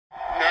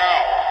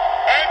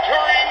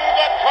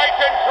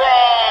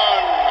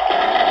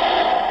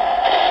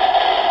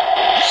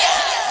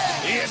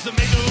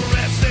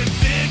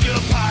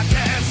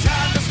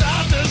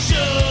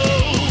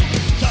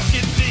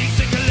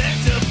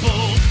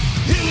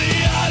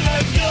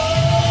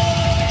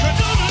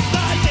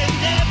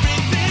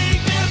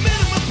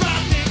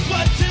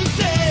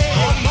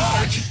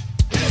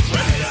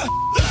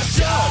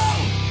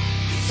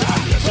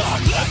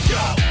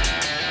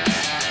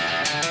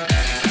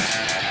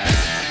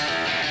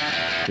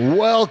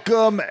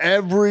Welcome,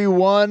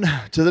 everyone,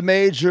 to the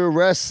Major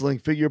Wrestling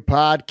Figure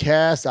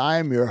Podcast. I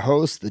am your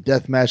host, the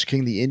Deathmatch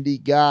King, the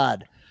Indie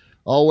God.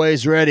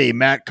 Always ready,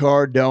 Matt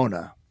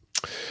Cardona.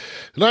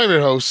 And I'm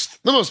your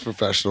host, the most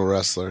professional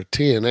wrestler,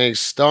 TNA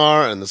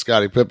star, and the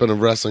Scottie Pippen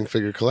of wrestling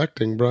figure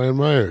collecting, Brian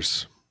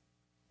Myers.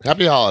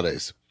 Happy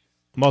holidays.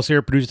 I'm also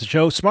here to produce the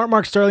show, Smart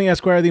Mark Sterling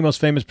Esquire, the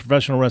most famous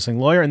professional wrestling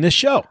lawyer, and this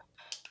show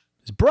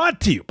is brought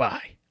to you by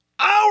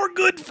our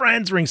good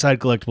friends, Ringside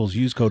Collectibles.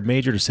 Use code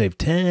MAJOR to save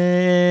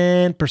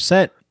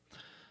 10%.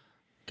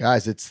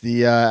 Guys, it's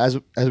the as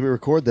we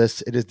record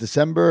this, it is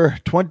December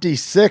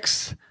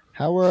 26th.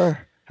 How were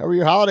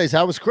your holidays?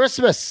 How was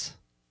Christmas?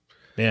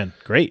 Man,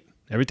 great.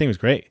 Everything was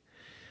great.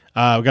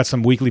 We got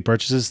some weekly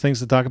purchases, things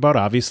to talk about,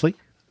 obviously,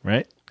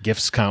 right?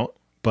 Gifts count,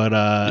 but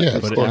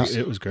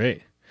it was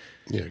great.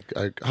 Yeah,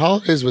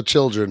 holidays with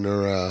children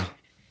are a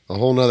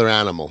whole nother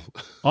animal.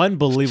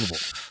 Unbelievable.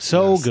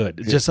 So yes.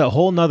 Good. Yeah. Just a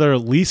whole nother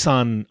lease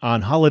on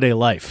holiday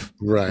life.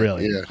 Right.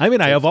 Really. Yeah. I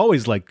mean, I have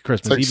always liked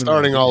Christmas. It's like even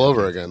starting all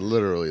over again,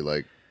 literally.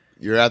 Like,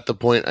 you're at the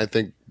point, I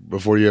think,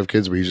 before you have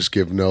kids where you just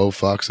give no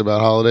fucks about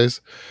holidays.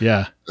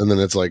 Yeah. And then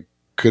it's like,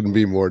 couldn't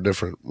be more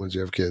different once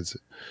you have kids.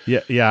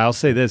 Yeah. I'll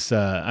say this.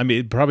 I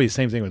mean, probably the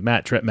same thing with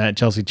Matt and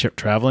Chelsea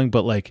traveling,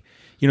 but like,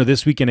 you know,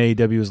 this weekend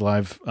AEW is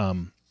live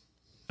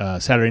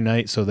Saturday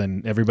night, so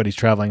then everybody's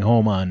traveling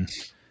home on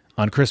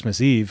Christmas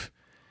Eve,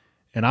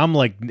 and I'm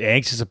like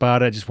anxious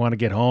about it. I just want to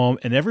get home,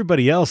 and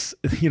everybody else,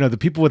 you know, the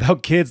people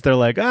without kids, they're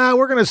like,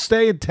 we're gonna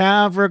stay in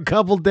town for a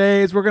couple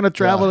days. We're gonna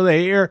travel to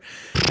here,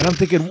 and I'm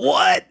thinking,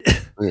 what?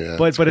 Yeah,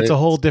 but it's a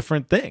whole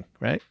different thing,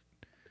 right?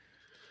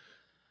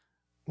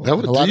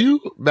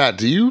 Matt,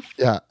 do you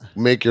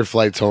make your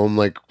flights home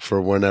like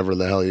for whenever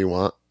the hell you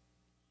want?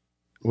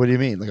 What do you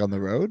mean, like on the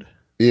road?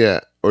 Yeah,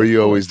 or are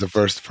you always the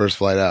first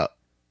flight out?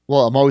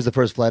 Well, I'm always the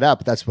first flight out,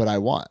 but that's what I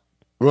want.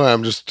 Well,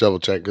 I'm just double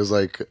checking because,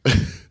 like,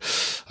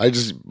 I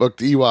just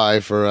booked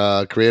EY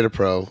for Creator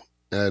Pro,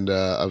 and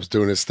I was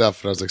doing his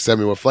stuff, and I was like, "Send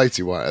me what flights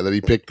you want." And then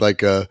he picked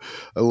like a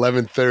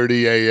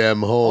 11:30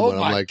 a.m. home,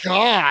 and I'm like,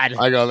 God!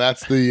 I go,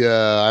 "That's the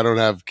I don't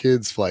have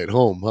kids flight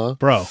home, huh?"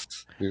 Bro,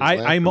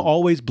 I'm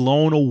always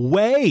blown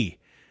away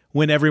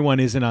when everyone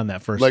isn't on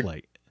that first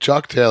flight.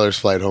 Chuck Taylor's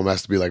flight home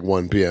has to be like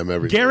 1 p.m.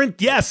 every day.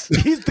 Yes,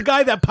 he's the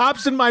guy that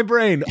pops in my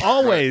brain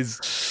always.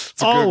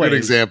 It's a good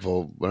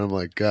example, but I'm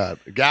like, God,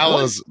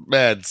 Gallows,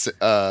 man,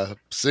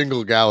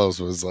 single Gallows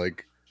was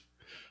like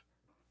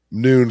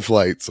noon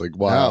flights, like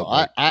wow.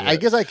 No, I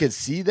guess I could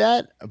see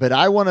that, but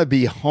I want to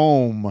be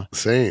home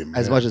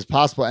as much as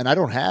possible, and I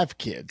don't have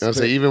kids. I would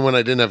say even when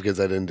I didn't have kids,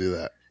 I didn't do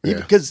that.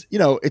 Because you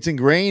know it's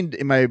ingrained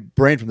in my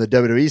brain from the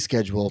WWE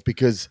schedule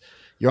because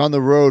you're on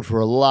the road for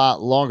a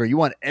lot longer. You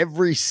want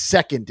every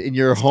second in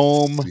your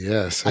home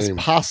as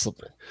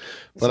possible.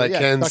 But I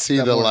can see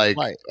the like,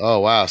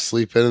 oh, wow,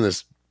 sleep in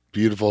this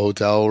beautiful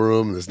hotel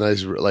room, this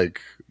nice, like,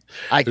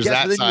 there's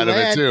that side of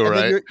it too,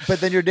 right? But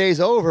then your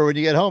day's over when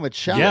you get home. It's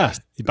shot. Yeah.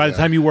 By the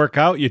time you work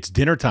out, it's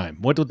dinner time.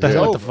 What the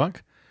hell? What the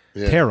fuck?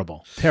 Yeah.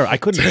 Terrible. I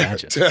couldn't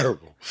imagine.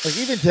 Terrible. Like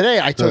even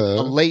today, I took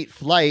a late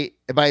flight.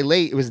 By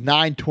late, it was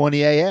 9:20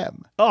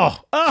 a.m. Oh,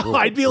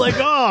 I'd be like,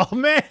 oh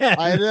man,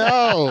 I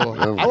know.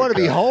 I want to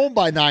be home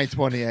by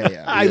 9:20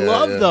 a.m. I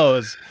love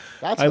those.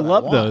 I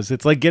love those.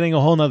 It's like getting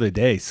a whole nother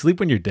day. Sleep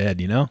when you're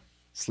dead, you know?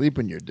 Sleep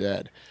when you're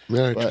dead.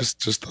 Yeah, I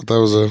just thought that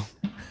was a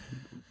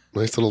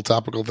nice little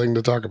topical thing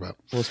to talk about.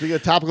 Well, speaking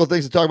of topical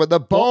things to talk about, the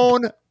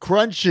bone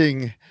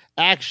crunching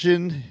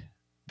action,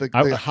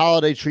 the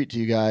holiday treat to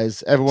you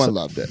guys. Everyone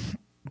loved it.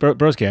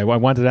 Broski, I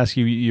wanted to ask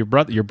you, your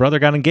brother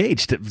got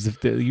engaged.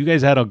 You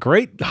guys had a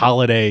great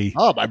holiday.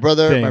 Oh, my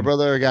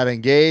brother got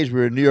engaged. We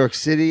were in New York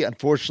City.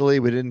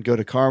 Unfortunately, we didn't go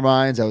to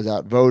Carmine's. I was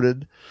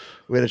outvoted.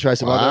 We had to try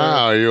some other.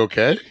 Wow, are you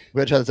okay?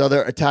 We had to try this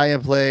other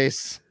Italian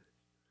place.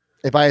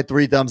 If I had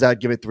 3 thumbs, I'd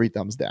give it 3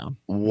 thumbs down.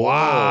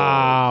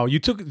 Wow, you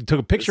took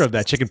a picture of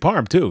that chicken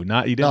parm too.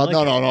 No.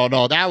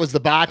 That was the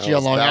bocce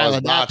on Long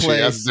Island. That place,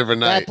 that's a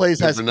different night. That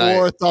place has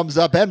 4 thumbs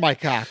up and my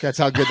cock. That's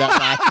how good that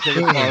last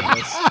chicken parm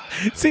was.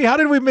 See, how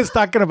did we miss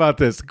talking about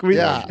this?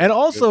 And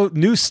also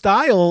new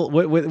style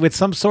with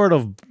some sort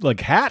of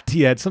like hat.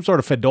 He had some sort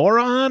of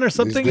fedora on or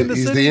something in the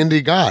city. He's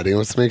the indie god. He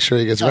wants to make sure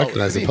he gets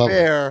recognized in public.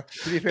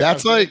 To be fair,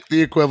 that's like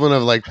the equivalent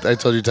of like I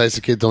told you,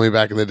 Tyson Kidd told me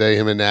back in the day.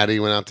 Him and Natty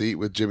went out to eat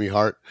with Jimmy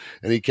Hart,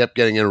 and he kept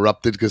getting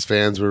interrupted because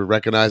fans were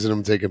recognizing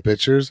him, taking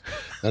pictures,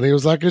 and he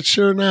was like, "It's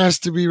sure nice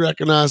to be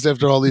recognized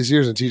after all these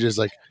years." And TJ's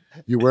like,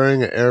 "You're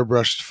wearing an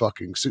airbrushed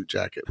fucking suit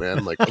jacket, man."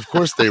 I'm like, of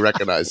course they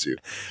recognize you.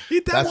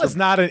 That was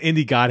not an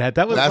indie god hat.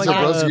 That's what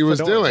Broski was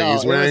doing.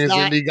 He's wearing his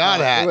indie god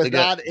hat to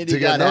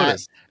get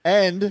noticed.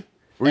 And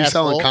were you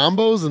selling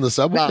combos in the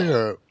subway?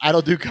 No, I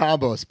don't do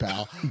combos,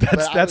 pal.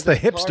 That's the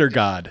hipster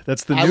god.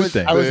 That's the new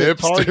thing. I was the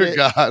hipster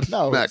god.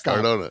 Matt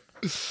Cardona.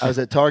 I was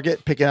at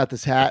Target picking out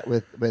this hat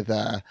with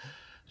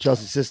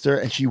Chelsea's sister,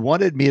 and she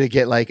wanted me to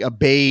get like a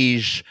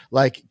beige,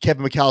 like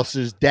Kevin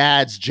McAllister's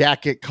dad's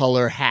jacket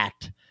color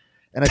hat.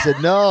 And I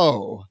said,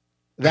 no,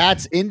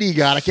 that's indie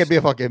god. I can't be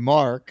a fucking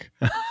Mark.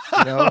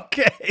 You know?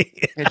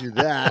 Okay. Can't do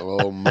that.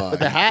 Oh my! But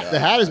the hat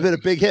has been a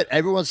big hit.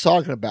 Everyone's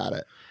talking about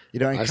it. You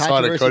know, I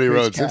saw it at Cody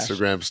Rhodes'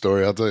 Instagram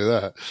story. I'll tell you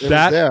that.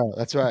 That was there.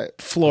 That's right.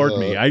 Floored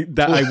me. I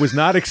was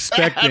not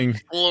expecting.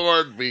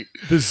 Floored me.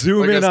 The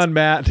zoom in on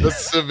Matt. The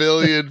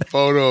civilian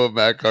photo of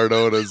Matt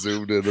Cardona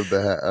zoomed in of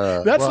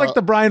that. That's like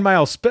the Brian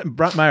Myers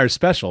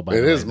special. By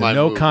the way. It is my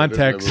no move.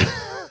 context.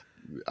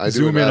 I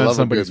zoom in on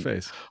somebody's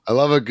face. I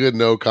love a good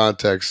no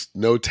context,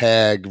 no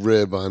tag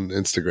rib on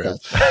Instagram.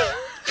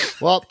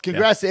 Well,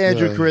 congrats to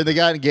Andrew and Corinne. They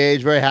got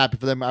engaged. Very happy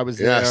for them. I was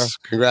there. Yes,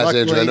 congrats,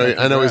 Andrew.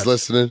 I know he's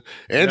listening.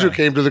 Andrew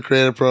came to the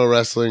Creative Pro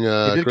Wrestling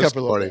Christmas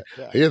party.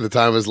 He had the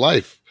time of his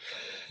life.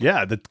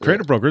 Yeah, the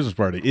Creative Pro Christmas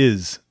party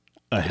is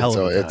a hell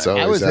of a time.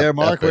 I was there,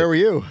 Mark. Epic. Where were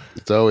you?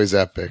 It's always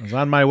epic. I was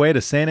on my way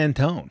to San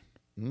Antone.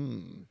 I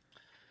mean,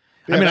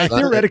 I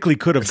theoretically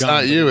could have gone.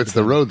 It's not you. It's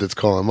the road that's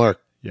calling,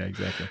 Mark. Yeah,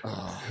 exactly.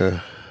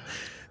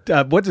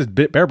 What does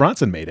Bear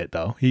Bronson made it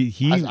though?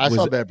 I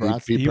saw Bear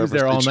Bronson. He was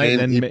there all night.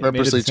 And he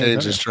purposely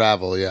changed his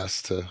travel.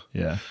 Yes, to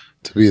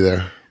be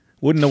there.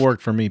 Wouldn't have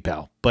worked for me,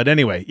 pal. But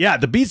anyway, yeah,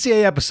 the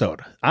BCA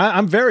episode.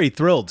 I'm very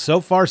thrilled.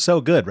 So far, so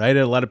good. Right?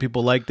 A lot of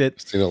people liked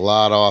it. Seen a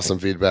lot of awesome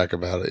feedback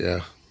about it.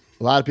 Yeah.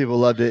 A lot of people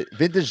loved it.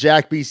 Vintage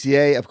Jack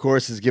BCA, of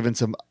course, has given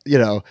some. You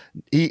know,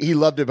 he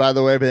loved it. By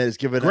the way, but has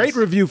given great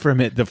review from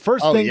it. The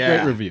first thing,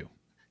 great review.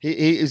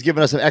 He is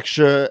giving us some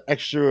extra,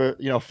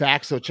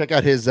 facts. So check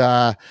out his,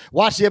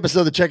 watch the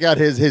episode to check out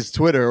his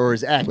Twitter or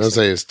his X. I was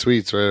say his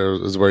tweets,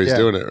 right? Is where he's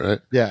doing it,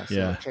 right? Yeah.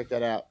 So check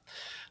that out.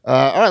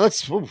 All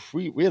right,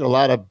 we had a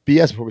lot of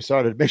BS before we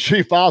started. Make sure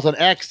you follow us on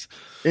X,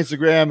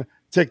 Instagram,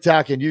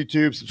 TikTok, and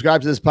YouTube.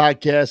 Subscribe to this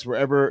podcast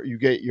wherever you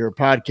get your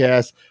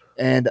podcasts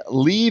and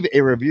leave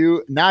a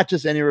review, not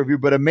just any review,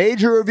 but a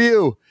major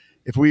review.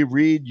 If we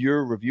read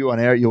your review on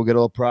air, you'll get a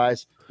little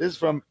prize. This is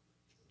from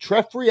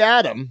Treffrey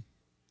Adam.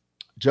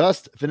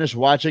 Just finished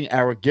watching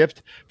our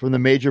gift from the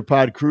Major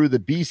Pod crew, the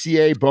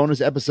BCA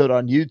bonus episode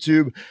on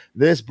YouTube.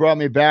 This brought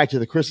me back to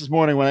the Christmas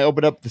morning when I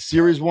opened up the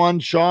Series 1,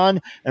 Sean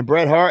and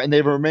Bret Hart, and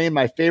they've remained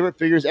my favorite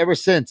figures ever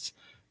since.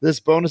 This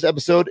bonus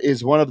episode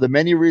is one of the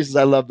many reasons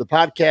I love the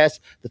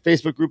podcast, the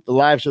Facebook group, the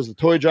live shows, the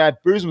toy drive,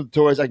 Bruising with the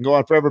Toys. I can go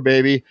on forever,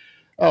 baby.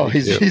 Oh,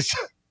 he's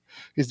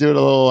doing a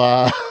little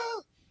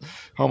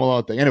Home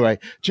Alone thing. Anyway,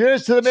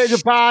 cheers to the Major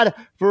Pod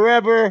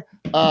forever.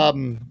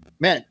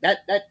 Man,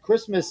 that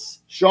Christmas,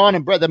 Sean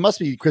and Brett, that must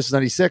be Christmas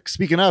 96.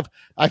 Speaking of,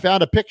 I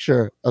found a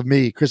picture of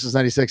me, Christmas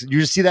 96. You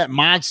just see that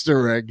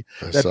monster rig,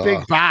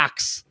 big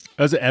box.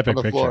 That was an epic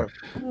picture. Floor.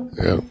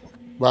 Yeah. A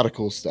lot of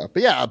cool stuff.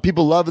 But yeah,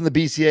 people loving the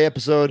BCA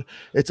episode.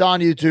 It's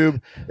on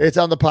YouTube. It's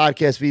on the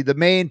podcast feed, the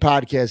main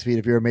podcast feed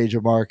if you're a Major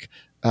Mark.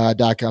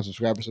 .com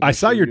subscriber. So I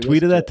saw your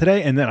tweet of that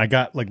today, and then I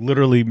got like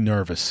literally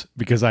nervous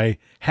because I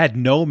had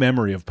no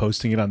memory of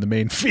posting it on the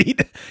main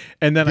feed.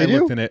 And then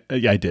looked in it.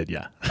 Yeah, I did.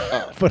 Yeah.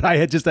 Oh. But I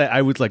had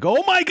I was like,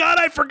 oh my God,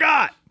 I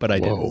forgot. But I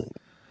didn't.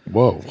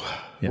 Whoa.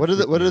 Yeah, what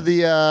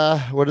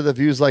are the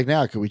views like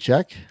now? Can we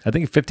check? I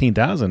think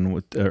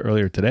 15,000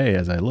 earlier today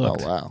as I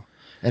looked. Oh, wow.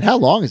 And how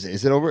long is it?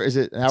 Is it over? Is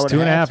it an hour? It's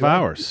 2.5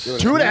 hours.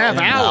 2.5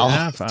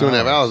 hours.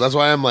 2.5 hours. That's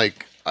why I'm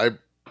like,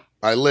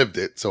 I lived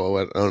it, so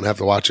I don't have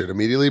to watch it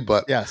immediately.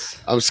 But yes,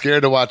 I'm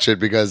scared to watch it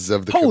because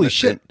of the holy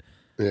shit.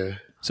 Yeah.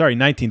 Sorry,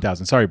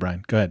 19,000. Sorry,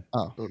 Brian. Go ahead.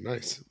 Oh,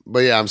 nice. But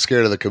yeah, I'm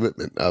scared of the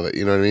commitment of it.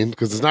 You know what I mean?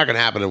 Because it's not going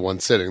to happen in one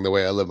sitting the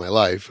way I live my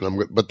life.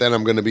 But then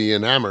I'm going to be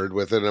enamored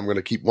with it. And I'm going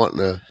to keep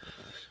wanting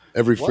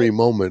every free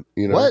moment.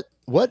 You know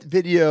what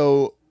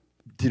video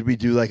did we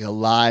do like a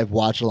live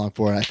watch along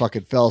for? And I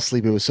fucking fell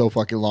asleep. It was so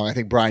fucking long. I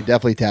think Brian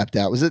definitely tapped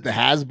out. Was it the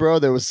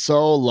Hasbro? That was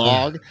so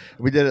long.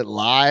 We did it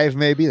live,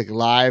 maybe like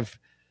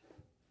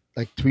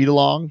tweet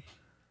along.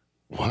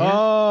 What?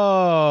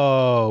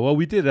 Oh, well,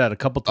 we did that a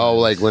couple times. Oh,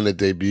 like when it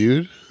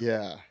debuted?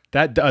 Yeah.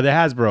 That the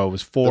Hasbro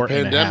was 4 the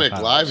pandemic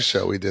live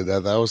show. We did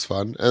that. That was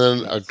fun.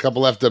 And then a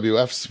couple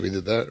FWFs. We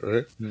did that,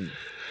 right?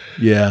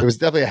 Yeah. It was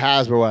definitely a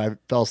Hasbro when I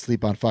fell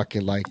asleep on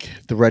fucking like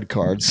the red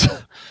cards.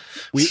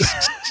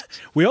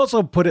 We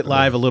also put it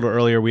live a little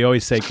earlier. We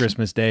always say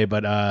Christmas Day,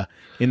 but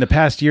in the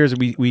past years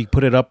we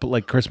put it up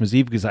like Christmas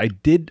Eve because I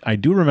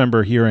do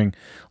remember hearing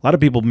a lot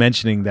of people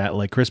mentioning that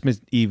like Christmas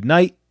Eve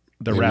night.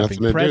 The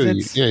wrapping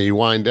presents. You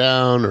wind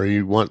down or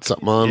you want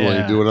something on while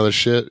you do another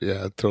shit.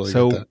 Yeah, I totally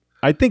get that.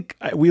 I think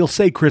we'll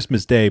say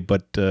Christmas Day,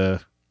 but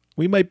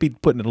we might be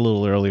putting it a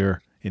little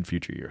earlier in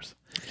future years.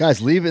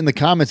 Guys, leave in the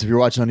comments if you're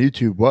watching on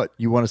YouTube what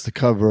you want us to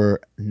cover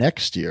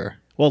next year.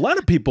 Well, a lot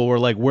of people were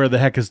like, where the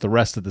heck is the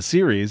rest of the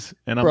series?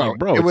 And I'm like,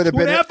 bro, it would have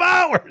been 2.5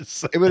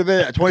 hours. It would have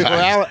been 24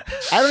 hours.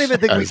 I don't even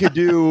think we could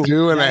do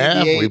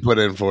 2.5 we put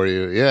in for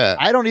you. Yeah.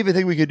 I don't even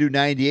think we could do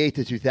 98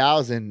 to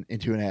 2000 in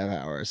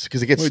 2.5 hours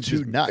because it gets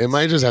too nuts. It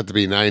might just have to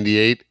be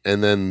 98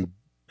 and then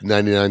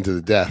 99 to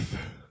the death.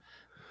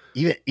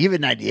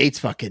 Even 98's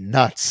fucking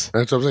nuts.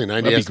 That's what I'm saying.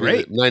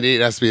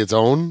 98 has to be its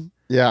own.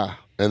 Yeah.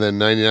 And then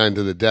 99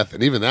 to the death.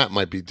 And even that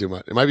might be too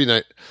much. It might be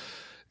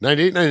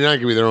 98, 99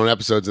 could be their own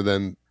episodes and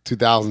then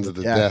 2000 to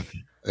the death.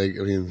 Like,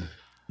 I mean,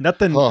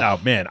 nothing. Oh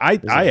man, I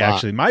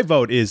actually, my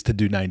vote is to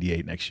do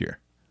 98 next year.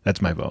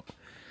 That's my vote.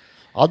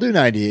 I'll do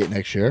 98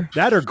 next year.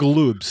 That or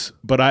Gloobs,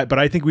 but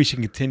I think we should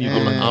continue.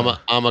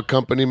 I'm a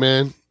company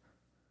man.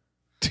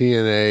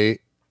 TNA,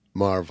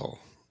 Marvel.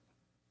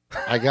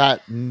 I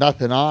got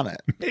nothing on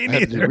it. Me I had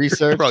to do neither.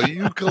 research. Bro,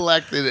 you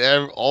collected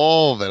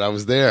all of it. I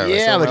was there. I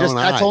Yeah, saw but my just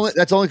own that's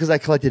eyes. only because I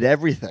collected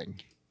everything.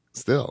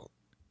 Still.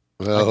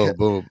 Oh, could-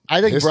 boom. I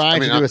think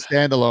Brian should do I- a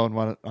standalone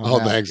one. On Oh,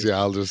 that. thanks. Yeah,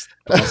 I'll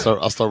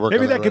start working.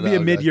 Maybe on that could right be a now,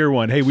 guys. mid-year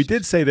one. Hey, we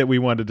did say that we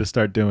wanted to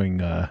start doing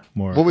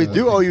more. Well, we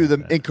do owe you the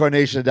things like that.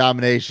 incarnation of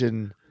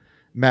domination,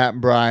 Matt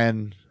and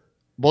Brian.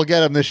 We'll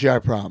get them this year, I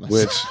promise.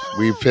 Which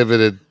we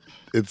pivoted.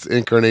 It's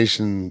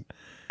incarnation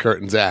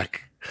Kurt and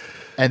Zach.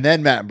 And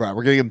then Matt and Brian.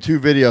 We're gonna give them 2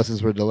 videos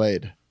since we're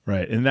delayed.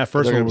 Right, and that 1st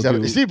They're one gonna be we'll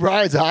seven- do. You see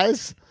Brian's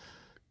eyes?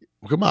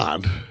 Come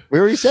on, We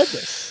already said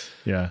this.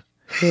 Yeah,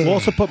 we'll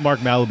also put Mark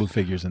Malibu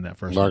figures in that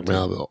first. Mark one, too.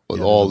 Malibu. Yeah, All there's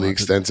a the lot to-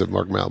 extensive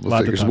Mark Malibu lot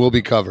to figures talk will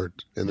be covered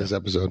in this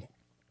episode.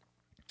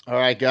 All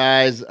right,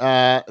 guys.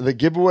 The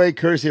giveaway,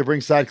 courtesy of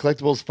Ringside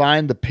Collectibles.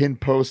 Find the pin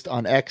post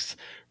on X,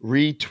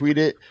 retweet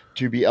it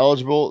to be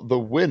eligible. The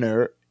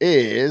winner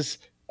is,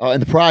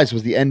 and the prize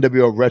was the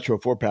NWO Retro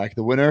 4-pack.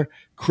 The winner,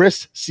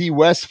 Chris C.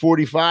 West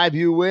 45.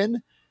 You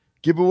win.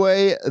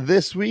 Giveaway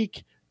this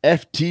week,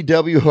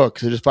 FTW Hook.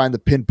 So just find the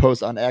pin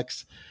post on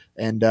X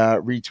and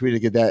retweet to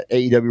get that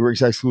AEW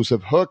Ringside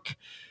exclusive hook.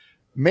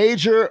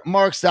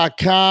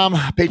 MajorMarks.com,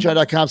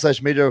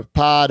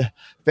 Patreon.com/MajorPod,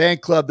 Fan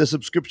Club, the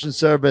subscription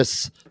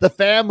service, the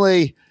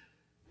family.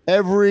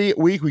 Every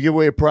week we give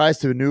away a prize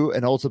to a new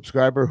and old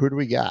subscriber. Who do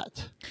we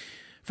got?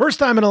 First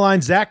time in the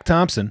line, Zach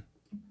Thompson,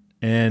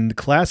 and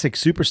classic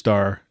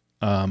superstar,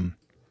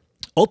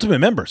 ultimate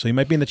member. So he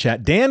might be in the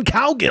chat. Dan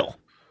Cowgill.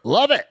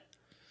 Love it.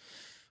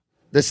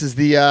 This is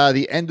the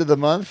end of the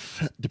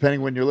month,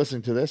 depending when you're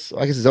listening to this.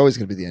 I guess it's always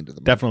going to be the end of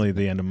the month, Definitely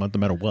the end of the month, no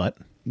matter what.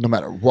 no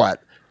matter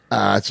what.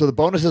 So the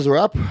bonuses are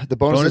up. The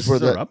bonuses were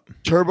Bonuses the are up.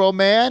 Turbo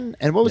Man,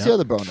 and what was the Yep.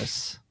 other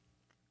bonus?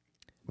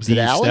 Was The it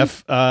Allie?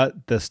 Steph Oh,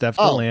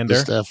 Delander The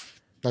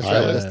Steph. That's right.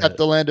 Pilot. The Step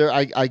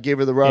Delander. I gave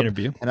her the rub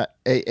interview. and I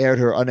aired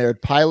her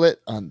unaired pilot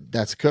on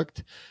That's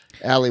Cooked.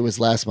 Allie was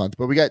last month,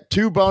 but we got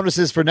 2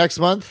 bonuses for next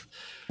month.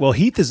 Well,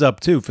 Heath is up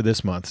too for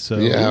this month. So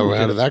Yeah, we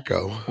how did, did that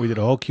go? we did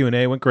a whole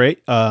Q&A. Went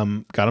great. Got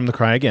him to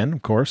cry again,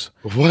 of course.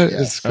 What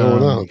is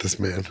going on with this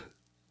man?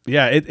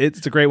 Yeah,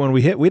 it's a great one.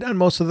 We done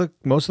most of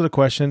the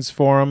questions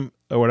for him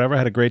or whatever.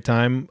 Had a great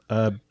time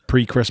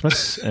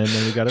pre-Christmas, and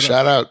then we got it.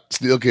 Shout out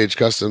Steel Cage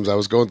Customs. I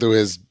was going through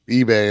his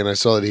eBay and I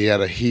saw that he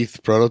had a Heath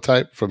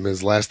prototype from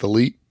his last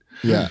Elite.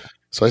 Yeah.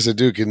 So I said,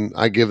 dude, can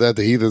I give that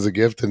to Heath as a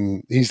gift?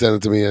 And he sent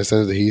it to me. I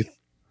sent it to Heath.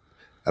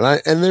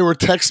 And there were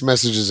text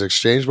messages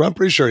exchanged, but I'm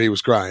pretty sure he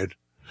was crying.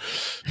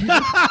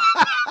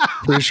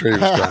 Pretty sure he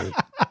was crying.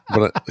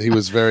 But he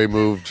was very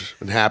moved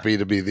and happy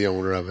to be the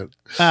owner of it.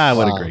 Ah,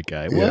 what Wow. a great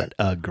guy. Yeah. What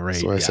a great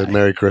So guy. I said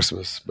Merry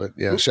Christmas. But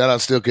yeah, shout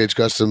out Steel Cage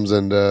Customs.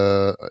 And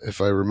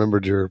if I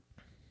remembered your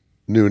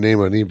new name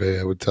on eBay,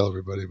 I would tell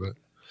everybody. But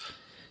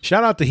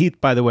Shout out to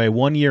Heath, by the way.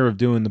 1 year of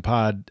doing the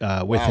pod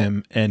with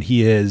him, and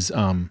he has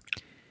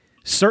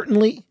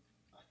certainly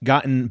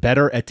gotten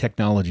better at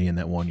technology in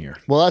that 1 year.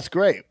 Well, that's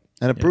great.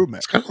 An improvement.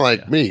 it's kind of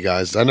like me,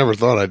 guys. I never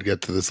thought I'd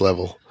get to this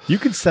level. You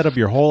can set up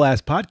your whole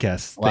ass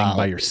podcast Wow. thing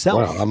by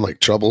yourself. Wow, I'm like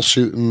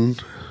troubleshooting.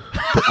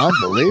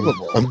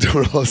 Unbelievable. I'm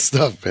doing all this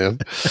stuff, man.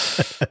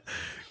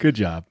 Good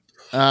job.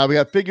 We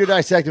got Figure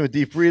Dissecting with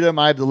Deep Freedom.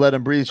 I have the Let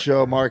 'Em Breathe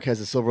show. Mark has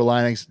the Silver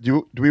Linings.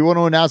 Do we want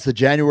to announce the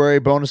January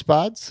bonus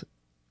pods?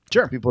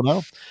 Sure. People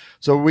know.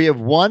 So we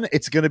have one.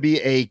 It's going to be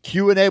a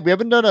Q&A. We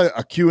haven't done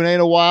a Q&A in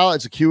a while.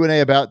 It's a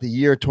Q&A about the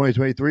year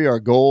 2023, our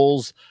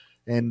goals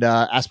and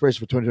aspirations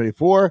for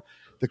 2024.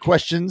 The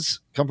questions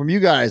come from you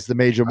guys, the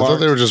major I thought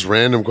marks. they were just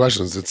random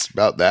questions. It's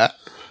about that.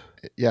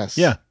 Yes.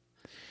 Yeah.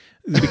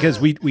 Because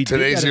we did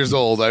Today's that years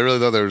old. I really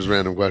thought they were just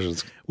random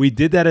questions. we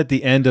did that at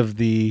the end of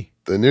the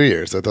The New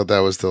Year's. I thought that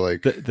was to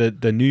like.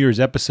 the New Year's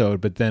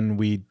episode, but then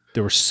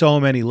there were so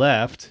many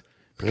left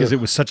because it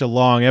was such a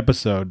long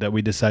episode that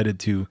we decided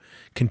to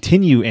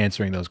continue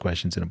answering those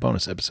questions in a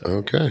bonus episode.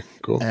 Okay,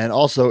 cool. And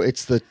also,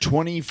 it's the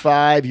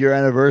 25-year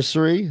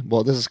anniversary.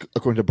 Well, this is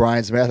according to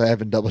Brian's math. I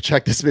haven't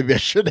double-checked this. Maybe I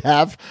should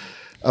have.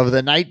 Of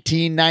the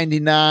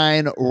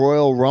 1999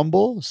 Royal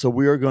Rumble. So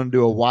we are going to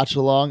do a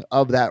watch-along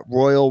of that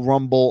Royal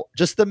Rumble.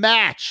 Just the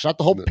match. Not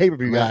the whole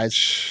pay-per-view,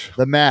 guys.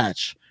 The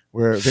match.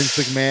 Where Vince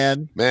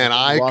McMahon... Man,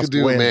 I Lost could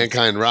do wins.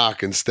 Mankind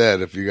Rock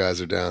instead if you guys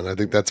are down. I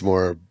think that's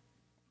more.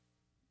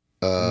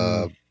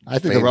 I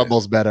think the famous.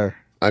 Rumble's better.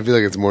 I feel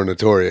like it's more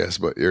notorious,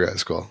 but your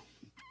guys' call.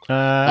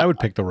 I would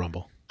pick the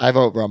Rumble. I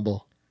vote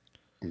Rumble.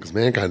 Because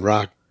Mankind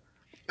Rock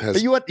has.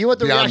 But you want the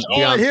Beyond- reaction?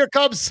 All right, here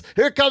comes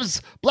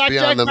Blackjack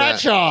Beyond the mat.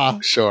 Bradshaw.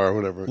 Sure,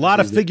 whatever. A lot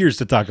of figures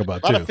to talk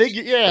about A lot too. of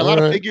figures. Yeah, a lot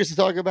of figures to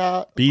talk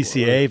about.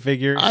 BCA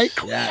figures. I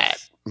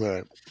quit. All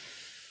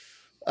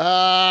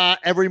right.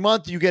 Every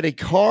month you get a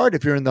card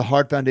if you're in the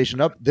Heart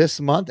Foundation up. This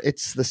month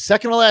it's the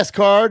second to last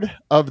card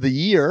of the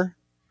year,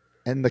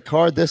 and the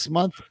card this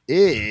month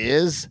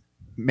is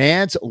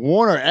Mance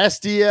Warner,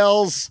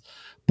 SDL's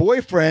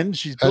boyfriend.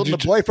 She's building a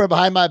boyfriend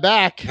behind my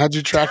back. How'd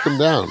you track him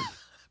down?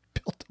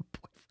 Built a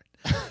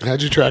boyfriend.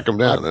 How'd you track him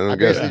down? I I don't get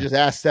basically it. just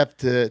asked Steph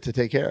to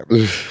take care of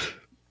it.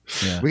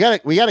 Yeah. We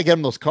got to get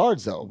him those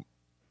cards though,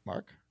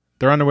 Mark.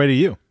 They're on their way to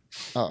you.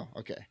 Oh,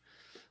 okay.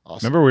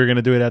 Awesome. Remember, we were going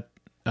to do it at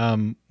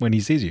when he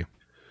sees you.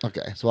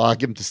 Okay, so I'll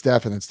give them to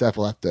Steph, and then Steph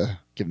will have to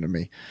give them to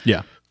me.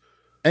 Yeah.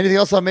 Anything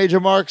else on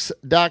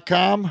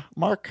majormarks.com,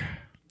 Mark?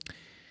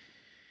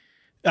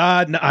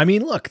 No, I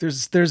mean, look,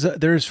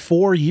 there's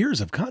 4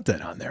 years of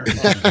content on there. You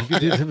could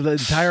do the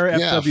entire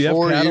FWF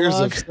 4 catalog. years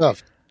of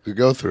stuff to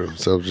go through.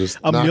 So just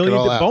A knock million it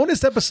all out.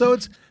 bonus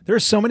episodes. There are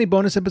so many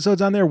bonus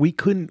episodes on there. We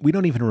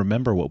don't even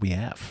remember what we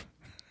have.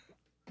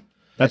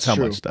 That's how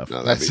true. much stuff.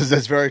 No, That's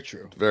very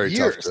true. Very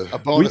Years tough to-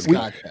 of bonus We-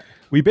 content.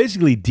 We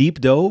basically deep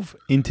dove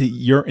into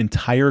your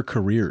entire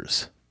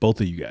careers,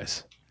 both of you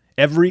guys.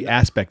 Every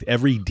aspect,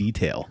 every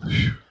detail.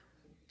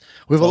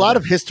 We have a lot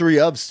of history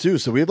ofs too.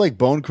 So we have like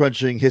bone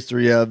crunching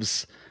history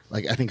ofs,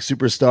 like I think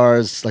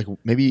superstars, like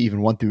maybe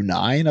even 1 through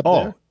 9 up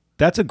Oh, there.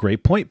 that's a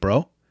great point,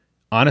 bro.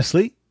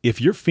 Honestly,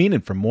 if you're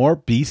fiending for more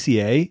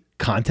BCA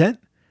content,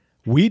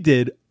 we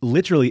did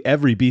literally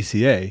every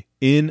BCA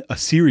in a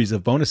series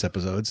of bonus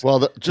episodes.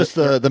 Well, just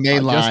the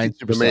main line,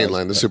 the main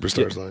line, the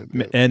superstars line.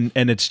 Yeah.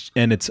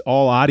 And it's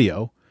all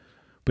audio,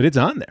 but it's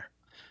on there.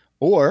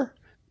 Or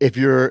if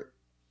you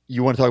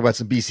want to talk about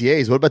some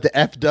BCAs, what about the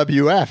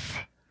FWF?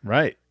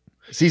 Right.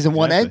 Season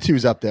 1 and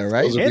 2's up there,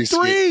 right? Those are And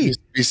 3.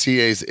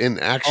 BCAs in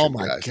action. Oh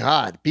my guys.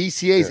 God.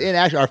 BCA's in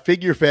action. Our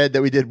figure fed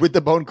that we did with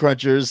the Bone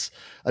Crunchers,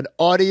 an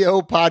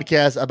audio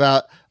podcast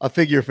about a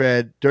figure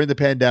fed during the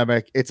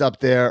pandemic. It's up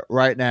there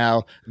right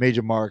now.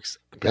 Major Marks.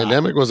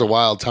 Pandemic was a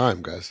wild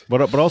time, guys.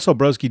 But also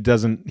Broski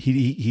doesn't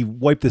he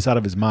wiped this out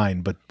of his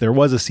mind, but there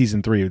was a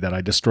season 3 that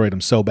I destroyed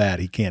him so bad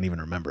he can't even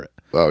remember it.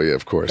 Oh yeah,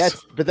 of course.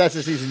 That's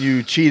the season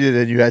you cheated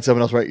and you had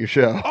someone else write your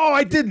show. Oh,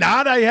 I did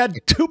not. I had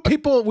 2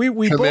 people. We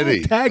Committee.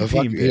 both tag A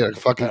fucking- teamed. yeah,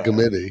 fucking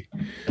committee.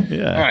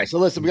 Yeah. All right, so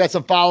listen, we got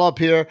some follow up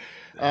here.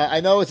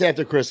 I know it's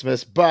after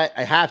Christmas, but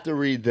I have to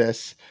read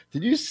this.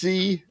 Did you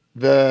see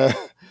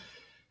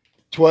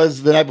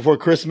 "'Twas the Night Before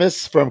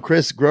Christmas" from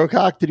Chris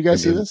Grocock? Did you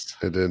guys see this?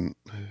 I didn't.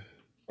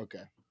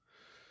 Okay.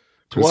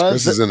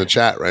 Chris is in the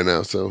chat right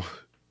now, so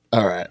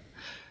All right.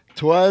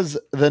 "'Twas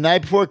the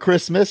night before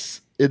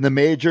Christmas in the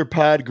Major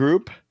Pod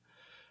group.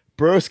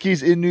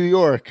 Broski's in New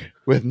York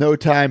with no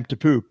time to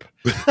poop.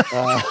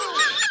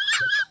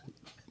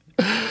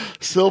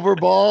 Silver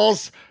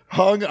balls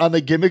hung on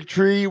the gimmick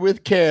tree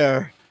with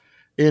care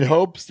in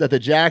hopes that the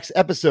Jax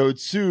episode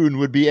soon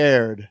would be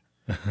aired.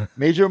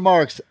 Major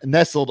Marks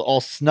nestled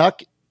all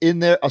snug in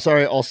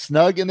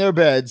their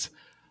beds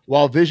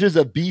while visions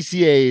of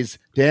BCAs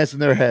danced in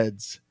their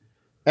heads.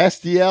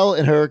 SDL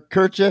in her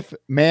kerchief,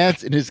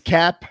 Mance in his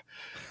cap,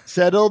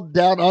 settled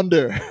down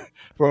under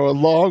for a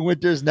long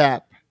winter's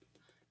nap.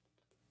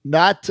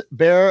 Not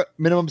bare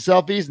minimum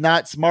selfies,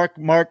 not smart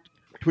mark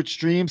Twitch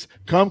streams.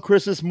 Come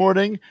Christmas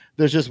morning,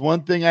 there's just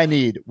one thing I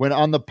need. When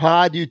on the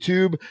pod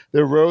YouTube,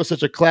 there rose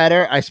such a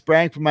clatter, I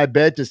sprang from my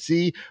bed to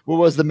see what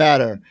was the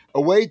matter.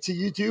 Away to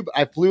YouTube,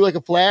 I flew like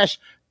a flash,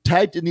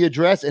 typed in the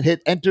address, and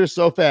hit enter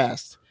so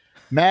fast.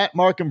 Matt,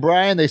 Mark, and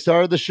Brian, they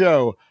started the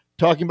show,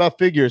 talking about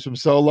figures from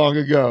so long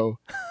ago.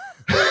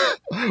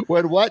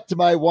 When what to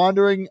my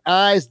wandering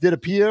eyes did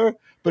appear,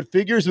 but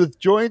figures with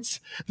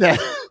joints that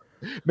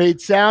made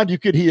sound you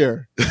could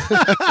hear.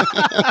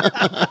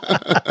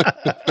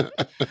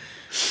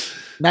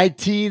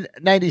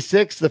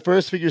 1996, the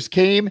first figures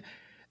came,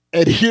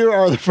 and here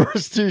are the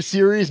first 2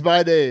 series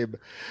by name.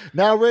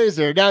 Now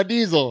Razor, now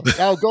Diesel,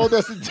 now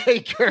Goldust and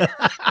Taker.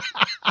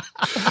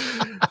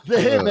 The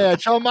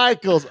Hitman, Shawn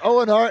Michaels,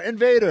 Owen Hart, and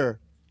Vader.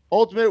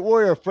 Ultimate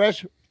Warrior,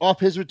 fresh off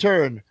his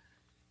return.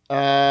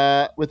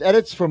 With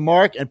edits from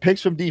Mark and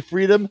pics from D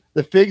Freedom,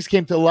 the figs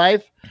came to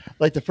life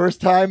like the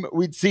first time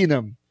we'd seen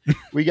them.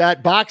 We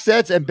got box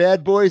sets and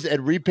bad boys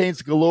and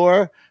repaints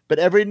galore, but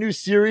every new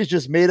series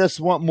just made us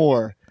want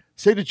more.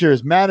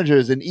 Signatures,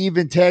 managers, and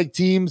even tag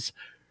teams,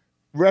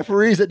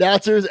 referees,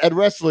 announcers, and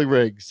wrestling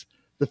rings.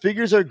 The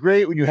figures are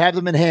great when you have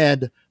them in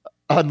hand,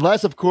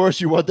 unless, of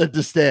course, you want them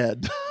to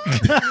stand.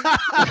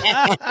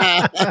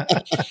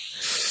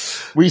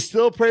 We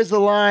still praise the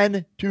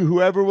line to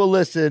whoever will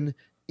listen,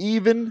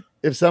 even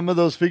if some of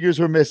those figures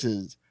were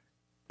misses.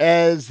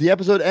 As the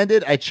episode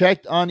ended, I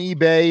checked on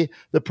eBay.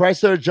 The price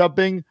started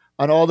jumping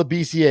on all the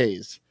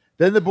BCAs.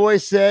 Then the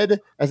boys said,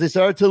 as they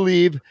started to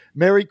leave,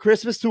 Merry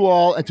Christmas to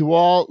all, and to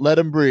all, let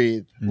them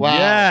breathe. Wow.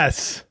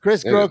 Yes.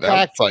 Chris Dude, Grocock,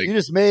 that was like- you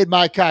just made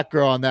my cock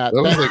grow on that.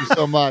 That was Thank you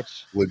so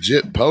much.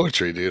 legit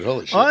poetry, dude.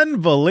 Holy shit.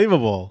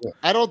 Unbelievable.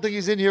 I don't think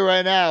he's in here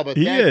right now, but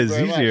He thank you is.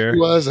 very He's much. here. He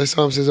was. I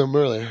saw him say something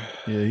earlier.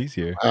 Yeah, he's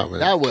here. Wow, man.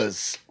 That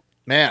was,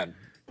 man.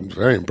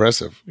 Very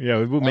impressive. Yeah,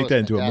 we'll That make was that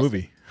into fantastic. a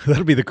movie.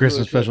 That'll be the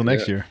Christmas shit, special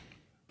next yeah. year.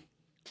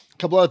 A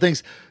couple other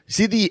things. You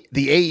see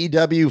the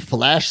AEW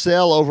flash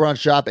sale over on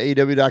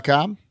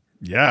shopaew.com?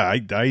 Yeah, I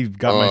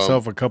got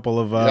myself a couple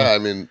of. Yeah, I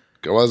mean,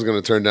 I was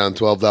going to turn down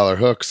 $12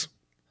 hooks.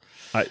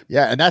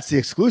 Yeah, and that's the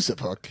exclusive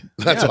hook.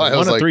 That's yeah, why I one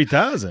was of like,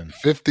 3,000.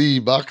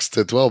 $50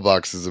 to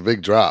 $12 is a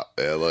big drop.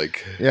 Yeah,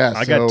 like, Yeah,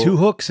 I got 2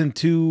 hooks and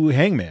 2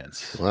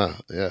 hangmans wow,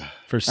 yeah.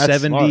 for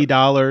That's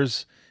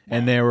 $70,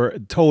 and they were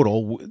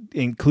total,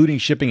 including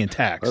shipping and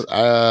tax.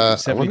 I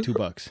 $72.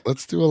 wonder-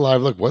 Let's do a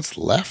live look. What's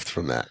left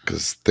from that?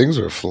 Because things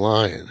are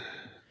flying.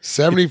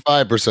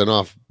 75%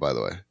 off, by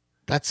the way.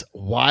 That's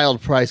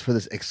wild price for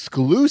this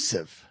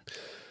exclusive.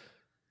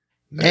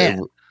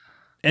 Man.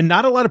 And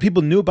not a lot of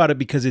people knew about it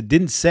because it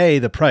didn't say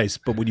the price,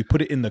 but when you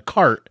put it in the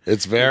cart,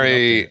 it's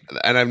very,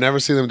 and I've never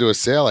seen them do a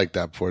sale like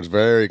that before. It's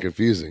very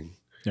confusing.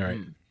 All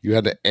right. You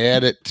had to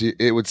add it to,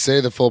 it would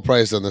say the full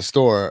price on the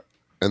store,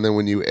 and then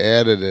when you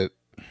added it,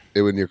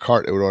 in your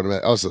cart, it would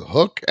automatically, oh, so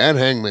Hook and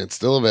Hangman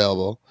still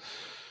available.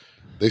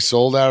 They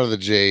sold out of the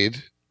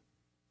Jade.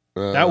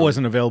 That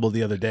wasn't available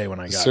the other day when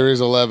I got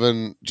Series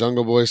 11,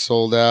 Jungle Boy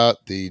sold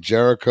out. The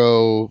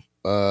Jericho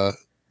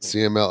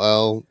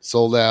CMLL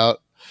sold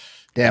out.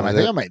 Damn, I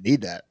think I might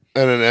need that.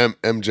 And an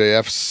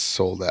MJF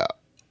sold out.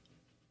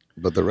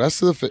 But the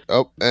rest of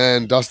the...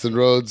 and Dustin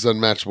Rhodes on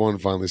match 1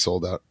 finally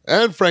sold out.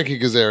 And Frankie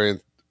Kazarian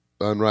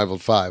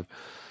Unrivaled 5.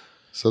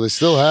 So they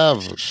still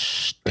have a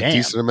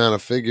decent amount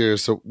of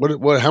figures. So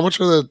what? How much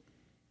are the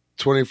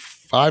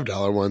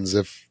 $25 ones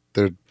if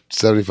they're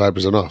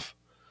 75% off?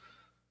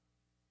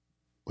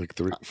 Like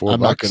 $4.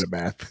 I'm not good at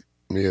math.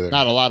 Me either.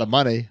 Not a lot of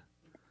money.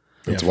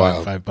 That's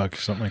wild. $5 or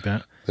something like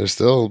that. They're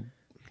still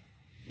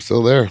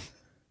there.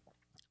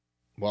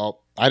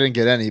 Well, I didn't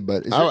get any,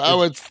 but I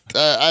would.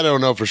 I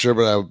don't know for sure,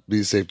 but I would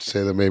be safe to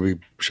say that maybe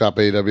Shop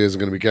AEW isn't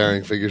going to be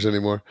carrying figures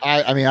anymore.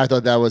 I mean, I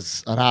thought that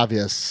was an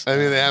obvious. I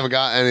mean, they haven't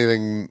got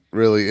anything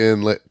really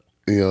in,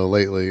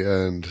 lately,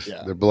 and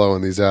they're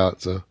blowing these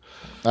out. So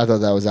I thought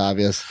that was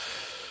obvious.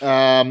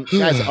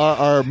 Guys,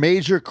 our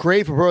major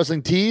crate for Pro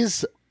Wrestling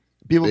Tees.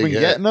 People have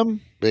been getting them.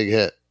 Big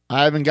hit.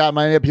 I haven't got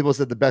mine yet. People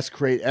said the best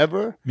crate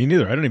ever. Me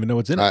neither. I don't even know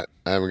what's in it.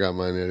 I haven't got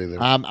mine yet either.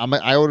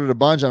 I ordered a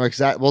bunch. I'm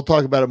excited. We'll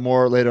talk about it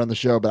more later on the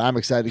show, but I'm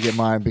excited to get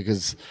mine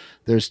because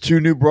there's 2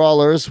 new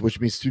brawlers,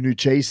 which means 2 new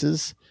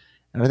chases.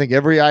 And I think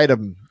every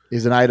item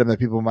is an item that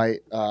people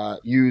might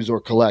use or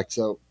collect.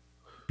 So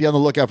be on the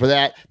lookout for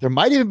that. There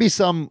might even be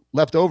some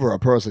left over on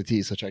Pro Wrestling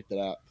Tees, so check that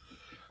out.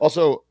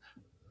 Also,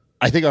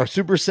 I think our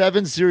Super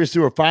 7 Series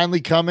 2 are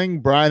finally coming.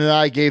 Brian and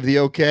I gave the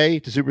okay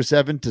to Super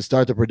 7 to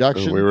start the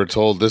production. And we were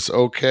told this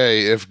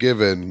okay, if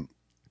given,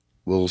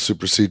 will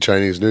supersede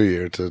Chinese New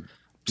Year to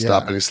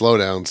stop any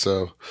slowdown.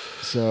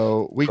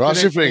 So we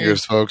cross your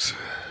fingers, folks.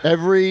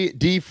 Every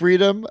D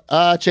Freedom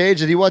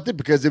change that he wanted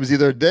because it was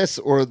either this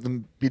or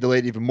them be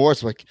delayed even more.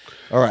 So like,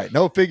 all right,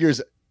 no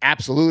figures,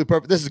 absolutely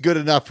perfect. This is good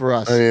enough for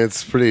us. I mean,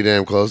 it's pretty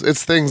damn close.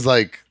 It's things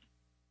like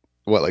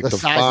what, like the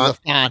size font, of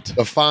the font.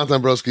 The font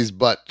on Broski's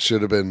butt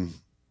should have been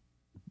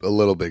a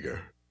little bigger.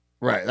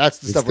 Right. That's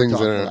the stuff we're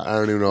talking about. I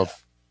don't even know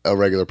if a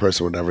regular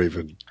person would ever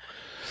even.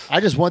 I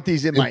just want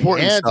these in my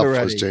hands stuff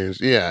already. Was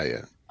changed.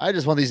 Yeah. I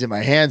just want these in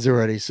my hands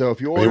already. So if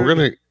you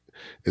order,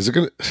 it's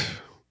gonna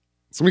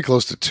be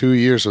close to 2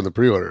 years from the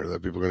pre-order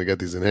that people are gonna get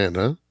these in hand,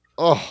 huh?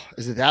 Oh,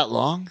 is it that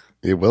long?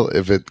 Yeah, well,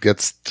 if it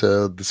gets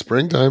to the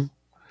springtime.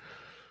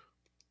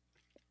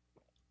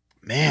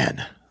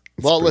 Man.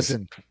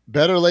 Listen,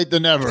 better late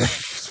than never.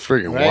 It's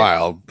freaking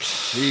wild.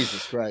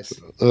 Jesus Christ.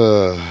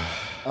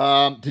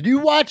 Did you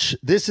watch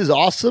This Is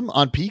Awesome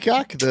on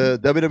Peacock, the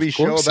WWE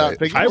show about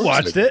figures? I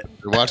watched it.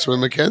 I watched it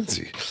with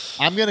Mackenzie.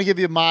 I'm going to give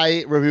you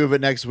my review of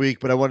it next week,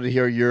 but I wanted to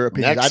hear your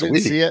opinion. I didn't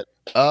see it.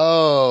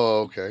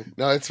 Oh, okay.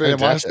 No, it's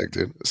fantastic,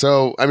 dude.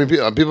 So, I mean,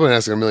 people have been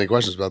asking a million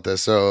questions about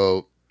this.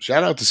 So,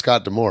 shout out to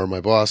Scott D'Amore,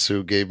 my boss,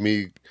 who gave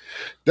me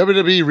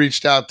WWE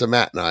reached out to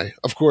Matt and I.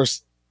 Of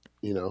course,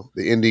 the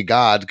indie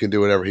god can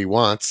do whatever he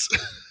wants.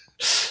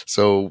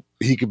 So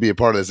he could be a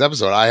part of this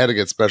episode. I had to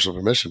get special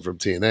permission from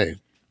TNA.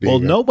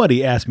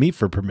 Nobody asked me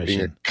for permission.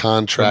 Being a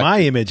contract for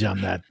my image on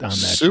that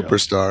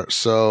superstar. Show.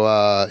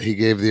 So he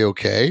gave the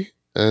okay,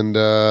 and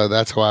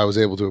that's how I was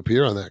able to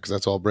appear on that because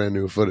that's all brand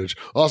new footage.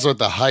 Also, at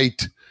the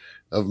height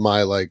of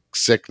my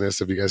sickness,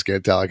 if you guys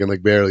can't tell, I can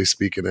barely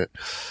speak in it.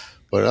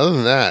 But other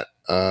than that,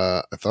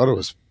 I thought it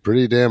was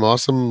pretty damn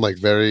awesome.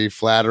 Very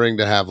flattering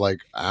to have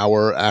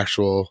our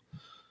actual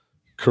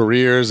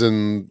careers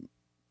and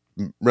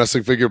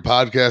wrestling figure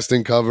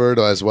podcasting covered,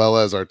 as well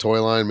as our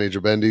toy line, Major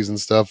Bendy's and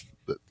stuff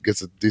that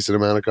gets a decent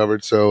amount of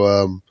coverage.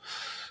 So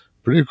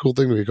pretty cool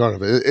thing to be part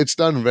of. It's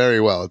done very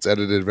well. It's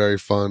edited very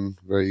fun,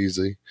 very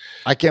easy.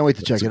 I can't wait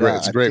to check it out.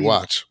 It's a great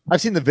watch.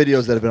 I've seen the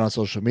videos that have been on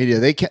social media.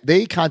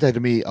 They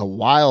contacted me a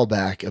while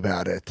back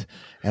about it,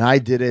 and I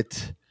did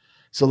it.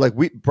 So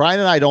Brian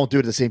and I don't do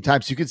it at the same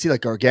time. So you can see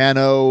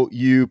Gargano,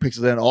 you,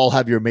 Pixel Dan all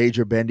have your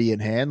Major Bendy in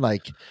hand.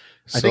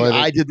 I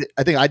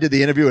think I did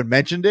the interview and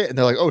mentioned it, and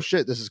they're like, "Oh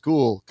shit, this is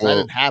cool." I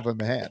didn't have them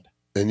in hand.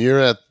 And you're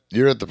at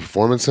the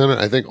Performance Center.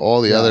 I think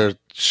all the other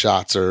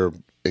shots are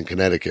in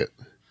Connecticut,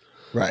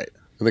 right?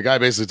 And the guy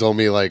basically told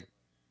me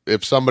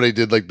if somebody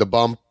did the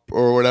bump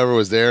or whatever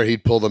was there,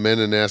 he'd pull them in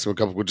and ask them a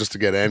couple just to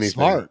get anything.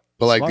 Smart.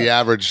 But the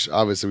average,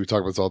 obviously, we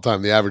talk about this all the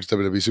time. The average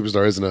WWE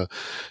superstar isn't a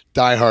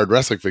diehard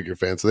wrestling figure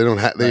fan, so they don't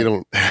have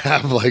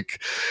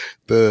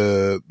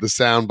the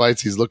sound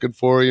bites he's looking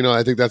for.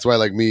 I think that's why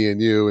me and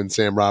you and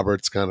Sam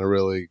Roberts kind of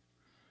really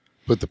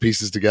put the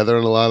pieces together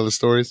in a lot of the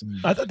stories.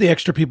 I thought the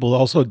extra people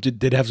also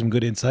did have some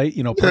good insight.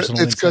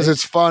 Personal. It's because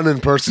it's fun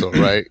and personal,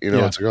 right?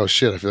 It's oh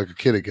shit, I feel like a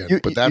kid again. I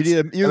think that's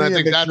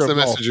the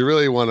message you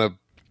really want to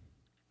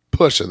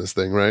push in this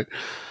thing, right?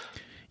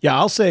 Yeah,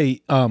 I'll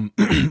say I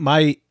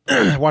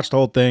watched the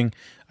whole thing.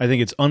 I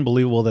think it's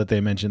unbelievable that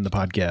they mentioned the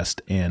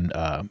podcast and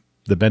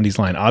the Bendy's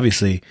line.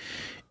 Obviously,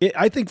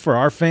 I think for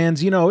our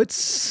fans,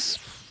 it's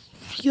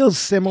feels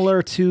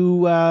similar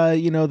to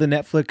the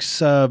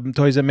Netflix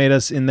Toys That Made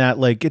Us in that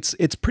like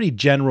it's pretty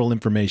general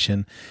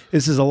information.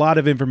 This is a lot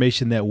of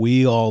information that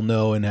we all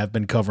know and have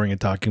been covering and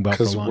talking about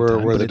for a long time.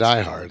 Because we're the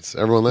diehards.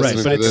 Everyone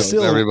listening to this,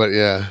 everybody,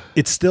 yeah.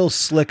 It's still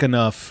slick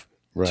enough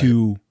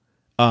to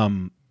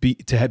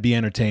be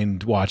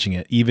entertained watching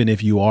it, even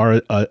if you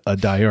are a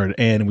diehard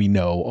and we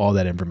know all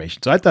that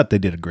information. So I thought they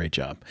did a great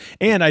job.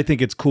 And I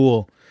think it's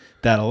cool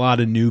that a lot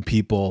of new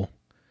people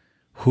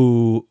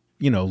who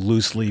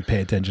loosely pay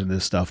attention to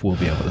this stuff will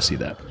be able to see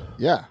that.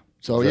 Yeah.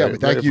 So we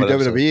thank you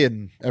WWE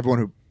and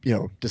everyone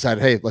who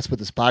decided, hey, let's put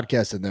this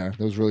podcast in there.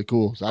 That was really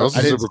cool. So also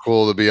super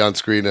cool to be on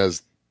screen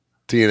as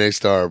TNA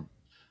star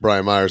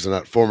Brian Myers and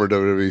not former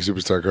WWE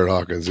superstar Kurt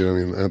Hawkins. You know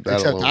what I mean?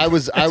 Except I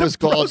was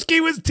called. Broski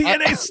was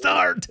TNA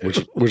star,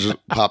 which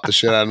popped the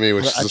shit out of me.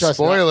 Which is a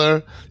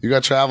spoiler. You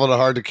got Travel to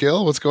Hard to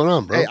Kill. What's going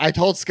on, bro? Hey, I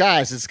told Scott,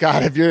 I said,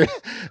 Scott, if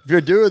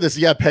you're doing this,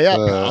 you got to pay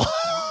up, pal.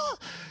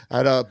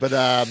 I know, but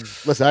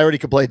listen, I already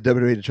complained to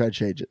WWE to try and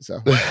change it.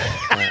 So, but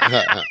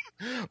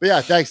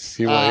yeah, thanks.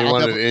 He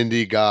wanted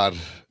indie god.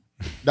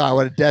 No, I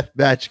wanted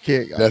Deathmatch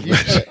King.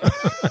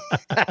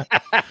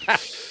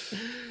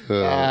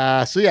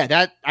 So yeah,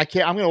 that I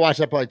can't. I'm gonna watch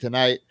that probably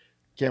tonight.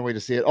 Can't wait to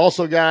see it.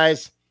 Also,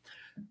 guys,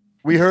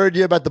 we heard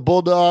you about the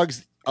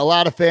Bulldogs. A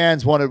lot of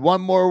fans wanted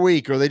one more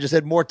week, or they just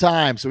had more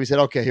time. So we said,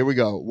 okay, here we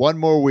go. One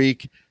more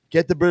week.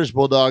 Get the British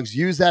Bulldogs.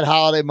 Use that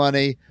holiday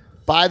money.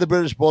 Buy the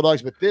British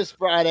Bulldogs. But this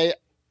Friday.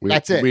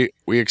 That's it.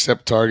 We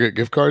accept Target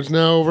gift cards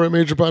now over at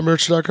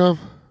MajorPopMerch.com.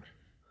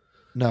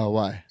 No,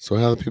 why? So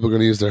how are the people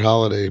going to use their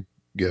holiday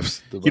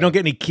gifts? You don't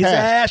get any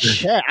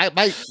cash. Yeah,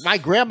 my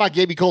grandma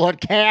gave me cold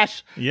hard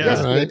cash. Yeah,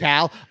 yesterday,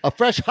 pal. A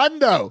fresh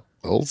hundo.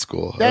 Old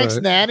school. Thanks,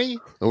 Nanny.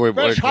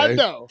 Fresh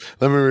hundo.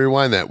 Let me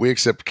rewind that. We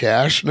accept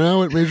cash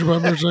now at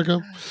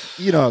MajorPopMerch.com.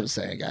 You know what I'm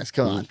saying, guys.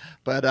 Come on.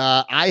 But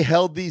I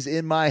held these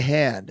in my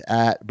hand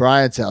at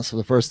Brian's house for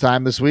the first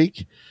time this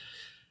week.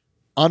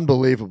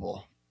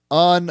 Unbelievable.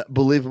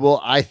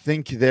 I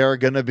think they're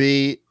going to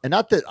be, and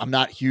not that I'm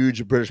not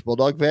huge British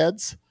Bulldog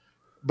fans,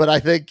 but I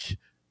think,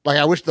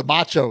 I wish the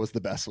Macho was the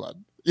best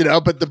one,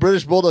 but the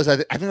British Bulldogs, I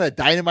think that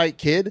Dynamite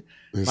Kid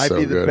might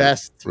be the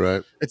best.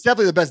 Right. It's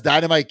definitely the best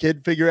Dynamite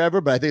Kid figure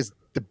ever, but I think it's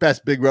the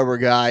best big rubber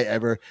guy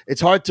ever.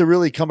 It's hard to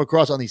really come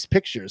across on these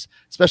pictures,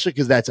 especially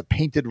because that's a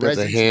painted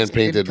resin. That's a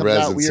hand-painted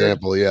resin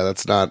sample. Yeah,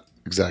 that's not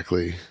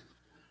exactly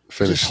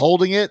finished. Just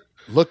holding it.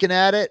 Looking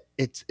at it,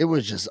 it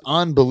was just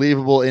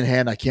unbelievable in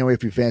hand. I can't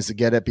wait for you fans to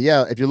get it. But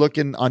yeah, if you're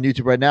looking on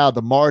YouTube right now,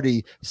 the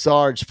Marty,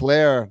 Sarge,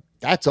 Flair,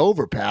 that's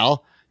over,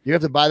 pal. You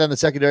have to buy them in the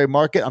secondary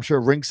market. I'm sure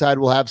Ringside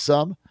will have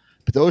some,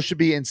 but those should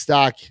be in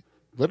stock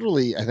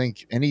literally, I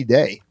think, any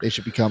day. They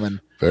should be coming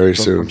very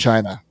soon from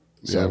China.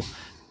 So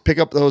pick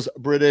up those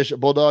British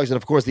Bulldogs. And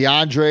of course, the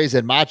Andres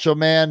and Macho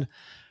Man.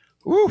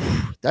 Woo,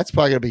 that's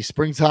probably going to be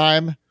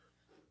springtime.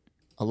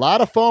 A lot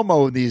of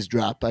FOMO when these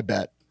drop, I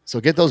bet. So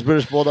get those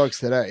British Bulldogs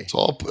today. It's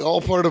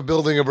all part of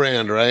building a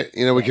brand, right?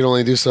 We can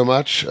only do so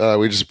much.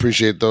 We just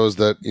appreciate those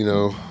that,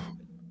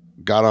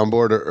 got on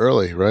board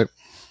early, right?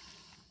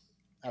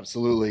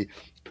 Absolutely.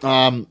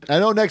 I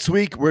know next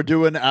week we're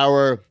doing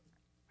our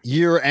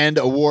year-end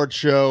award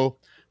show,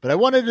 but I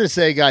wanted to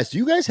say, guys, do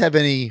you guys have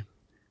any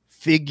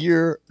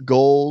figure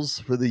goals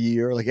for the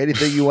year? Like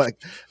anything you want,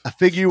 a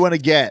figure you want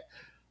to get,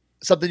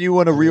 something you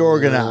want to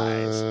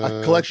reorganize,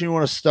 a collection you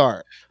want to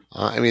start?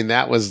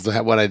 That was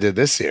what I did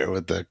this year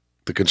with the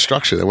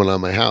construction that went on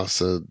my house.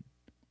 So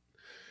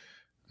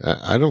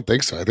I don't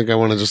think so. I think I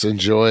want to just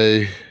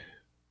enjoy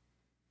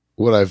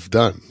what I've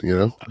done,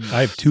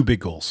 I have two big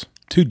goals,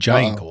 two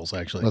giant goals,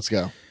 actually. Let's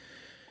go.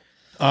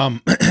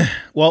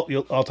 Well,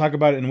 I'll talk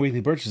about it in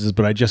weekly purchases,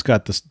 but I just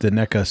got the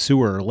NECA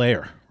sewer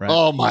layer, right?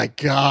 Oh, my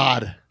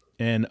God.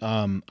 And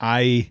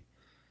my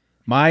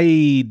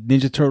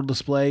Ninja Turtle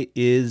display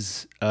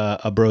is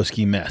a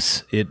broski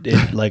mess.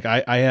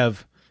 I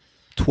have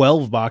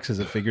 12 boxes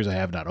of figures I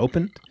have not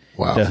opened.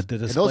 Wow. The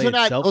display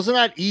those are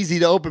not easy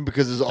to open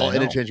because it's all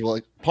interchangeable,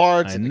 like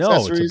parts and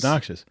accessories. It's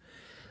obnoxious.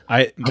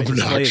 My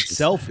display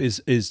itself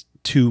is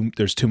too.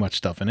 There's too much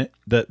stuff in it.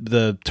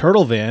 The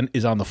turtle van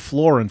is on the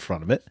floor in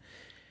front of it.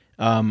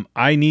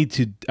 I need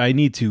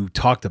to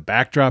talk to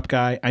Backdrop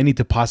guy. I need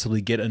to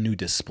possibly get a new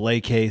display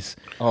case.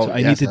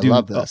 I need to do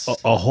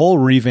a whole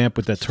revamp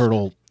with the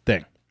turtle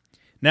thing.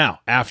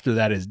 Now, after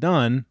that is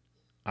done,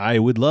 I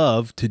would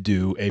love to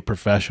do a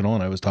professional,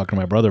 and I was talking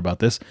to my brother about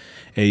this,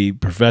 a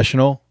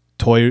professional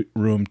toy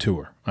room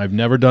tour. I've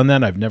never done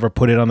that. I've never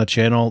put it on the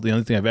channel. The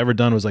only thing I've ever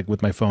done was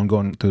with my phone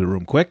going through the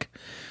room quick.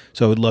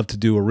 So I would love to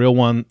do a real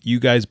one. You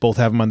guys both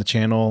have them on the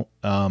channel.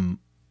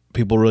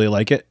 People really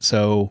like it.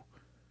 So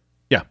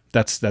yeah,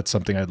 that's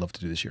something I'd love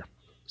to do this year.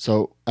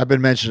 So I've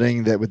been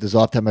mentioning that with this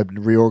off time, I've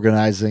been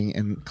reorganizing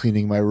and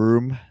cleaning my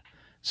room.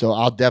 So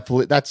I'll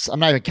definitely, I'm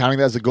not even counting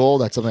that as a goal.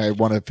 That's something I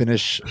want to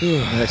finish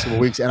in the next couple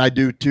of weeks. And I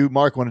do too,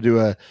 Mark, want to do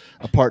a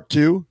part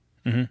 2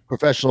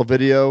 professional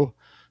video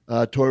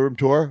toy room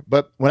tour.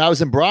 But when I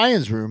was in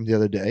Brian's room the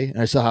other day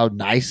and I saw how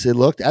nice it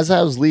looked, as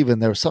I was leaving,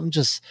 there was something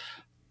just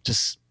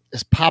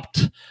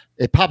popped.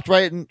 It popped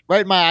right in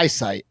my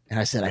eyesight, and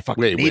I said, "I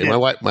fucking need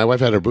it." My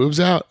wife had her boobs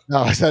out. No,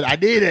 I said, "I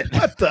need it.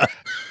 What the?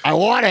 I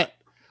want it."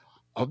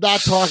 I'm not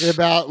talking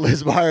about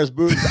Liz Meyer's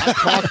boobs. I'm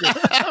talking.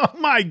 Oh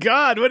my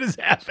God, what is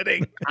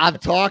happening? I'm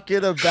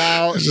talking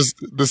about Just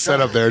the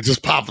setup there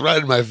just popped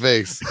right in my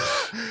face.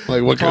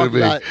 Like, what could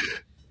it be?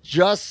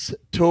 Just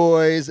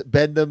Toys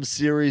Bendham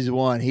Series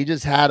 1. He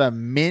just had a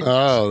mint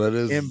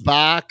in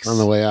box on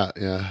the way out.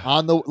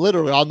 Yeah,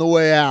 literally on the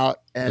way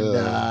out,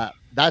 and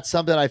that's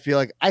something I feel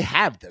like I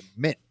have them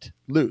mint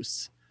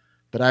loose,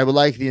 but I would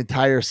like the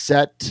entire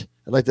set.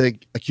 I'd like to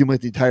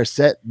accumulate the entire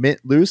set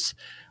mint loose.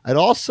 I'd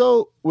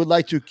also would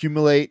like to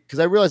accumulate, because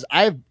I realize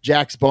I have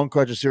Jack's Bone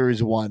Crusher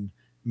Series 1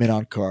 mint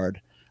on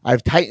card. I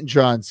have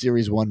Titantron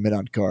Series 1 mint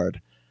on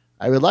card.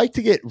 I would like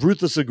to get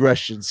Ruthless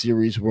Aggression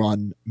Series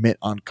 1 mint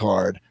on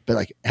card, but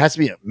like it has to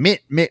be a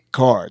mint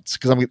cards,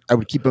 because I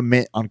would keep a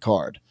mint on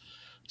card.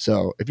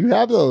 So if you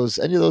have those,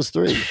 any of those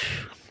three,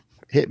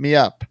 hit me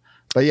up.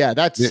 But yeah,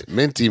 that's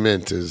Minty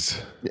Mint's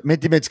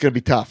going to be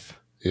tough.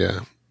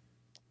 Yeah.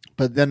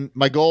 But then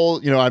my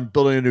goal, I'm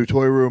building a new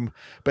toy room,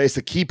 but it's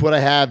to keep what I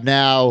have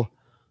now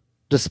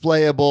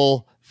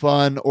displayable,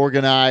 fun,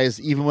 organized,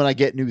 even when I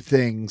get new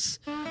things,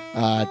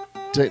 to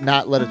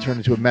not let it turn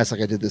into a mess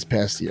like I did this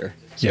past year.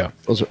 So yeah.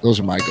 Those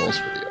are my goals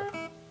for the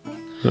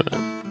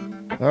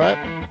year. All right.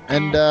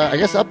 And I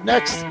guess up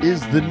next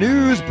is the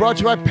news brought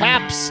to you by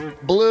Pabst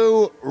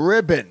Blue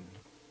Ribbon.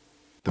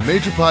 The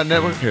Major Pod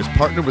Network has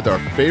partnered with our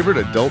favorite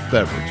adult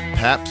beverage,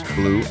 Pabst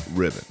Blue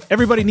Ribbon.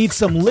 Everybody needs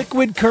some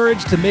liquid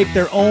courage to make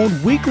their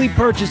own weekly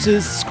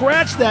purchases,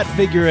 scratch that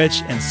figure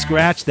itch, and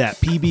scratch that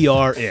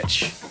PBR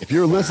itch. If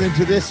you're listening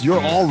to this, you're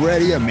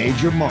already a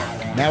major mark.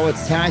 Now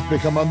it's time to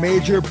become a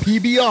major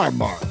PBR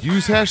mark.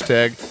 Use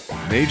hashtag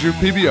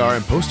MajorPBR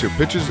and post your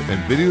pictures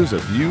and videos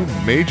of you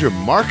major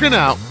marking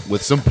out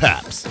with some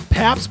Pabst.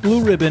 Pabst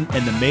Blue Ribbon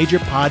and the Major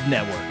Pod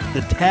Network,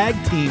 the tag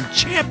team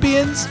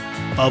champions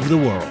of the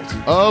world.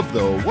 Of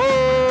the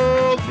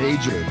world.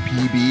 Major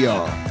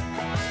PBR.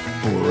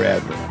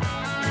 Forever.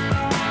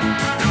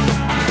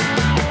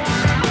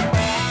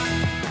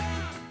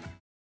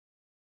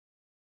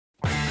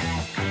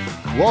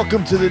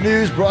 Welcome to the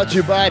news brought to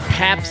you by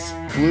Pabst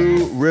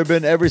Blue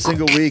Ribbon. Every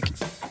single week,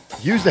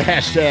 use the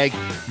hashtag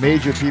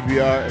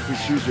MajorPBR. If we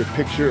choose your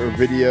picture or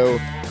video,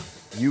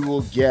 you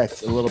will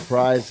get a little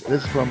prize.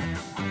 This is from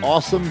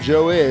Awesome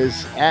Joe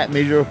Is at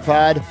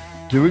MajorPod,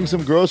 doing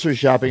some grocery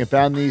shopping and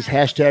found these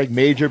hashtag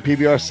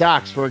MajorPBR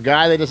socks. For a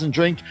guy that doesn't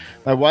drink,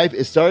 my wife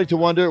is starting to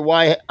wonder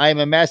why I am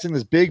amassing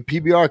this big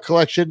PBR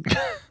collection.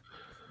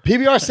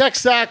 PBR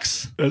sex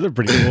socks. Those are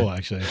pretty cool,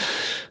 actually.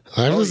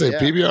 I have to say,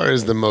 PBR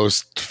is the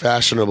most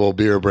fashionable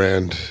beer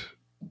brand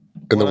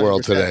in the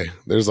world today.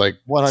 There's like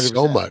 100%.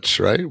 So much,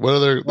 right? What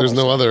other? There's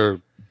no other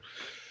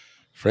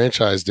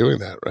franchise doing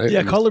that, right?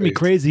 Yeah, color me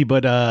crazy,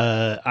 but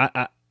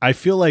I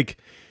feel like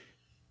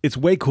it's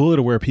way cooler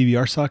to wear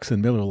PBR socks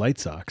than Miller Lite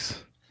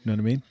socks. You know what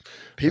I mean?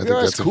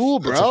 PBR is cool,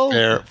 bro.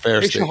 Fair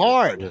makes you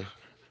hard.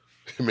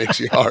 It makes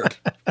you hard.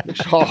 Makes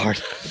you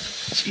hard.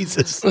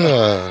 Jesus.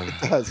 It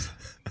does.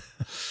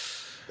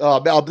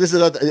 Oh, this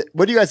is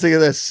what do you guys think of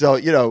this? So,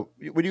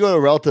 when you go to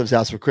a relative's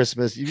house for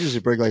Christmas, you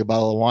usually bring like a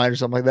bottle of wine or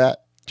something like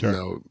that. Sure.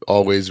 No,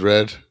 Always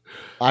Red.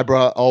 I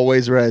brought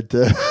Always Red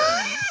to.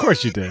 Of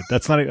course you did.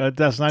 That's not it's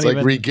even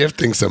like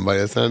regifting somebody.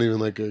 That's not even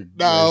like a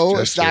no.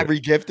 nice It's not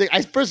regifting.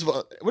 First of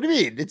all, what do you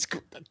mean? It's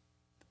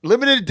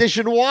limited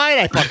edition wine.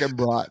 I fucking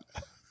brought.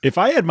 If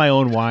I had my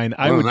own wine,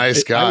 I would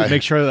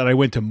make sure that I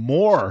went to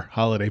more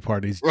holiday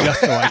parties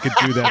just so I could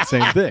do that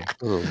same thing.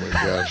 Oh my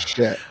gosh!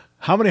 Shit.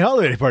 How many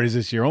holiday parties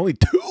this year? Only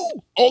 2.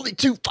 Only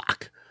 2.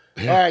 Fuck.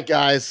 Yeah. All right,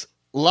 guys.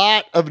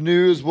 Lot of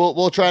news.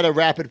 We'll try to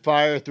rapid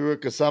fire through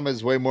it because some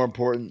is way more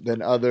important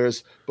than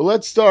others. But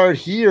let's start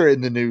here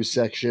in the news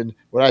section.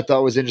 What I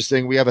thought was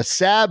interesting. We have a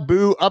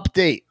Sabu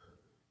update.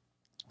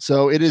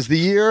 So it is the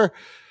year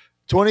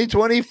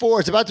 2024.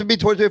 It's about to be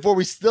 2024.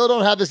 We still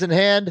don't have this in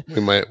hand. We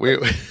might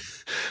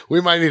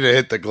need to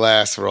hit the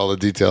glass for all the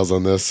details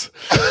on this.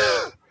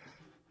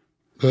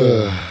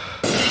 There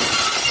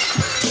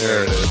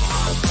it is.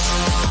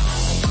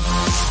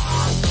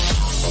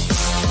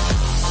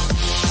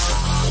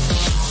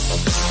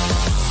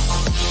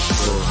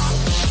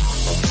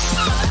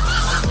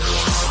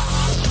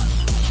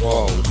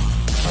 Whoa.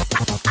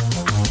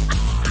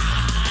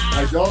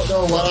 I don't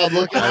know what I'm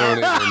looking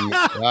at.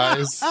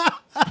 Guys.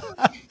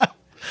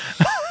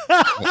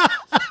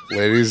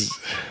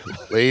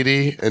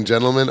 Lady and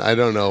gentlemen, I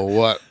don't know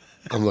what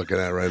I'm looking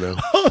at right now.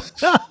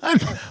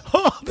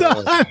 Hold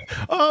on.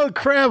 Oh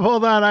crap,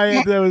 hold on.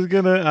 I was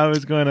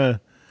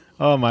gonna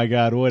oh my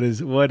god, what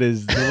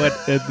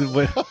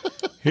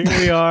here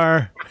we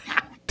are.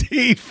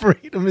 T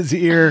Freedom is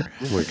here.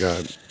 Oh my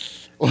god.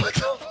 What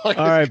the fuck?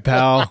 All right,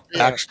 pal.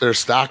 Baxter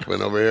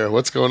Stockman over here.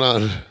 What's going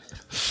on?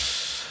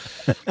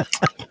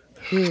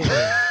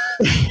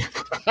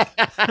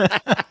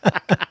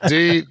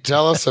 D,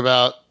 tell us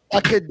about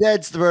a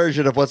condensed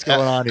version of what's going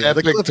on here. The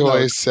Epic Cliff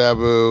Toys Notes.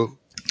 Sabu.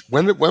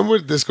 When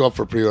would this go up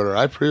for pre-order?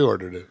 I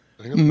pre-ordered it.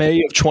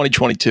 May of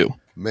 2022.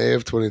 May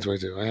of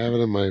 2022. I have it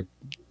in my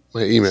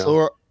email.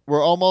 So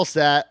we're almost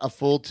at a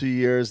full 2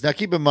 years. Now,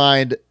 keep in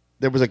mind,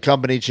 there was a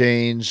company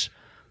change,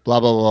 blah,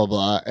 blah, blah,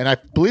 blah. And I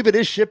believe it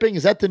is shipping.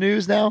 Is that the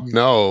news now?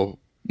 No.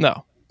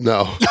 No.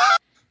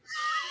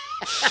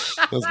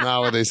 That's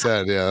not what they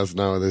said. Yeah, that's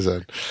not what they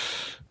said.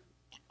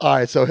 All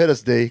right, so hit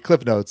us, D.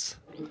 Cliff Notes.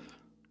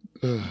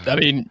 I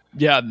mean,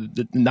 yeah,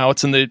 now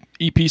it's in the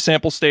EP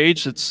sample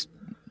stage.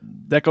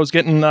 Deco's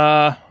getting,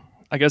 I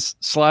guess,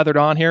 slathered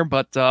on here.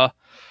 But,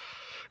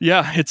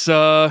 yeah, it's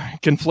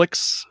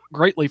conflicts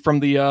greatly from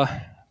the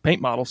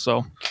paint model.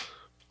 So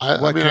I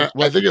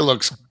think it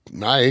looks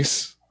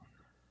nice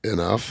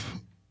enough.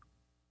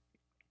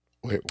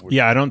 Wait.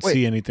 Yeah, I don't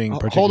see anything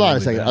particularly. Hold on a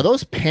second. bad. Are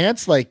those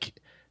pants like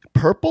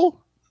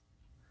purple?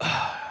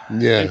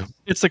 Yeah.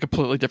 it's a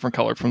completely different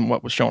color from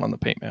what was shown on the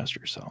Paint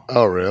Master. So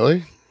Oh,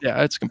 really?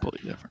 yeah, it's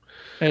completely different.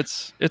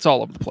 It's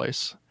all over the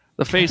place.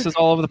 The face is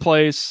all over the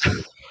place.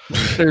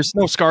 There's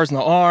no scars on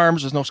the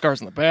arms. There's no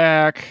scars on the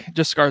back.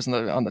 Just scars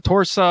on the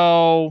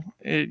torso.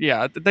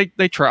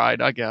 They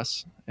tried, I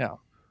guess. Yeah,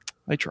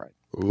 they tried.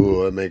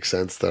 Ooh, it makes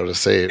sense though to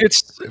say it.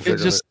 It's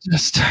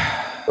just.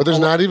 But there's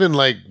not even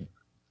like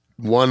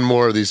one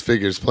more of these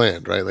figures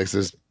planned, right? Like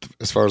this,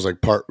 as far as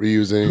like part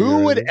reusing.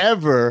 Who would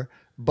ever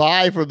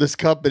buy from this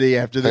company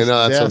after this? I know,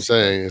 that's what I'm disaster?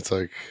 saying. It's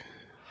like,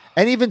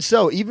 And even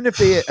so, even if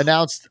they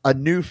announced a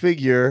new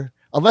figure,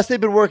 unless they've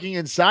been working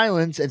in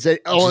silence and say,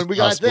 "Oh, and we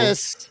got possible.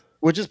 this,"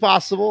 which is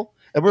possible,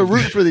 and we're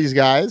rooting for these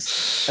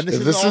guys. And if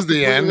isn't this all is the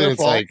completely end, their and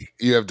it's fault. like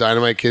you have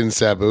Dynamite Kid and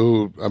Sabu,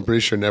 who I'm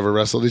pretty sure never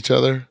wrestled each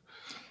other.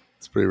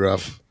 It's pretty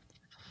rough.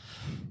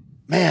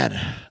 man,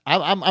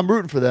 I'm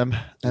rooting for them,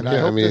 and I Yeah,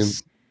 hope I mean,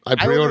 this. I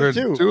pre-ordered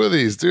too. 2 of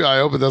these too. I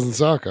hope it doesn't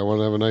suck. I want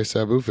to have a nice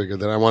Sabu figure.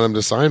 Then I want him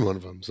to sign one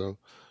of them. So,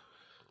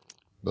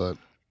 but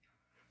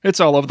It's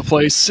all over the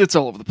place. It's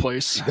all over the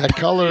place. that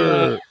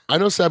color, I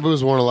know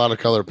Sabu's worn a lot of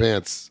color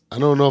pants. I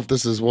don't know if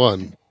this is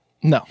one.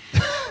 No.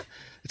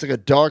 It's like a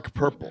dark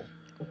purple.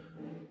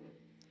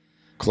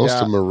 Close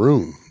Yeah. to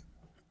maroon.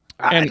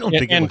 I don't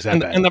think it looks that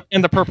bad.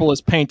 And the purple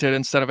is painted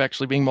instead of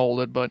actually being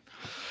molded. But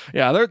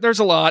yeah, there's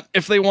a lot.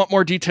 If they want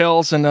more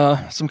details and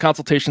some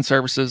consultation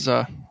services,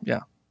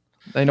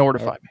 they know where to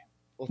find me.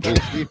 Well,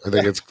 thanks, Steve. I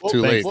think it's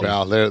too late,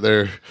 pal.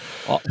 They're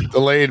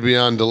delayed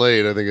beyond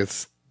delayed. I think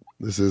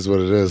this is what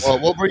it is. Well,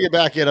 we'll bring it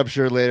back in, I'm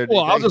sure, later.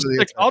 Well, Thanks for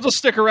the- I'll just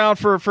stick around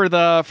for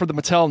the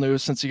Mattel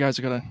news since you guys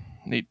are gonna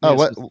need. Oh,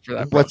 assistance for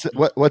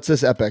that. what's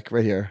this epic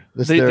right here?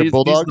 This These their are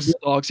Bulldogs. the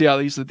Bulldogs. Yeah,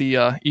 these are the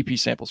EP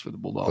samples for the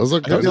Bulldogs. Those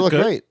look I think good. they look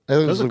good. great. I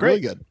think Those those look look really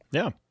great. good.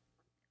 Yeah.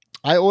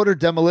 I ordered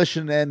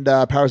Demolition and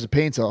Powers of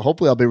Pain, so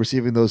hopefully I'll be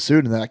receiving those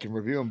soon, and then I can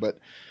review them. But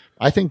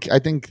I think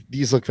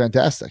these look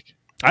fantastic.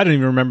 I didn't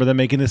even remember them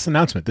making this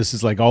announcement. This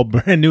is like all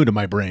brand new to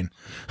my brain.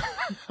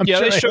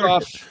 Yeah, sure I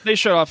heard they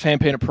showed off hand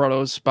painted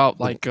protos about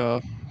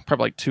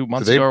probably like 2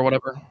 months Did they ago or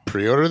whatever.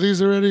 Pre-order these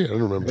already? I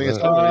don't remember. I think it's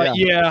that.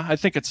 Yeah. I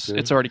think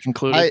it's already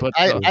concluded.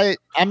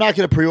 I'm not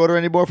going to pre-order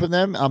anymore from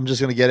them. I'm just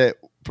going to get it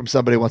from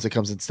somebody once it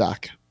comes in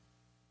stock.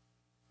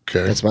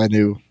 Okay. That's my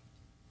new,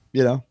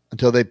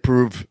 until they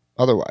prove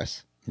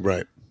otherwise.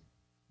 Right.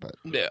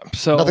 yeah.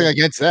 So Nothing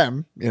against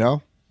them,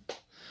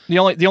 the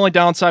only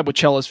downside with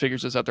Cella's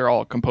figures is that they're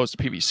all composed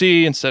of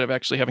PVC instead of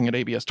actually having an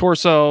ABS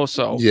torso.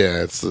 So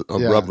Yeah, it's a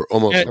Yeah. rubber,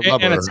 almost And-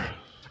 rubber.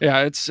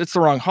 and it's the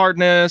wrong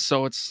hardness,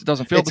 so it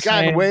doesn't feel It's the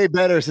gotten same. way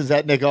better since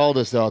that Nick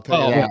Aldis, though. I'll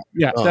tell you that.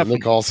 yeah, Oh, definitely.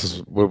 Nick Halls is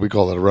what we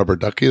call it, a rubber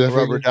ducky. That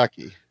Rubber figure?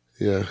 ducky.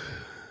 Yeah.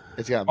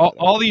 It's gotten all,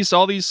 better.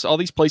 all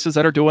these places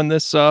that are doing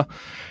this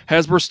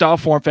Hasbro style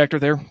form factor,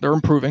 they're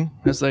improving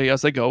as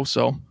they go.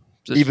 So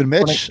just Even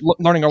Mitch?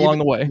 learning along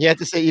the way. You have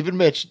to say even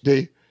Mitch,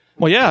 D.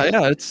 Well, yeah,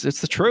 it's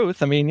the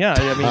truth. I mean,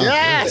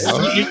 Yes!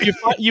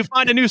 you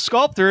find a new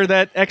sculptor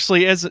that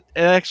actually has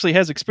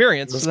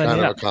experience. That's then,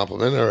 kind yeah. of a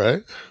compliment, all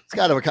right. It's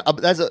kind of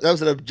that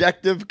was an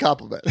objective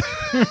compliment.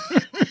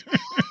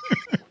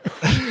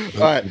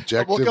 All right.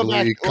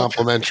 Objectively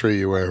complimentary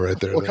you were right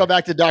there. We'll come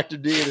back to Dr.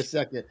 D in a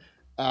second.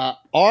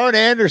 Arn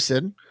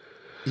Anderson,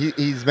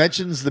 he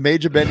mentions the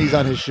Major Bendies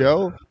on his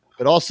show,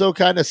 but also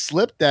kind of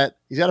slipped that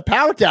he's got a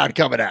Power Town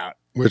coming out.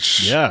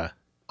 Which, Yeah.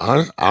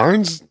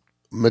 Arn's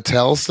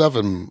Mattel stuff,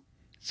 and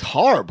It's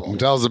horrible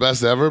Mattel's the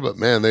best ever, but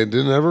man, they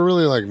didn't ever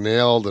really like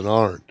nailed an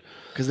Arn.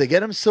 because they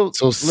get him so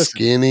listen,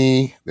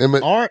 Skinny. And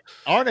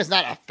Arn is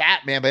not a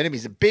fat man by any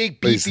means. He's a big,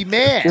 but he's beefy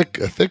man.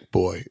 a thick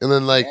boy. And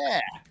then like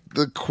Yeah.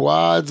 the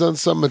quads on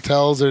some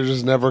Mattels are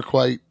just never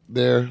quite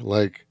there.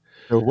 Like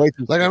They're way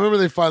too I remember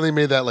they finally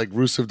made that like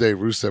Rusev Day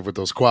Rusev with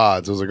those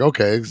quads. I was like,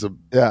 okay, so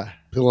yeah.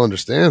 Bill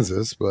understands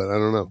this, but I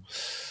don't know.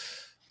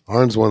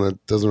 Arn's one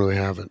that doesn't really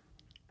have it.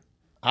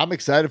 I'm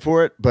excited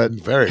for it, but I'm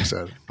very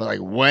excited. like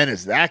when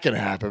is that going to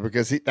happen?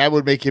 Because that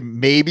would make him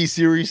maybe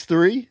Series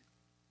 3.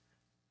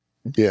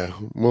 Yeah,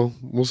 well,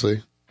 we'll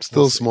see.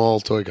 Still a small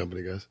toy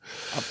company, guys.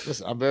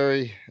 Listen, I'm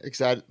very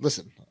excited.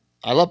 Listen,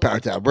 I love Power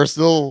Town.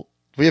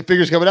 We have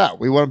figures coming out.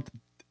 We want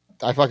them.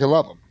 I fucking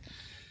love them.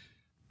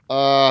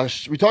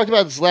 We talked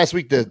about this last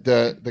week.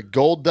 The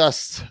Gold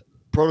Dust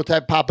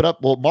prototype popping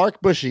up. Well,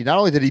 Mark Bushy, not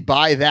only did he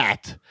buy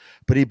that,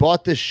 but he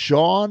bought this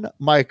Shawn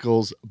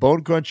Michaels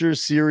Bone Cruncher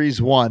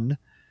Series 1.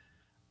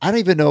 I don't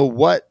even know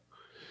what.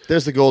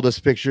 There's the Gold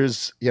Dust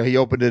pictures. He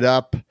opened it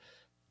up.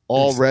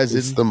 All resin.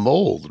 It's the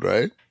mold,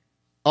 right?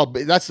 Oh,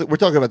 but we're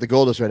talking about the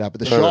Gold Dust right now.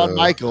 But the Shawn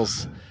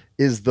Michaels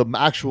is the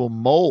actual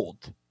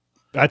mold.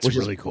 That's which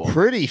really is cool.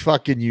 Pretty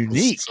fucking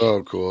unique. It's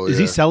so cool. Is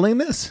he selling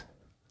this?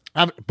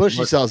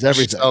 Bushy sells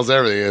everything. He sells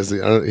everything.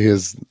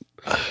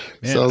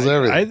 He sells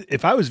everything.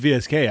 If I was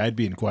VSK, I'd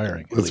be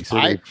inquiring. At least.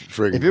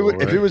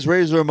 If it was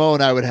Razor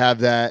Ramon, I would have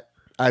that.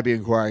 I'd be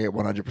inquiring at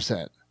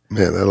 100%.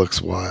 Man, that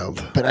looks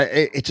wild. But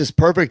it's just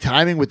perfect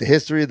timing with the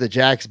history of the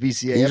Jax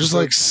BCA. You just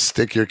like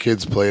stick your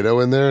kid's Play-Doh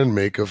in there and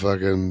make a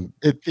fucking.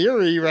 In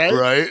theory, right?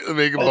 Right?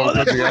 Make a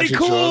that's pretty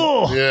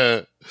cool.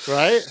 Yeah.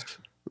 Right?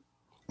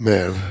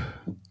 Man.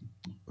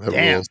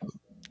 Damn. Rules.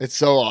 It's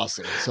so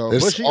awesome. So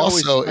Bushy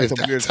also, if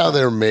that's how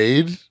they're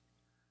made,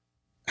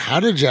 how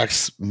did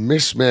Jax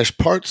mishmash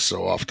parts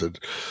so often?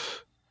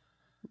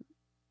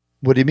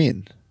 What do you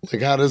mean?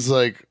 Like, how does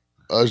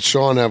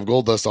Shawn have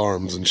Gold Dust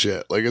arms and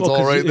shit? Like, it's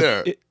all right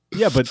there.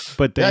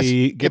 But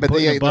they get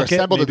put in a bucket. They're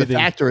assembled at the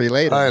factory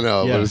later. I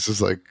know, but it's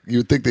just like you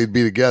would think they'd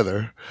be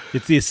together.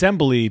 It's the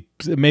assembly.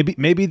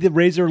 Maybe the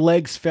Razor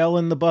legs fell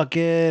in the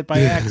bucket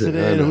by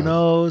accident. Who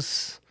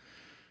knows?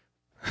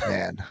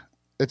 Man,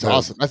 it's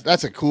awesome.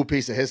 That's a cool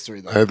piece of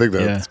history, though. I think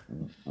that's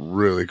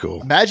really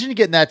cool. Imagine you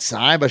getting that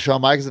signed by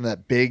Shawn Michaels and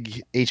that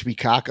big HB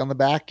cock on the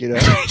back. There's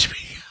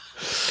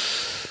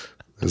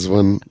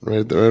one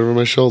right there over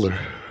my shoulder.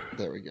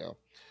 There we go.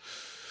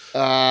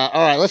 All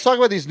right, let's talk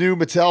about these new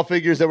Mattel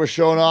figures that were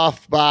shown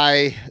off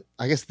by,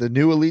 I guess, the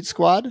new Elite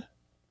Squad.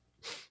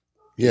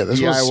 Yeah,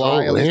 this was so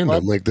random.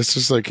 Squad. Like, this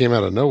just came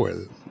out of nowhere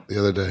the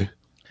other day.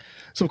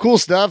 Some cool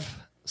stuff,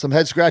 some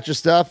head scratcher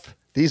stuff.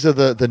 These are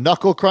the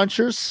Knuckle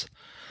Crunchers.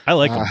 I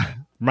like them.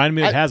 Remind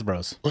me of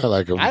Hasbro's. I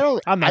like them. I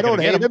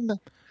don't hate them. The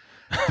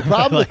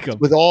problem like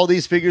with all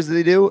these figures that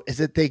they do is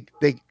that they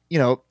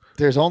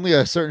there's only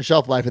a certain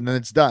shelf life and then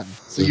it's done.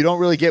 So you don't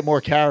really get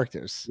more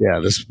characters. Yeah,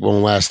 this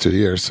won't last 2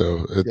 years,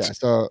 so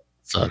so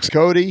sucks. It's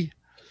Cody.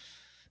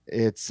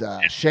 It's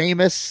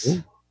Sheamus.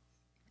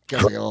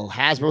 Got like a little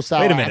Hasbro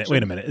style.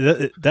 Wait a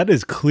minute. That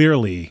is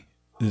clearly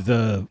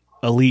the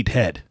Elite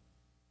head,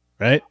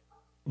 right?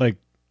 Like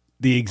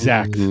the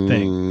exact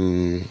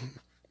thing.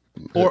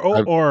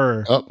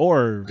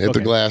 Or hit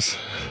the glass.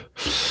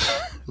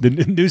 The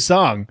new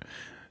song.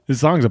 This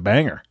song's a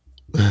banger.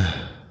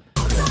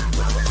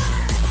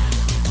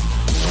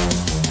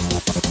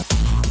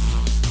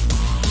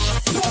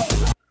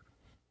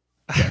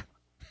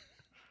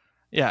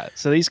 Yeah,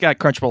 so these got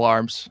crunchable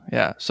arms.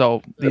 Yeah,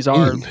 so these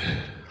are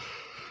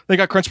they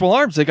got crunchable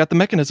arms. They got the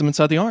mechanism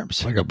inside the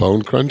arms. Like a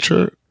bone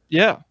cruncher?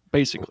 Yeah,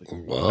 basically.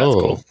 Whoa.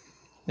 That's cool.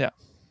 Yeah,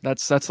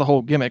 that's the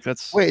whole gimmick.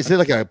 Wait, is it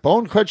like a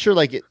bone cruncher,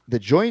 like the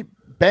joint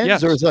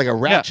bends, or is it like a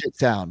ratchet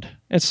sound?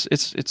 It's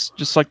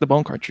just like the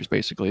bone crunchers.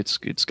 Basically, it's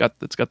got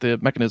the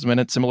mechanism in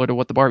it, similar to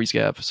what the Barbies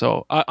have.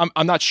 So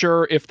I'm not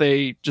sure if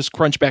they just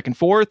crunch back and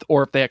forth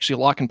or if they actually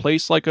lock in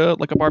place like a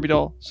Barbie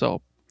doll. So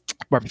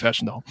Barbie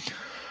fashion doll.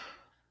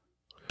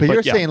 But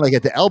you're saying like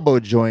at the elbow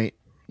joint,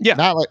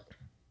 not like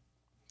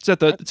it's at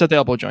the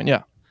elbow joint,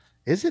 yeah.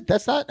 Is it?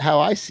 That's not how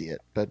I see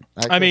it. But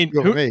I mean,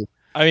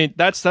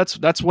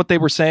 that's what they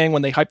were saying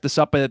when they hyped this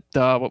up at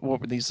what were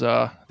these?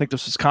 I think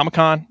this was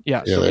Comic-Con.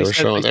 Yeah, yeah. So they were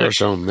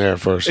showing there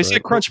first. They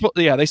said crunchable.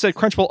 Yeah, they said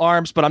crunchable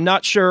arms, but I'm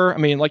not sure. I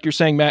mean, like you're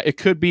saying, Matt, it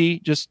could be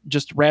just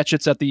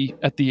ratchets at the.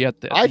 I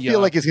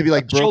feel like it's gonna be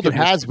like broken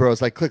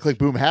Hasbro's, like click click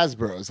boom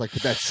Hasbro's, like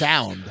with that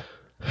sound.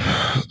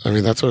 I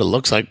mean, that's what it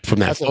looks like from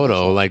that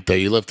photo. Like that,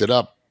 you lift it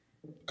up.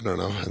 I don't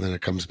know, and then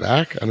it comes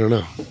back. I don't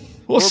know.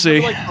 We'll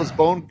see. Like those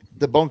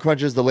the bone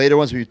crunchers, the later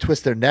ones where you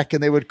twist their neck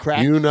and they would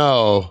crack.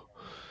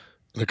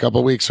 In a couple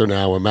of weeks from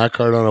now, when Matt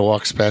Cardona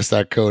walks past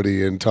that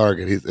Cody in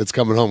Target, it's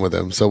coming home with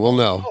him. So we'll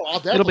know. Oh, I'll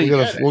definitely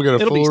we'll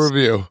get a full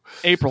review.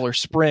 April or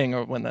spring,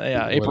 or when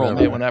April or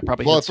May, when that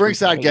probably. Well, if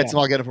Ringside gets them,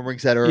 I'll get them from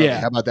Ringside early.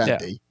 How about that,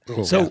 D?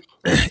 Oh, so,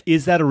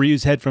 is that a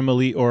reused head from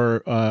Elite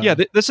or?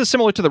 This is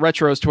similar to the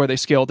retros, to where they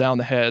scale down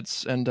the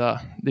heads and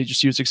they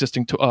just use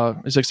existing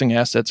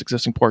assets,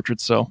 existing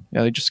portraits. So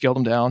they just scaled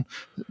them down.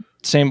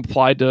 Same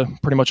applied to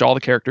pretty much all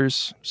the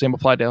characters. Same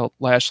applied to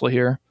Lashley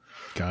here.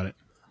 Got it.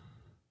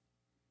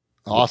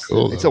 Austin.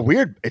 Cool, it's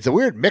a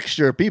weird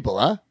mixture of people,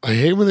 huh? I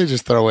hate when they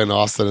just throw in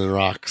Austin and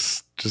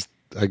Rocks.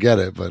 I get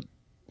it, but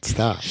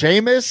stop.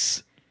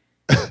 Sheamus,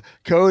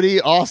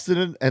 Cody,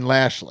 Austin, and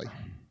Lashley.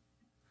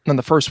 And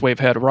the first wave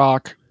had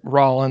Rock,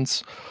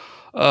 Rollins,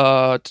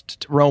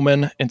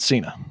 Roman, and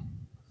Cena.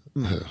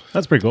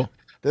 That's pretty cool.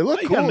 They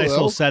look you cool. Got a nice though.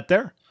 little set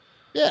there.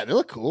 Yeah, they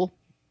look cool.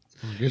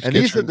 And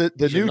these are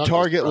the new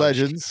Target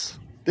Legends.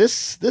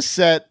 This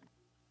set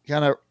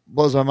kind of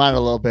blows my mind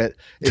a little bit.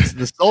 It's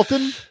the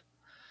Sultan,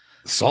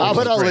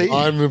 Muhammad Ali,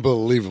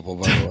 unbelievable,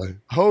 by the way.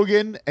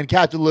 Hogan, and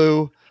Captain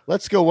Lou.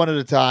 Let's go one at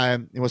a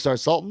time. You want to start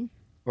Sultan?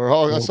 Or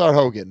let's start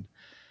Hogan.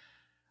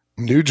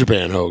 New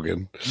Japan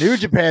Hogan. New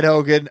Japan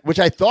Hogan, which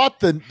I thought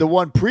the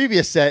one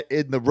previous set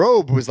in the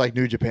robe was like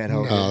New Japan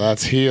Hogan. No,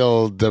 that's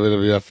heel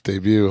WWF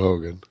debut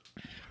Hogan.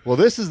 Well,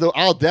 this is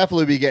I'll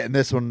definitely be getting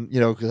this one,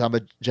 because I'm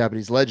a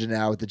Japanese legend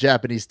now with the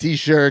Japanese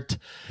T-shirt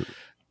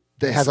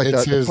that has like the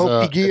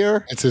Popey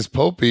gear. It's his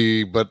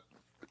Popey, but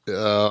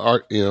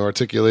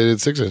articulated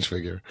 6-inch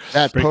figure.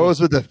 That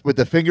pose with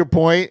the finger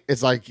point,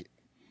 it's like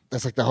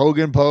that's like the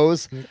Hogan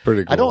pose.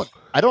 Pretty cool.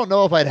 I don't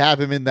know if I'd have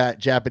him in that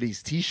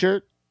Japanese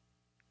T-shirt.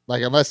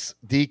 Like, unless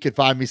D could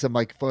find me some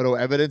like photo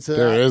evidence of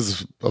There that.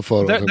 is a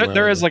photo.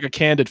 There is like a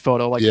candid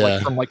photo, like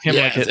from like him.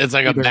 Yeah, like it's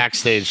like a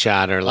backstage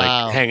shot or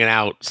like hanging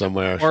out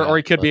somewhere. Or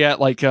he could be at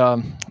like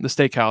the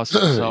steakhouse.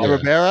 So.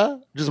 Rivera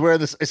just wearing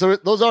this. So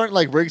those aren't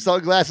like ring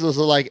sunglasses. Those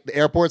are like the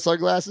airport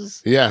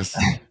sunglasses. Yes.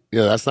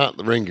 Yeah, that's not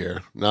the ring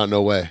gear.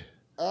 No way.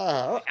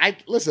 I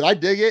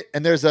dig it.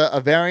 And there's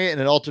a variant in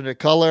an alternate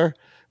color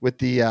with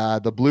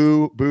the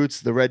blue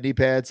boots, the red knee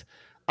pads.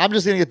 I'm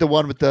just gonna get the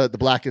one with the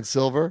black and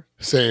silver.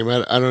 Same.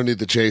 I don't need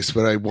the chase,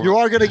 but I want. You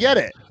are gonna get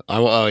it.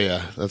 Oh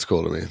yeah, that's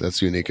cool to me.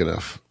 That's unique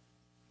enough.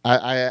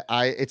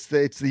 It's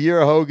the year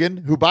of Hogan,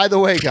 who, by the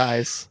way,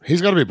 guys,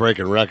 He's got to be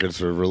breaking records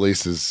for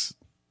releases.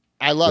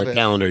 I love the it.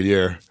 Calendar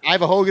year. I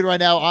have a Hogan right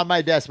now on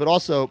my desk, but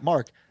also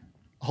Mark,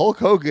 Hulk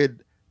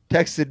Hogan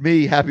texted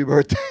me happy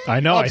birthday. I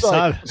know. I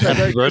saw that.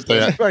 Happy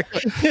birthday.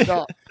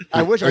 No,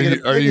 I wish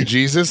Are you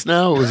Jesus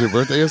now? Was your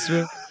birthday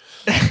yesterday?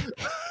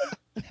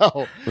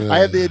 No, I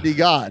have the Indie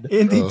God.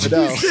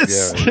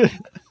 Jesus. No.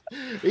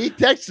 He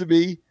texted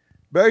me,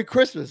 "Merry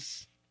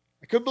Christmas."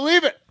 I couldn't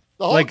believe it.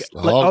 The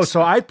Hulk.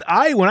 So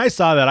I when I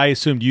saw that, I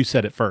assumed you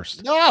said it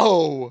first.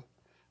 No,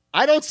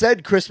 I don't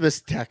send Christmas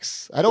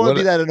texts. I don't want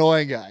to be that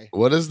annoying guy.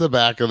 What does the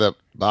back of the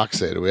box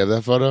say? Do we have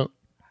that photo?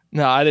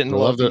 No, I didn't.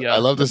 I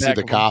love to see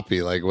the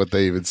copy, like what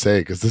they even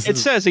say, because it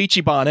says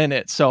Ichiban in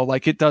it, so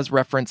like it does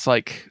reference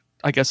like.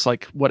 I guess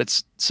like what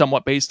it's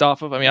somewhat based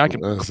off of. I mean, I can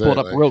pull it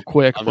up real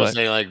quick. I'm just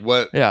saying like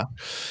what? Yeah,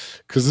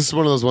 because this is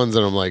one of those ones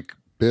that I'm like,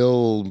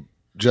 Bill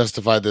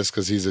justified this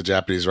because he's a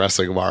Japanese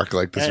wrestling mark.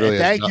 Like this really.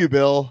 Thank you,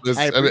 Bill.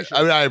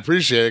 I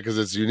appreciate it because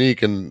it's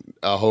unique and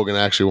Hogan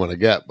actually want to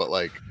get, but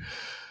like,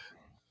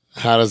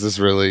 how does this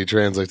really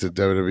translate to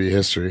WWE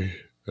history?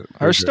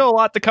 There's still a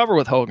lot to cover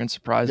with Hogan,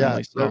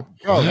 surprisingly. Yeah,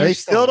 so. They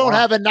still don't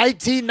have a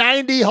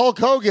 1990 Hulk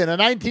Hogan, a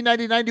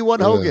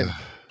 1990-91 Hogan.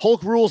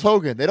 Hulk rules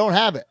Hogan. They don't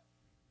have it.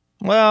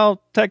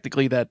 Well,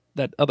 technically, that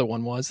other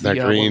one was that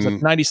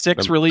green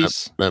 96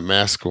 release. That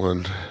mask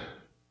one.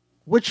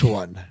 Which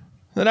one?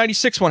 The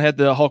 96 one had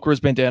the Hulk Rose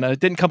bandana. It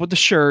didn't come with the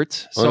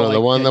shirt. So the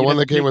one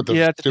that came with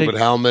the stupid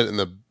helmet and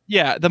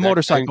the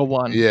motorcycle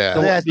one. Yeah,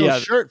 there's no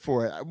shirt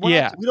for it. We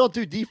don't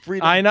do deep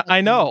freedom.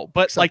 I know,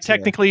 but like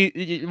technically,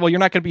 you're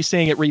not going to be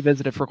seeing it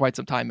revisited for quite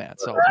some time,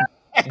 Matt. So.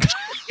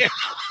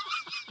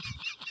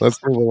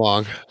 Let's move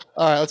along.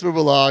 All right, let's move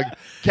along.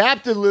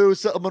 Captain Lou,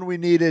 someone we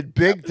needed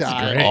big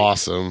time.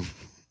 Awesome.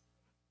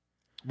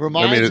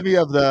 Reminds me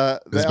of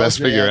his best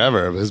figure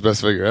ever. His best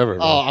figure ever.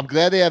 Oh, I'm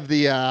glad they have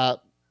the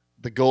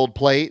gold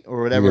plate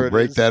or whatever.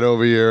 Break that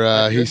over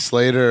your Heath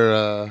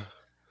Slater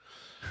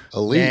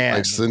Elite,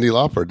 like Cyndi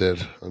Lauper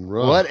did on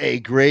Raw. What a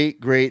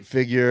great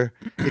figure.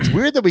 It's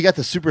weird that we got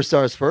the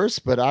superstars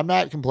first, but I'm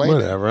not complaining.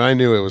 Whatever. I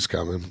knew it was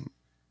coming.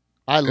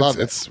 I love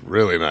it. It's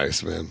really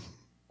nice, man.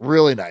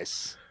 Really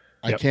nice.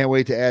 I can't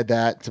wait to add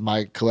that to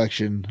my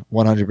collection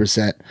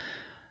 100%.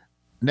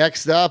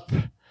 Next up,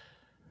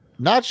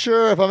 not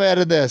sure if I'm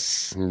adding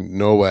this.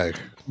 No way.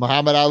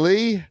 Muhammad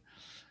Ali.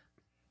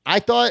 I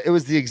thought it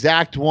was the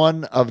exact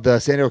one of the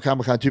San Diego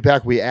Comic-Con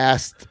 2-pack. We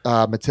asked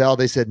Mattel.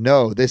 They said,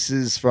 no, this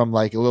is from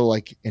like a little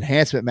like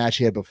enhancement match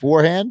he had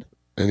beforehand.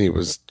 And he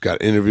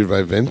got interviewed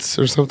by Vince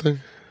or something?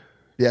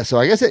 Yeah, so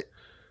I guess it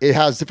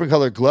has different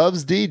colored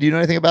gloves, D. Do you know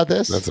anything about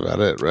this? That's about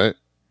it, right?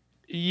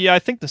 Yeah, I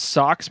think the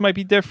socks might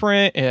be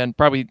different, and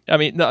probably. I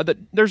mean,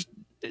 there's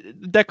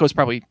Deco's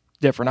probably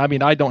different. I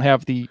mean, I don't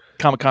have the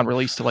Comic-Con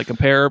release to like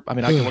compare. I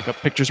mean, I can look up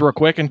pictures real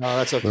quick and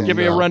that's okay. give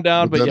you a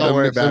rundown. But don't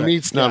worry about the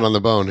meat's not on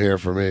the bone here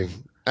for me.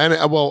 And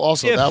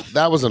also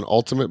that was an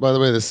ultimate, by the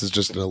way. This is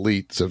just an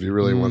elite. So if you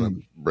really want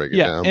to break it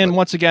down, and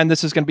once again,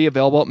 this is going to be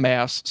available at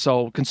mass,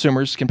 so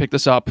consumers can pick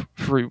this up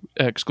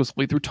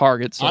exclusively through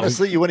Target. So.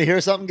 Honestly, you want to hear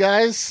something,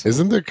 guys?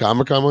 Isn't the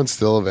Comic-Con one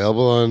still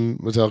available on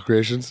Mattel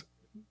Creations?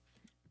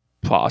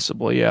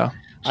 Possibly, yeah.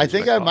 I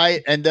think I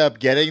might end up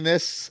getting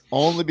this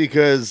only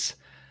because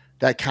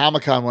that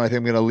Comic-Con one I think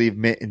I'm going to leave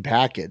mint in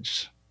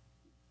package.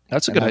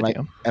 That's a good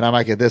idea. And I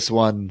might get this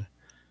one,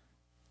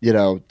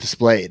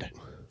 displayed.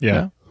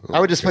 Yeah. I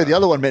would display the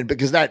other one mint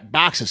because that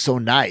box is so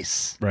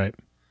nice. Right.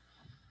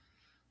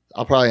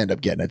 I'll probably end up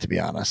getting it, to be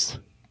honest.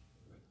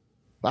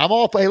 I'm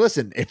all, hey,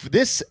 listen, if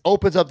this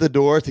opens up the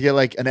door to get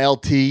like an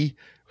LT,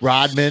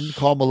 Rodman,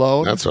 Karl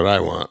Malone. That's what I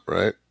want,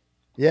 right?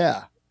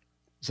 Yeah.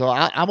 So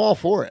I'm all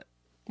for it.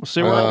 We'll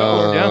see where it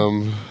goes.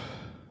 Yeah.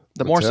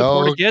 The more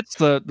support it gets,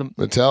 the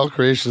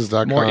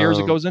MattelCreations.com more ears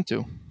it goes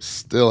into.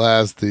 Still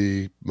has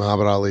the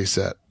Muhammad Ali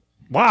set.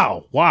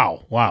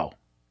 Wow.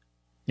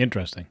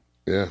 Interesting.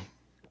 Yeah.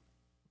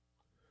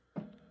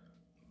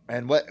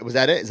 And what was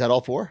that? Is that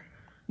all four?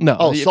 No.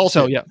 Oh, So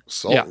Sultan. yeah.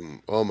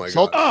 Sultan. Oh my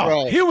Sultan. god. Oh,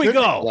 Bro, here we could-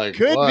 go. Like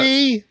Could what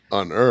be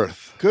on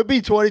earth?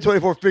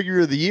 2024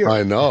 figure of the year.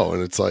 I know,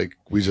 and it's like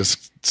we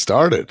just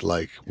started.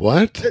 Like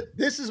what?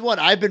 This is what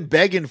I've been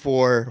begging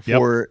for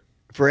Yep.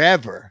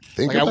 forever.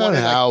 Think Like, I about wanted,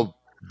 how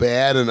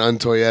bad and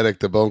untoyetic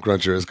the Bone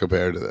Cruncher is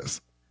compared to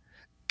this.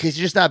 because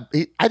you're just not.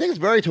 I think it's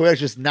very toyetic,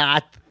 just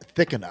not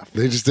thick enough.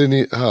 They just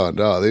didn't. Oh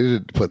no, they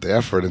didn't put the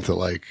effort into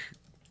like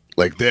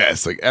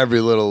this. Like every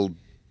little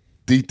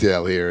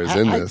detail here is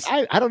in this.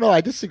 I don't know.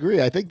 I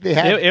disagree. I think they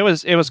had. It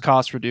was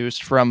cost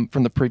reduced from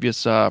the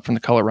previous from the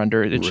color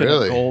render. It should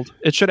Really? have gold.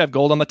 It should have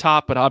gold on the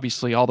top, but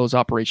obviously all those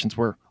operations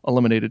were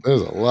eliminated.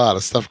 There's a lot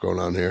of stuff going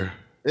on here.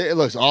 It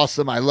looks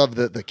awesome. I love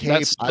the cape.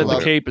 I The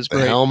love cape is The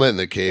great. helmet and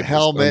the cape. the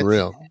helmet. Is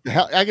unreal.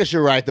 I guess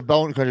you're right. The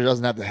Bone Cruncher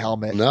doesn't have the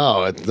helmet.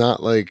 No, it's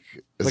not like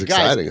as But guys,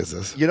 exciting as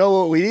this. You know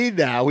what we need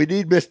now? We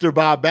need Mr.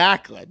 Bob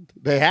Backlund.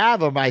 They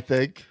have him, I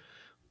think.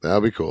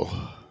 That'd be cool.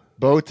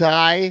 Bow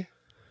tie,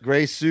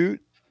 gray suit.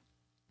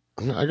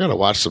 I gotta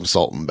watch some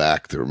Sultan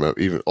back to remember.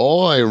 Even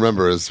all I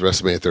remember is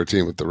WrestleMania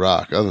 13 with The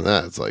Rock. Other than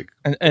that, it's like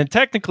And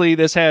technically,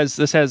 this has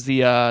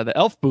the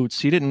elf boots.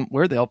 He didn't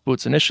wear the elf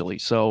boots initially.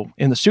 So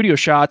in the studio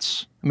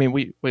shots, I mean,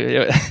 we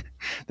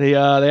they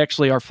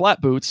actually are flat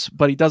boots,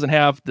 but he doesn't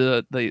have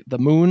the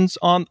moons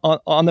on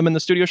them in the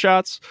studio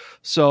shots.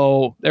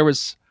 So there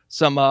was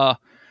some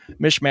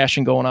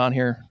mishmashing going on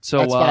here. So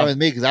That's fine with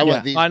me because I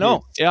want these. I know.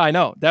 boots. Yeah, I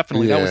know.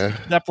 Definitely, that was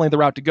definitely the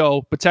route to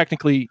go. But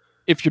technically,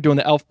 if you're doing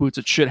the elf boots,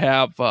 it should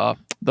have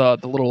the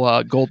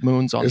little gold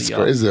moons on it's the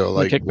crazy though.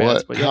 Like kick pads,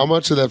 what? but yeah. How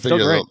much of that Still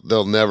figure great.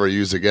 they'll never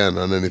use again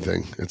on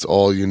anything? It's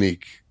all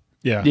unique.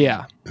 Yeah.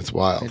 Yeah. It's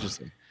wild.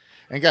 Interesting.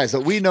 And guys, so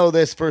we know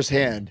this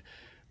firsthand,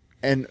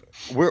 and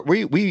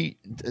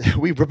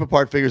we rip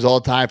apart figures all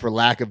the time for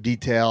lack of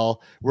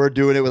detail. We're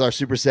doing it with our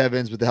Super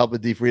Sevens with the help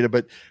of D. Frida,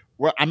 but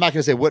I'm not going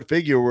to say what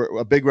figure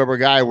a big rubber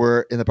guy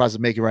we're in the process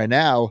of making right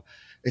now.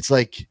 It's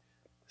like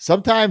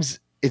sometimes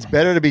it's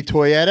better to be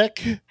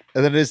toyetic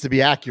than it is to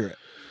be accurate.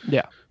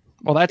 Yeah.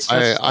 Well, that's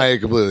I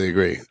completely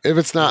agree. If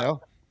it's not, You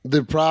know?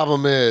 the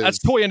problem is that's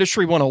toy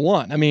industry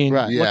 101. I mean,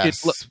 Right.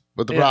 yes.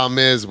 But the yeah. problem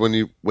is when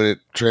it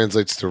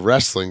translates to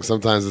wrestling,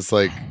 sometimes it's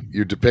like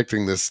you're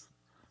depicting this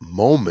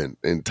moment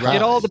in time.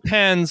 it all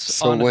depends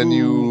So on when who-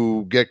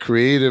 you get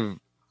creative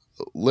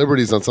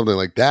liberties on something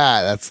like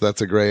that,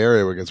 that's a gray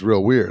area where it gets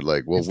real weird.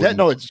 Like, well,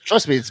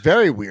 Trust me, it's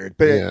very weird,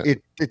 but Yeah.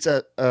 it's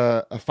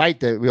a fight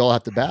that we all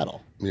have to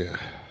battle. yeah.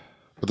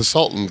 But the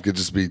Sultan could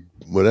just be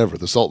whatever.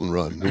 The Sultan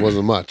run. It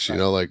wasn't much,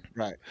 like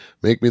Right.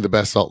 make me the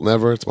best Sultan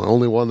ever. It's my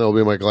only one that will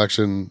be in my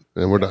collection,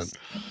 and we're done.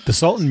 The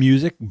Sultan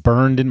music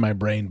burned in my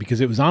brain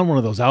because it was on one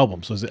of those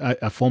albums. Was it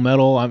a Full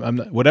Metal? I'm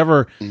not,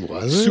 whatever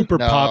Was it? super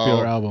No.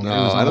 popular album. No,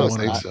 It was I on don't one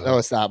of think those. so. No,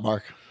 it's not,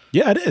 Mark.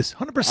 Yeah, it is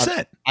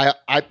 100%.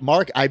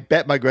 Mark, I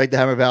bet my Greg the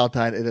Hammer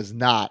Valentine it is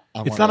not.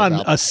 On It's one not of on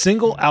those a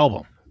single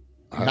album.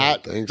 I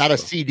not don't think not a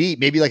so. CD,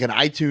 maybe like an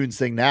iTunes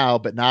thing now,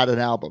 but not an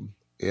album.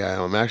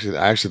 Yeah,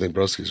 I actually think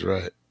Broski's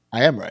right.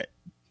 I am right.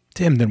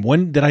 Damn, then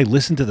when did I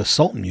listen to the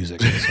Sultan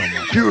music so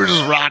much? You were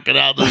just rocking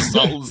out the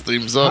Sultan's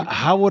theme song.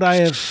 How would I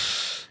have?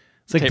 It's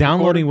like Tape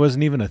downloading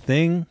wasn't even a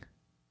thing.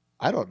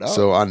 I don't know.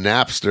 So on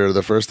Napster,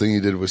 the first thing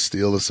you did was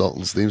steal the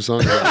Sultan's theme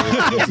song.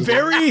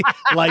 Very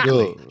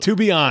likely, to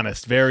be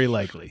honest, very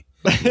likely.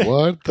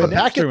 What? but The?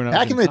 back when I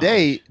was in in the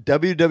day,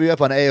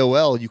 WWF on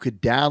AOL, you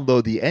could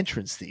download the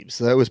entrance theme,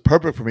 so that was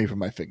perfect for me for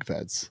my Fig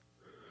Feds.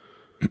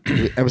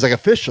 It was like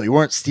official. You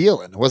weren't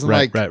stealing. It wasn't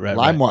Right, like right.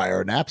 LimeWire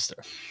or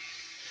Napster.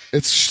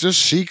 It's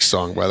just Chic's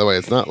song, by the way.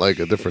 It's not like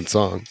a different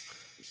song.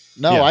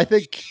 No, Yeah. I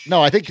think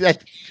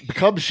that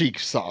becomes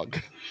Chic's song.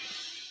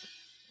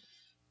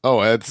 Oh,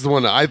 it's the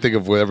one that I think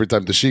of every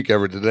time the Sheik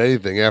ever did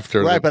anything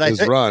after Right, but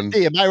his run.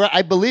 Hey, am I right?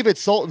 I believe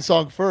it's Sultan's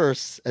song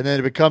first, and then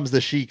it becomes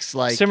the Sheik's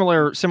like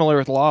similar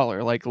with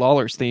Lawler. Like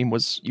Lawler's theme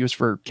was used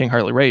for King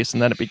Harley Race,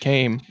 and then it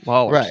became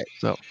Lawler. Right.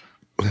 So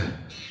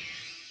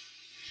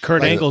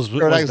Kurt Like, Angle's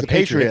Kurt was Angle's the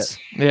Patriots.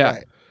 yeah,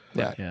 Right.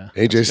 yeah. Yeah.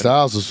 AJ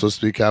Styles was supposed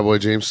to be Cowboy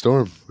James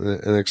Storm in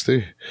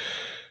NXT.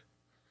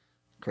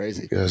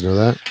 Crazy. You guys know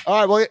that? All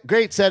right, well,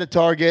 great set at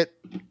Target.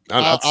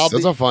 That's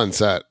a fun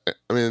set.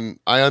 I mean,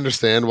 I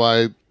understand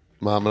why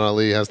Muhammad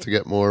Ali has to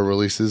get more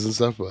releases and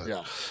stuff, but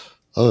Yeah.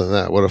 other than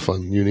that, what a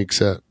fun, unique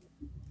set.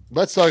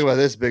 Let's talk about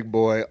this big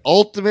boy.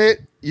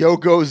 Ultimate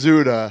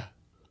Yokozuna.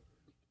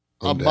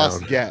 I'm down.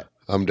 Must get.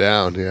 I'm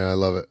down. Yeah, I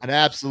love it. An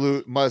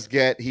absolute must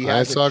get. He I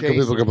has saw a couple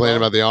people complaining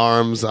about the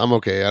arms. I'm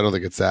okay. I don't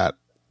think it's that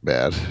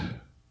bad.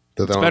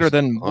 It's better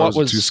than what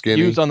was too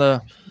skinny. used on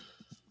the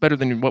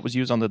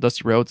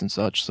Dusty Roads and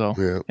such. So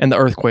Yeah. and the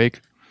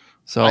Earthquake.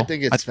 So I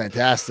think it's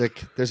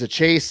fantastic. There's a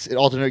chase in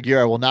alternate gear.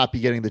 I will not be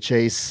getting the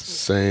chase.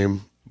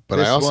 Same. But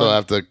This I also one-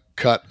 have to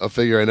cut a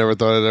figure I never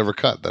thought I'd ever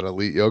cut. That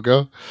Elite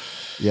Yoko.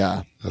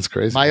 Yeah. That's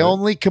crazy. My man.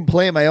 only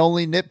complaint, my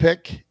only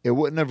nitpick, it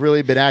wouldn't have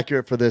really been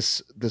accurate for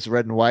this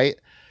red and white,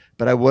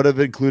 but I would have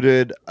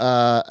included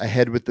a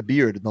head with the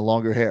beard and the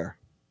longer hair.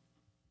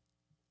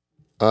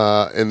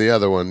 In the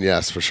other one,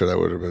 yes, for sure, that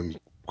would have been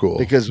cool.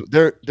 Because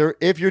they're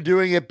if you're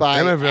doing it by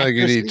and I feel like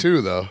you need accuracy-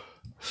 two, though.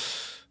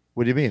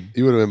 What do you mean?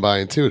 You would have been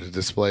buying two to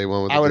display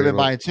one with. I would have been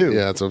buying two.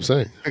 Yeah, that's what I'm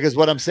saying. Because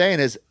what I'm saying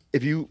is,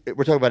 we're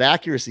talking about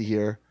accuracy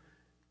here.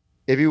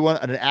 If you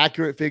want an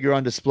accurate figure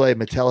on display,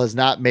 Mattel has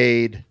not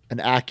made an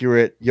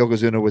accurate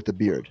Yokozuna with the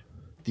beard.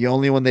 The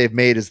only one they've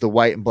made is the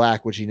white and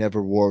black, which he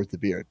never wore with the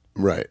beard.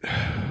 Right.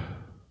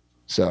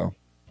 So,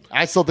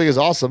 I still think it's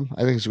awesome.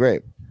 I think it's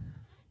great.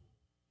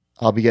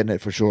 I'll be getting it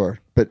for sure.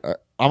 But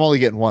I'm only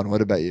getting one.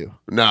 What about you?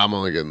 No, I'm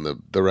only getting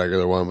the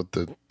regular one with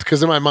the,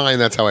 because in my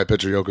mind that's how I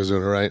picture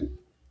Yokozuna, right?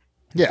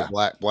 Yeah.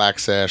 The black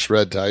sash,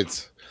 red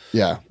tights.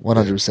 Yeah,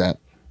 100%.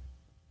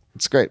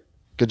 It's great.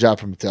 Good job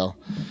from Mattel.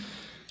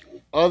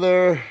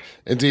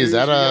 And D, is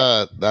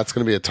that that's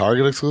going to be a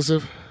Target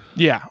exclusive?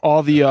 Yeah,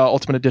 all the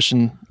Ultimate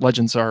Edition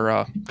Legends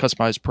are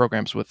customized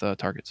programs with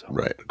Target. So.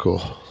 Right.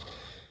 Cool.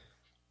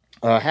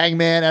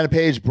 Hangman and a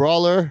Page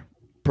Brawler.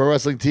 Pro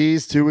Wrestling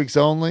Tees, 2 weeks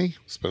only.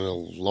 It's been a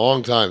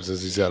long time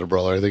since he's had a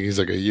brawler. I think he's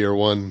like a year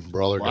one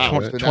brawler guy. Wow.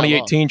 Right?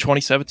 2018,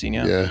 2017,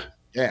 yeah. Yeah.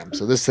 Damn.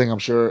 So this thing, I'm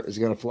sure, is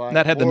going to fly. And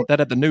that had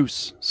the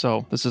noose.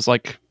 So this is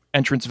like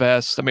entrance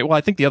vest. I mean, well,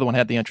 I think the other one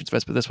had the entrance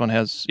vest, but this one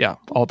has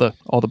all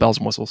the bells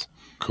and whistles.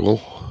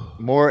 Cool.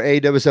 More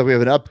AEW stuff. We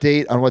have an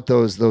update on what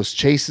those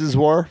chases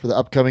were for the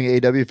upcoming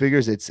AEW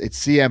figures. It's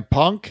CM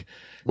Punk.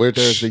 Which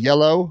there's the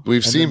yellow.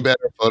 We've seen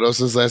better photos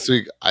since last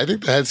week. I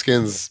think the head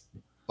skin's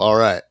all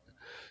right.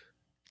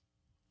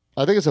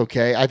 I think it's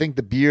okay. I think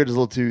the beard is a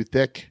little too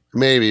thick.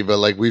 Maybe, but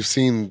like we've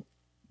seen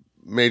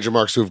major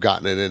marks who've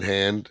gotten it in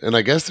hand. And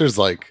I guess there's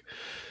like,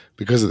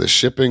 because of the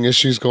shipping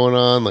issues going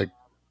on, like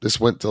this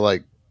went to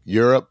like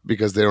Europe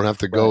because they don't have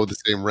to go the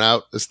same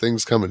route as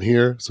things coming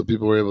here. So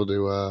people were able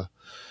to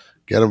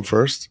get them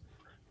first.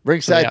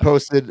 Ringside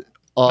posted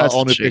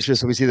all new Chase. pictures.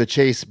 So we see the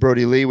Chase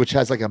Brody Lee, which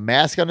has like a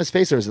mask on his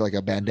face, or is it like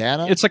a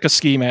bandana? It's like a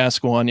ski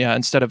mask one, yeah,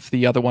 instead of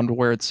the other one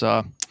where it's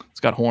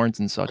got horns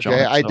and such on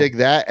it. I dig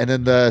that. And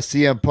then the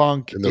CM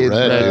Punk in the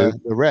red,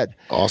 the red.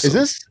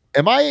 Awesome.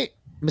 Am I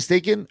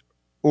mistaken,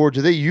 or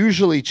do they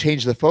usually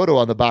change the photo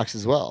on the box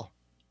as well?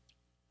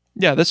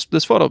 Yeah, this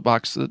photo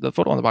box, the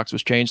photo on the box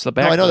was changed. The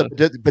back, No, I know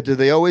that, but do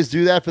they always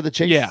do that for the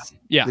Chase?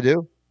 Yeah. They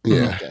do?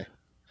 Yeah. Okay.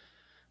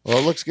 Well,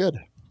 it looks good.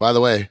 By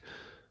the way,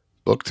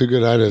 book to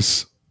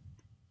Gooditis,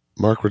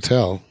 Mark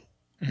Rattel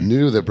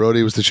knew that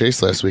Brody was the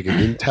Chase last week and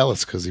didn't tell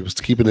us because he was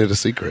keeping it a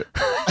secret.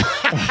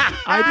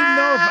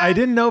 I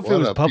didn't know if it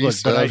was public,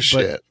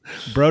 but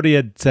Brody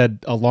had said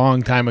a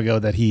long time ago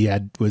that he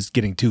was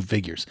getting 2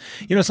 figures.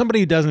 You know,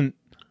 somebody who doesn't.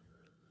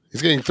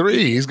 He's getting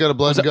 3. He's got a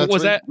blood and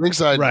guts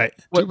ringside. Right.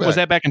 Was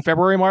that back in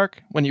February,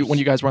 Mark, when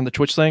you guys were on the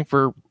Twitch thing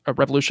for a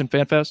Revolution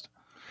Fan Fest?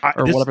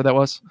 Or whatever that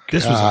was.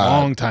 This was a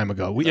long time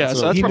ago. So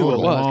that's probably what it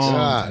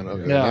was.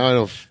 Okay.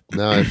 Yeah.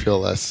 Now I feel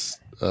less.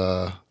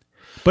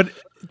 But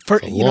for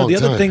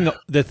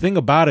the thing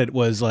about it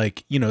was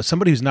like, you know,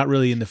 somebody who's not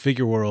really in the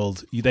figure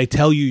world, they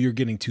tell you're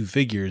getting 2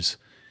 figures.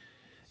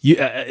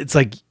 It's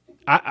like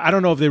I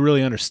don't know if they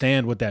really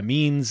understand what that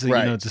means.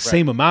 Right, you know, it's the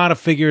same amount of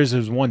figures.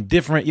 There's one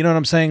different. You know what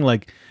I'm saying?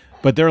 Like,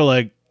 but they're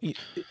like,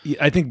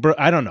 I think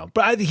I don't know,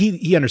 but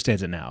he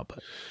understands it now. But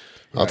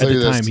I'll tell you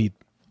at the this. time he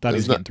thought he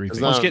was getting 3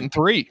 figures. I was getting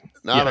 3.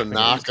 Not a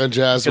knock on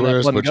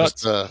Jazzwares, but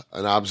just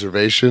an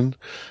observation.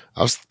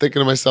 I was thinking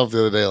to myself the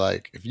other day,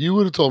 like, if you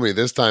would have told me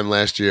this time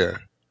last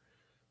year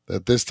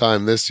that this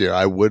time this year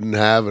I wouldn't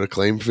have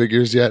acclaimed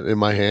figures yet in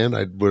my hand,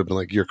 I would have been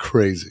like, you're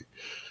crazy.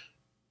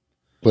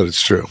 But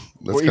it's true.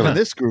 Or even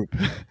this group.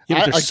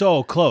 Yeah, but they're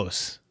so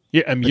close.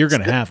 Yeah, I mean, you're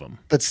going to have them.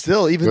 But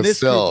still,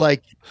 this group,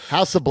 like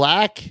House of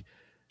Black,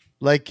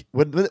 like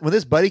when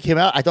this buddy came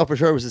out, I thought for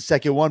sure it was the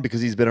second one because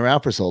he's been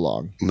around for so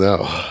long.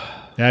 No.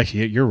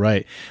 Actually, you're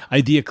right.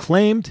 The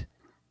acclaimed,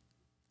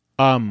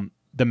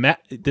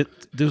 this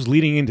was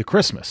leading into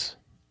Christmas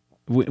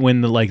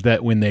when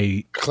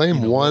they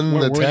Acclaim won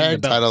the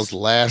tag titles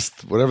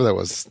last, whatever that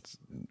was,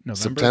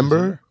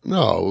 September.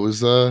 No, it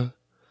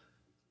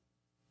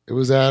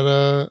was at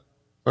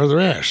Arthur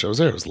Ashe. I was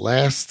there. It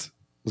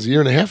was a year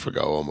and a half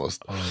ago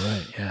almost. Oh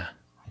right, yeah.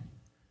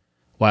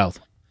 Wild.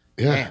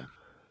 Yeah. Damn.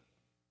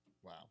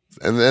 Wow.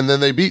 And then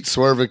they beat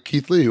Swerve and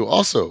Keith Lee, who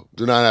also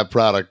do not have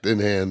product in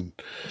hand.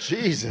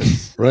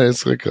 Jesus. Right.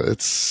 It's like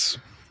it's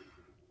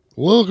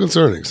a little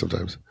concerning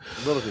sometimes.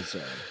 A little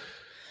concerning.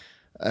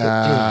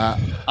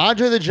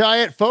 Andre the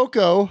Giant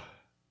Foco.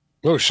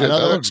 Oh shit,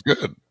 that looks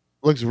good.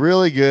 Looks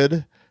really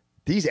good.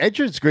 These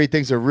entrance grade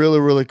things are really,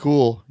 really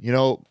cool. You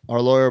know,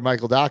 our lawyer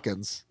Michael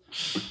Dawkins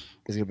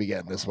is gonna be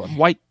getting this one.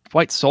 White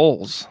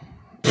souls.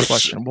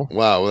 Questionable.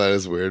 Wow, well, that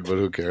is weird, but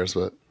who cares?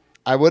 But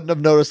I wouldn't have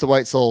noticed the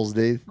white souls,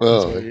 Dave.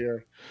 Oh.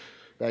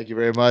 Thank you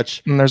very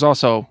much. And there's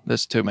also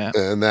this too, Matt.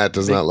 And that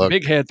does not look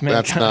big heads, man.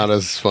 That's not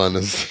as fun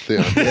as the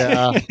other.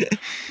 Yeah.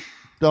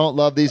 Don't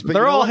love these, but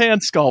they're all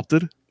hand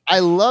sculpted. I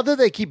love that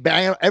they keep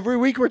banging every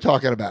week. We're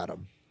talking about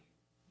them,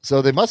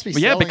 so they must be.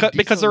 Yeah,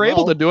 because they're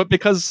able to do it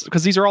because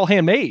these are all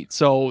handmade.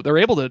 So they're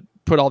able to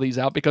put all these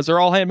out because they're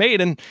all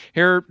handmade. And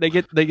here they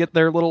get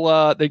their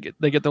little they get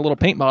their little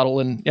paint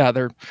model, and yeah,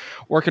 they're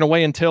working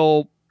away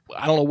until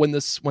I don't know when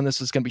this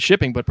is going to be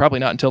shipping, but probably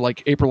not until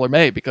like April or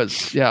May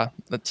because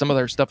some of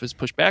their stuff is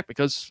pushed back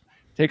because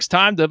it takes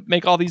time to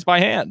make all these by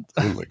hand.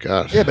 Oh my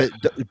god. Yeah,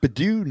 but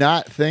do you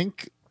not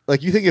think,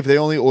 like, you think if they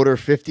only order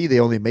 50, they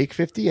only make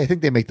 50? I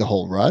think they make the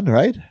whole run,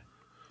 right?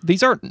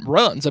 These aren't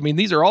runs. I mean,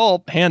 these are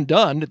all hand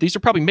done. These are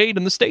probably made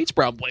in the States,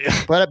 probably.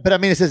 But I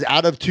mean, it says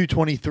out of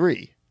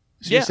 223.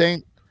 So you're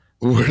saying,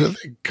 Where do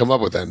they come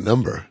up with that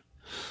number?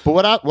 but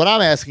what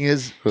I'm asking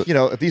is,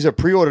 if these are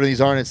pre-ordered and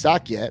these aren't in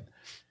stock yet,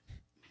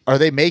 are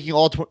they making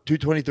all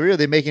 223, or are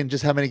they making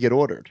just how many get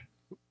ordered?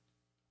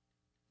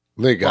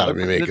 They got to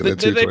be making the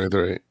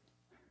 223.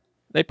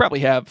 They probably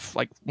have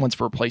like ones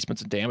for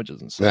replacements and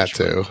damages and stuff. That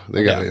too.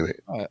 They got to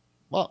be.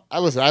 Well, I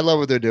love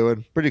what they're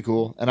doing. Pretty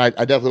cool. And I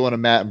definitely want a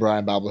Matt and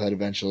Brian bobblehead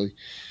eventually.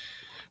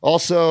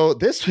 Also,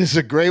 this is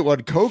a great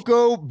one.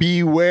 Coco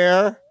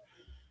Beware.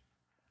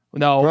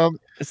 No,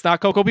 it's not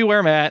Coco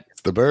Beware, Matt.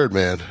 It's the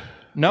Birdman.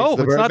 No,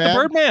 it's not the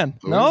Birdman.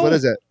 No. What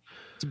is it?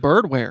 It's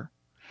Birdwear.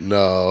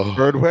 No.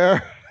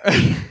 Birdwear?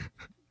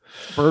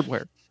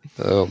 Birdwear.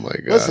 Oh my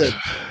god. Listen,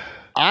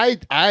 I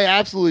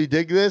absolutely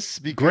dig this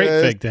because Great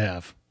fig to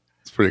have.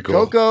 It's pretty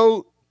cool.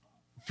 Coco,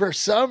 for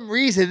some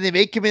reason, they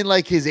make him in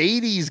like his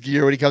 80s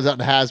gear when he comes out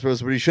in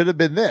Hasbro's, but he should have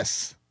been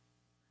this.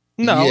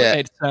 No, Yeah. it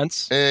made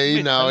sense.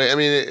 You know, I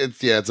mean,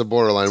 it's a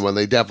borderline one.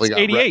 They definitely got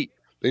 88.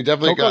 They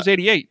definitely Coco's got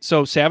 88.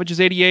 So Savage is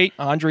 88.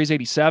 Andre's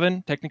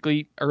 87.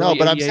 Technically early. No,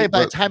 but I'm 88. saying by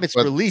the time it's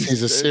but released,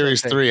 he's a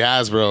Series 3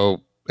 Hasbro.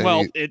 and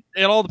Well, it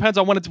all depends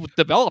on when it's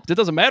developed. It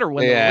doesn't matter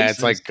when. yeah, the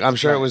it's like I'm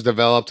sure it was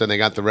developed, and they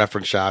got the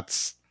reference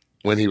shots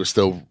when he was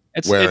still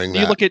wearing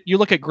that. You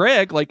look at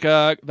Greg, like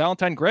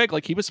Valentine Greg,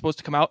 like he was supposed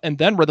to come out and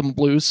then Rhythm and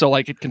Blues, so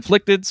like it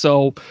conflicted.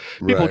 So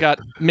people Right. got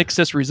mixed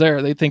histories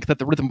there. They think that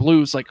the Rhythm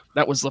Blues, like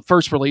that was the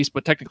first release,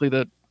 but technically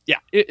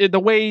the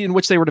way in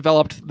which they were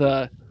developed,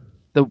 the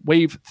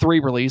Wave 3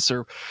 release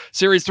or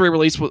Series 3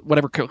 release,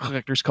 whatever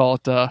collectors call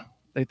it,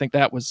 they think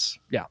that was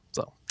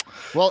So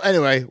well,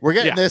 anyway, we're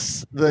getting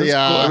this. It's cool.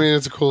 I mean,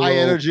 it's a cool high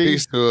little energy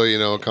piece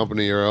to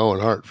accompany your own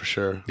heart for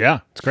sure. Yeah,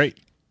 it's great.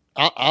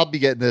 I'll be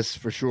getting this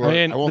for sure. I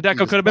mean, the won't be deco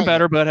could have been disappointed.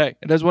 better, but hey,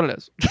 it is what it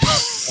is.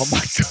 Oh my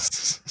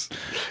god!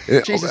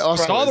 Yeah, Jesus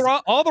also, Christ.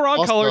 all the wrong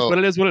Also- colors, but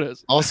it is what it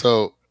is.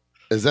 also,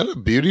 is that a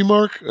beauty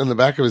mark on the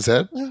back of his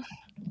head?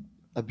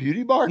 A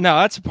beauty bar? No,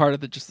 that's a part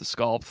of just the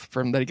sculpt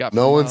from that he got.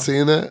 No from, one's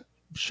seen that.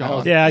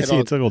 Sean. Yeah, I I see don't-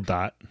 it's a little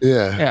dot.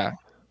 Yeah. Yeah,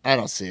 I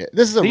don't see it.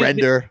 This is a These-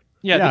 render.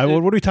 yeah. Yeah, the-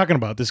 what are we talking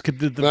about? This could.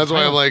 The That's why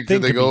I'm final like, thing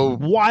did they could go-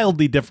 be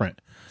wildly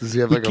different? Does he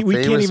have We like a can't- we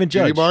can't famous even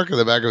beauty judge. mark on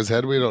the back of his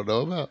head we don't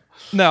know about?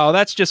 no,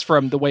 that's just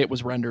from the way it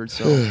was rendered.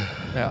 So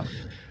yeah.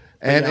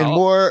 And Yeah, in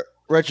more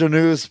retro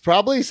news,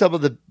 probably some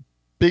of the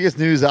biggest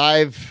news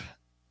I've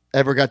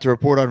ever got to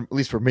report on, at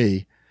least for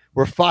me,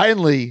 we're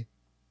finally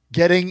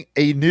getting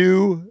a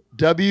new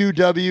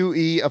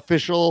WWE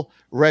official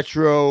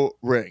retro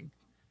ring.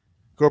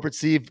 Corporate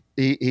Steve,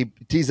 he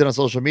teased it on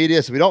social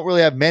media, so we don't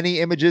really have many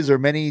images or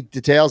many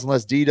details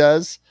unless D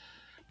does.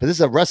 But this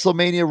is a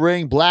WrestleMania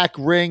ring, black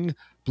ring,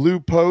 blue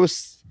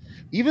posts.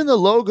 Even the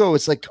logo,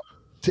 it's like,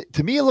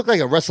 to me, it looked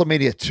like a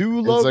WrestleMania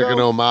 2 logo. It's like an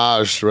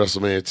homage to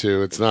WrestleMania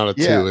 2. It's not a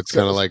 2. Yeah, It's so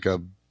kind of like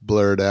a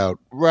blurred out.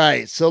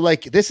 Right. So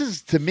like this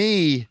is to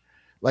me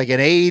like an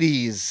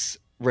 80s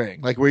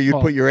ring, like where you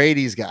Oh. put your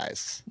 80s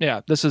guys.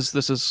 Yeah, this is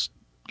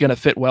gonna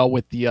fit well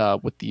with the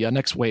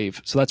next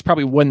wave. So that's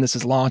probably when this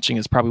is launching.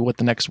 Is probably with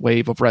the next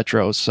wave of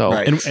retros. So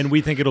Right. And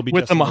we think it'll be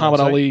with just the on Muhammad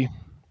website. Ali.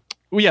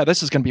 Well, yeah,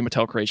 this is gonna be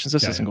Mattel Creations.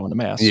 This Yeah, isn't yeah. going to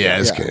mass. Yeah,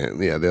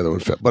 Yeah. the other one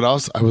fit. But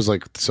also, I was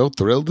like so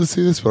thrilled to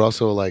see this, but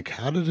also like,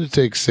 how did it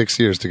take 6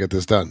 years to get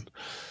this done?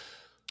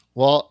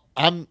 Well,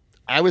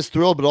 I was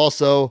thrilled, but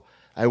also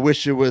I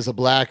wish it was a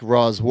black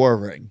Raw's War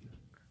ring,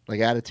 like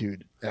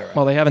Attitude era.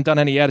 Well, they haven't done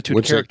any attitude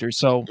Which characters,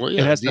 so Well,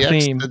 it has the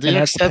theme. The It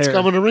has DX the that's pair.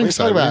 coming to you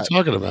ringside. talking What are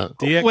you talking about?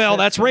 DX Well,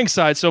 that's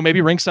ringside, so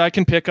maybe ringside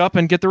can pick up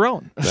and get their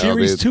own.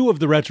 Series dude. 2 of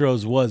the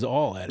retros was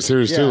all at it.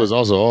 Series Yeah. 2 was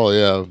also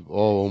all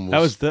almost. That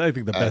was I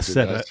think the best Attitude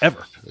set best.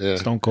 ever. Yeah.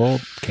 Stone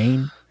Cold,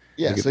 Kane.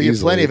 Yeah, Like so you have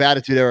easily. plenty of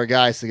Attitude era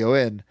guys to go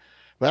in.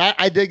 But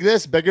I dig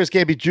this. Beggars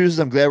can't be choosers.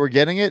 I'm glad we're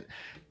getting it.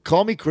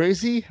 Call me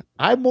crazy.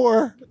 I'm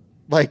more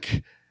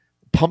like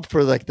pumped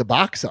for like the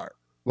box art.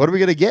 What are we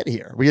gonna get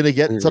here? Are we gonna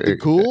get something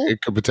cool?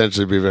 It could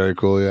potentially be very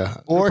cool. Yeah.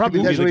 Or it could Probably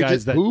be the potentially guys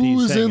just, that Who's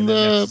he's saying in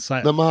next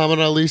the Muhammad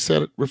Ali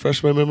set?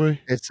 Refresh my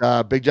memory. it's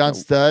Big John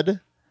Studd,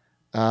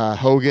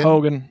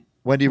 Hogan,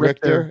 Wendy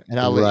Richter, Richter. and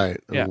Ali. Right.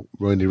 Yeah.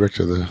 Randy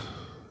Richter. So And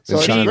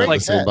it's China great have the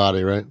like same that.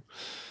 body, right?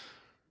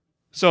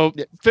 So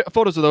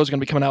photos of those are going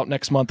to be coming out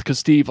next month because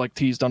Steve like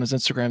teased on his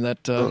Instagram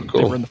that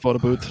cool. they were in the photo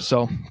booth.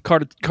 So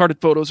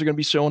carded photos are going to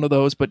be shown of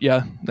those. But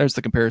yeah, there's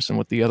the comparison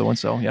with the other one.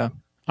 So yeah,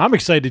 I'm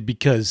excited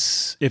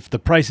because if the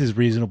price is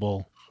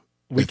reasonable,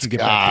 we It's can get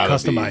back to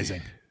gotta be.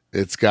 customizing.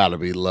 It's got to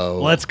be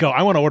low. Let's go.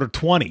 I want to order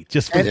 20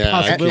 just for And- the Yeah,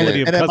 I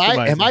possibility of And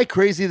customizing. am I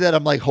crazy that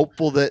I'm like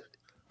hopeful that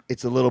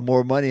it's a little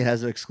more money and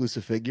has an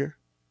exclusive figure?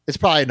 It's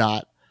probably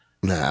not,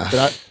 Nah.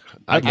 but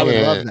I would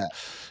can't- love that.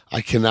 I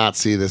cannot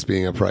see this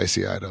being a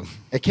pricey item.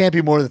 It can't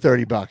be more than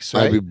 $30,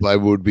 right? I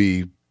would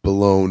be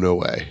blown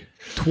away.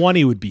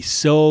 20 would be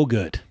so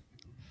good.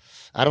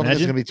 I don't think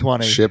it's Imagine. gonna be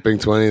 20. Shipping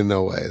 20,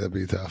 no way. That'd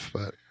be tough.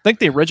 But think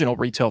the original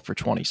retailed for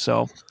 20.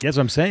 So That's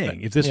what I'm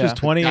saying. If this was Yeah.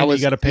 20 and you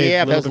got to pay,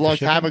 Yeah, a that was a little long bit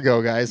for time shipping,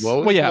 ago, guys. What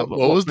was, Well, yeah, what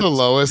well, was the it's-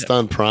 lowest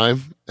on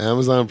Prime?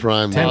 Amazon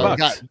Prime.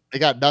 $10. They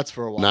got nuts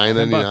for a while.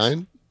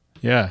 $9.99.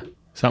 Yeah,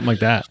 something like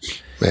that.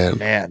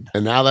 Man,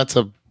 and now that's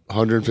a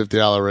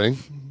 $150 ring.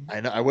 I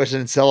know. I wish I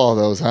didn't sell all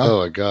those, huh? Oh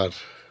my god.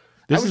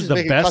 I This was is just the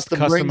making best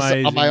custom rings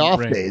customized on my off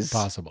ring days.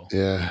 possible.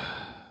 Yeah.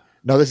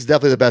 No, this is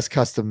definitely the best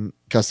custom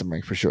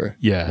ring for sure.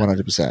 Yeah.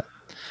 100%.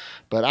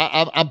 But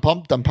I'm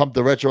pumped. I'm pumped.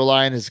 The retro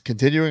line is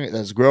continuing.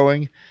 It's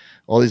growing.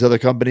 All these other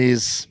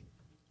companies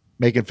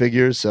making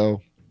figures,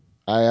 so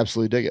I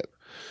absolutely dig it.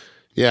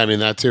 Yeah, I mean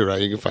that too,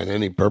 right? You can find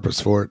any purpose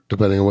for it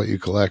depending on what you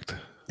collect.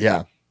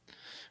 Yeah.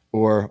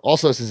 Or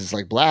also, since it's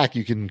like black,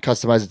 you can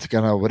customize it to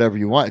kind of whatever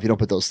you want if you don't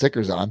put those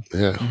stickers on.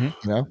 Yeah.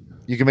 You know,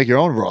 you can make your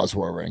own Raw's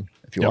War ring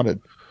if you wanted.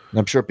 And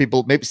I'm sure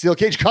people, maybe Steel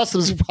Cage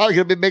Customs is probably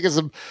going to be making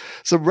some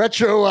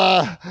retro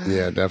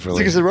Yeah, definitely.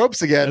 stickers and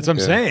ropes again. That's what I'm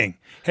saying.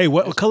 Hey,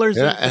 what color is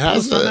Yeah, it? it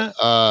has it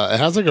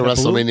has like a blue?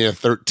 WrestleMania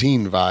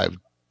 13 vibe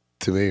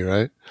to me,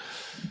 right?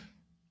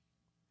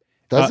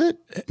 Does it?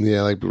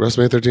 Yeah, like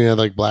WrestleMania 13 had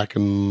like black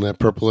and that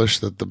purplish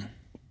that the I think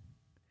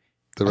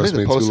the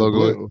WrestleMania 2 poster logo.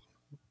 blue.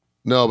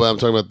 No, but I'm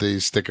talking about the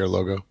sticker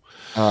logo.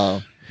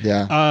 Oh,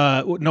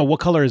 yeah. No, what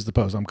color is the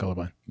pose? I'm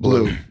colorblind.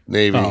 Blue.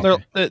 Navy. Oh.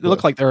 they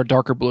look like they're a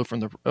darker blue from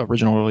the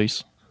original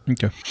release.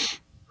 Okay.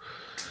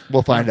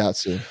 We'll find out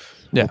soon.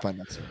 Yeah. We'll find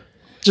out soon.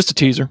 Just a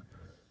teaser.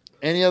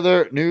 Any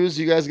other news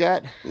you guys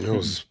got? It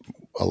was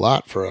a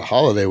lot for a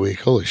holiday week.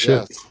 Holy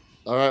shit. Yes.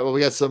 All right. Well,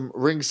 we got some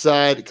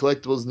ringside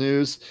collectibles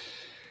news.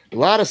 A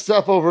lot of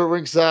stuff over at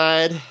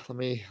ringside. Let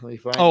me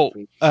find. Oh,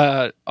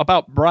 it.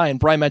 about Brian.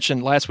 Brian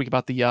mentioned last week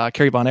about the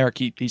Kerry Von Erich.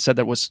 He said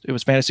that it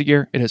was fantasy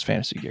gear. It is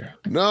fantasy gear.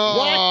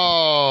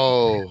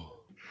 No.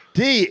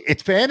 D,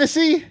 it's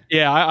fantasy.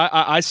 Yeah,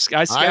 I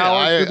scoured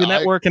through the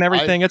network and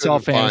everything. It's all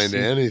couldn't fantasy.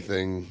 Find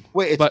anything.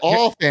 Wait, it's But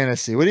all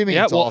fantasy. What do you mean?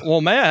 Yeah, it's all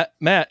well, Matt,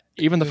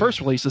 even the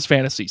first release is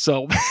fantasy.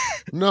 So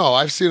No,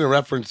 I've seen a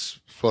reference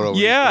photo.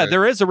 yeah,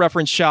 there is a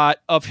reference shot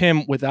of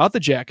him without the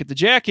jacket. The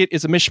jacket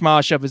is a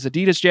mishmash of his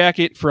Adidas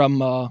jacket from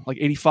like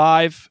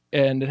 '85,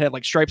 and it had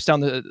like stripes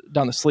down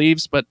the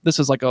sleeves. But this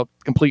is like a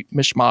complete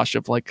mishmash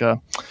of like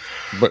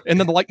and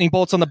then the lightning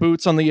bolts on the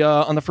boots on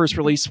the first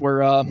release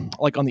were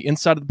like on the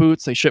inside of the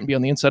boots. They shouldn't be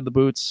on the inside of the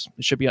boots.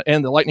 They should be,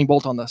 and the lightning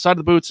bolt on the side of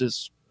the boots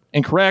is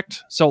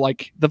incorrect. So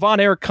like the Von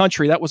Erich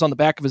country, that was on the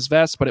back of his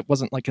vest, but it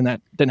wasn't like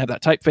didn't have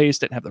that typeface,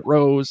 didn't have the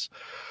rose.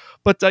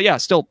 But yeah,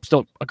 still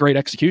a great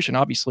execution.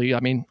 Obviously, I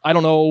mean, I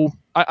don't know.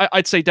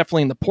 I'd say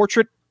definitely in the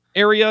portrait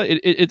area,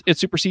 it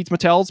supersedes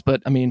Mattel's.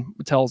 But I mean,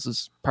 Mattel's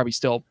is probably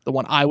still the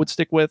one I would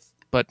stick with.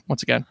 But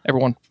once again,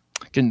 everyone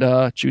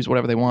can choose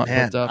whatever they want.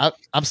 Man, But,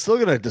 I'm still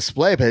gonna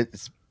display, but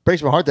it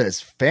breaks my heart that it's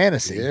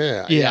fantasy.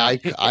 Yeah.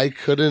 I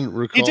couldn't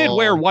recall. he did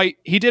wear white.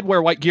 He did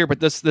wear white gear, but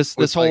this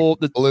whole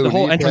like the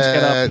whole knee entrance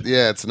get pad. up.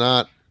 Yeah, it's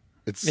not.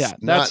 It's Yeah,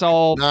 not, that's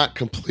all- Not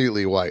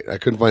completely white. I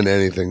couldn't find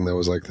anything that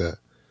was like that.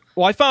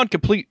 Well, I found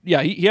complete.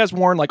 Yeah, he has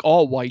worn like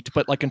all white,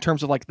 but like in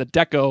terms of like the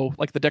deco,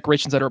 like the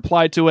decorations that are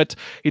applied to it,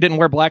 he didn't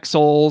wear black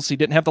soles. He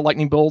didn't have the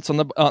lightning bolts on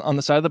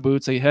the side of the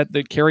boots. He had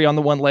the Kerry on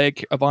the one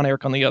leg, Von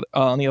Erich on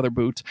the other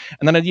boot,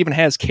 and then it even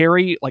has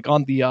Kerry like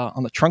on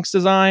the trunks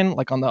design,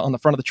 like on the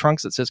front of the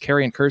trunks it says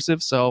Kerry in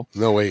cursive. So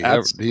No way.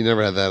 He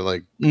never had that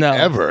like no,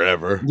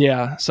 ever.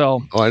 Yeah.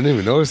 So Oh, I didn't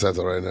even notice that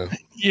till right now.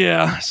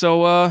 yeah.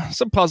 So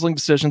some puzzling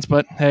decisions,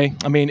 but hey,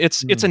 I mean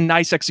it's a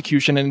nice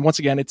execution, and once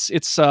again, it's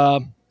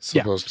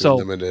Supposed to so-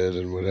 be limited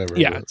and whatever.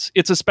 yeah, but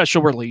it's a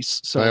special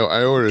release. So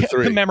I ordered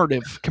 3.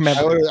 commemorative.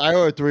 I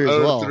ordered 3 as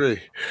well. 3.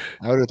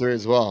 I ordered 3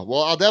 as well.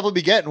 Well, I'll definitely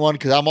be getting one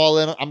because I'm all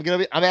in.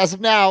 I'm as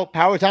of now,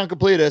 Power Town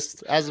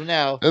completist. As of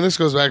now, And this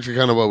goes back to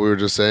kind of what we were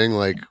just saying.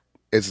 Like,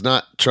 it's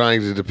not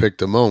trying to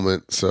depict a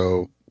moment,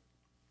 so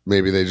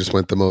maybe they just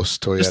went the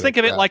most Toyota. just think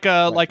of it like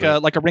a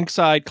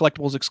ringside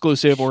collectibles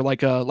exclusive, or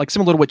like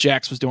similar to what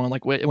Jax was doing,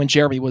 like when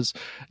Jeremy was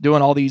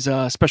doing all these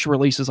special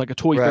releases, like a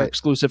Toy Fair Right.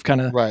 exclusive kind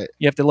of. right?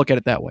 You have to look at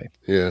it that way.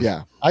 Yeah.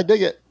 Yeah, I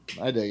dig it.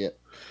 All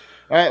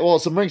right, well,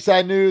 some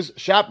ringside news.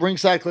 Shop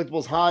Ringside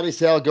Collectibles holiday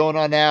sale going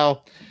on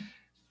now.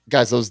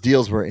 Guys, those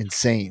deals were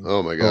insane.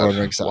 Oh my over on gosh,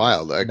 Ringside.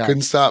 wild! I Nuts.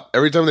 couldn't stop.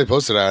 Every time they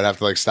posted it, I'd have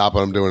to like stop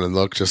what I'm doing and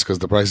look, just because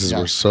the prices Yeah.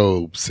 were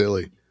so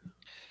silly.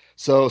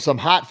 So some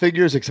hot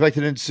figures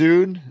expected in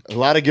soon. A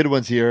lot of good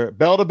ones here.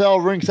 Bell to bell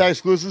ringside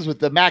exclusives with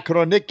the Matt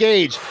Cardona, Nick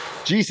Gage,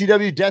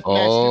 GCW Deathmatch.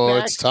 Oh,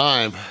 two-pack, it's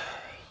time.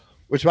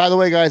 which, by the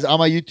way, guys, on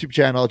my YouTube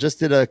channel, just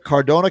did a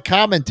Cardona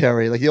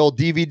commentary, like the old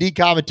DVD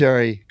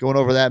commentary, going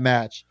over that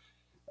match.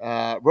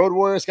 Road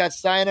Warrior, Scott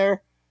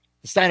Steiner,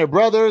 the Steiner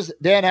brothers,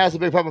 Dan has a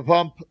Big Papa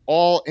Pump,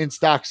 all in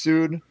stock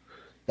soon.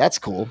 That's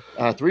cool.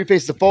 3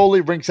 Faces of Foley,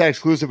 ringside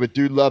exclusive with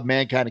Dude Love,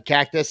 Mankind, and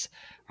Cactus.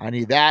 I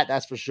need that,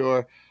 that's for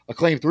sure.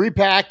 Acclaim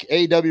 3-pack,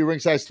 AEW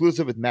ringside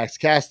exclusive with Max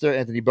Caster,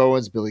 Anthony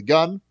Bowens, Billy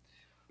Gunn.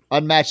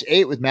 Unmatched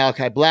 8 with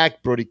Malachi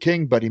Black, Brody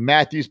King, Buddy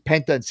Matthews,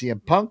 Penta, and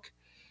CM Punk.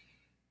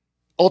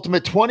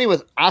 Ultimate 20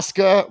 with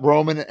Asuka,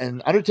 Roman,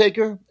 and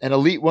Undertaker. And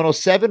Elite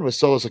 107 with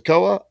Solo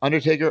Sikoa,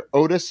 Undertaker,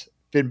 Otis,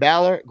 Finn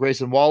Balor,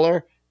 Grayson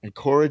Waller, and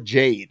Cora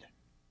Jade.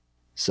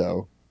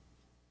 So,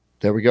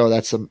 there we go.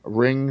 That's some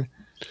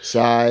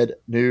ringside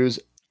news.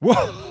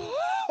 Whoa!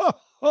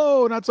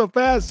 Oh, not so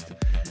fast.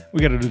 We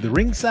got to do the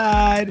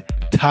ringside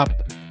top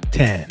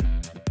 10.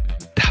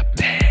 Top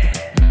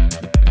 10.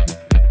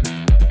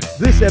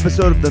 This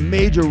episode of the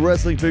Major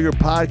Wrestling Figure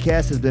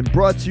Podcast has been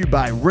brought to you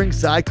by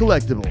Ringside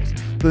Collectibles,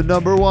 the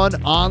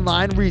 #1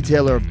 online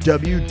retailer of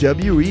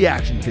WWE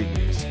action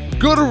figures.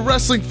 Go to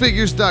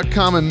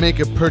WrestlingFigures.com and make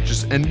a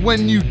purchase. And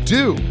when you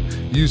do,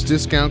 use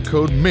discount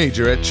code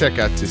MAJOR at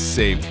checkout to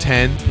save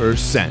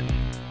 10%.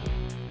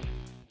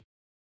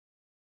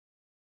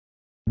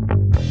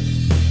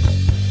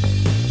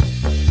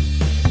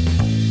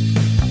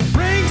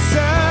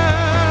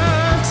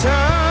 Ringside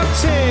Top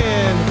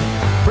 10.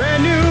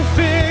 Brand new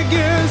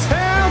figures,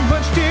 how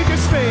much did you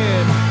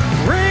spend?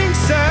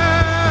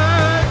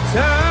 Ringside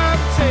Top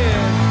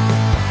 10.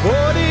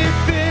 40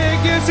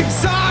 figures,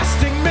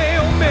 exhausting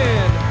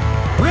mailmen.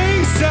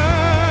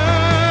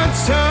 Ringside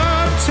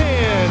Top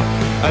 10.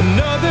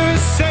 Another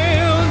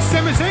sale, and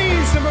Sami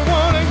Zayn's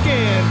 #1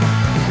 again.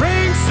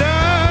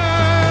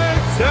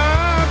 Ringside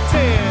Top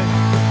 10.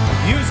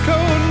 Use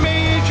code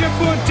MAJOR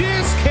for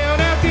discount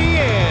at the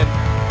end.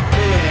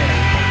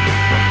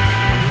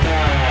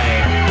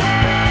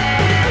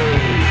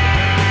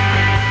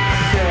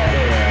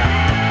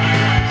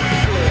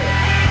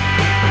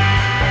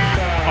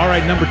 All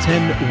right, number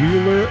 10,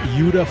 Wheeler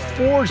Yuta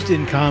Forged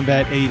in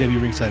Combat, AEW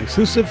Ringside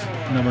exclusive.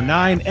 Number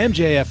 9,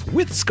 MJF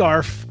with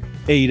Scarf,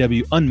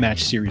 AEW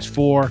Unmatched Series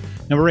 4.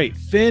 Number 8,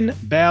 Finn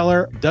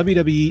Balor,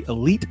 WWE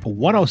Elite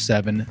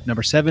 107.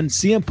 Number 7,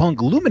 CM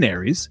Punk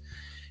Luminaries,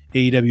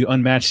 AEW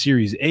Unmatched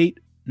Series 8.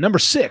 Number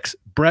 6,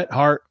 Bret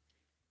Hart,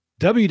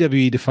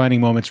 WWE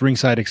Defining Moments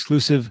Ringside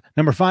exclusive.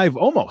 Number 5,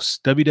 Omos,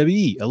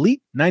 WWE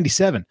Elite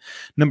 97.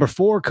 Number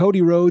 4,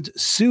 Cody Rhodes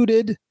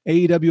Suited,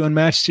 AEW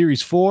Unmatched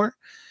Series 4.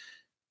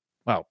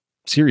 Wow,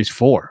 Series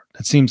 4.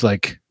 That seems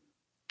like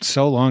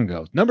so long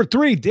ago. Number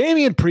 3,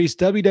 Damian Priest,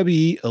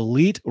 WWE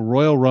Elite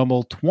Royal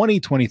Rumble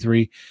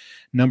 2023.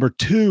 Number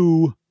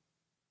 2,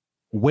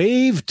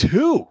 Wave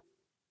 2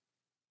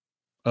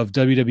 of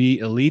WWE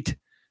Elite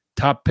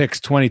Top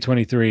Picks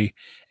 2023.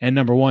 And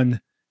number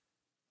 1,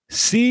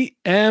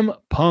 CM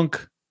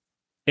Punk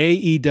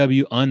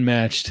AEW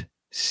Unmatched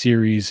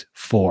Series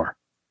 4.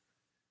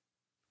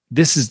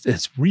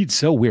 It reads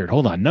so weird.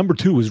 Hold on. Number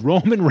 2 is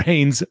Roman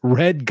Reigns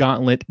Red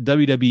Gauntlet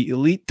WWE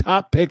Elite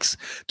Top Picks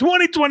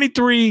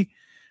 2023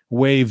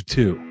 Wave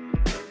 2.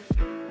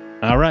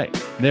 All right.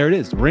 There it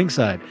is.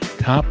 Ringside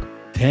Top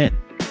 10.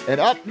 And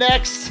up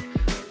next,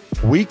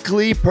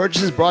 weekly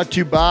purchases brought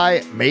to you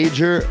by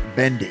Major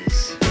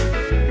Bendy's.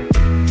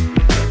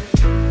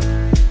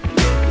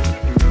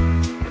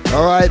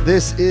 All right,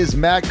 this is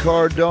Matt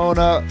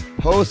Cardona,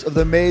 host of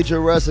the Major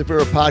Wrestling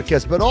Figure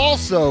Podcast, but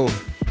also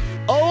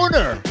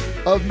owner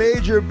of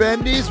Major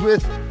Bendy's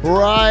with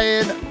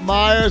Brian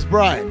Myers.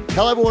 Brian,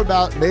 tell everyone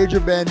about Major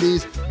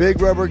Bendy's,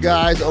 Big Rubber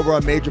Guys over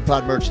on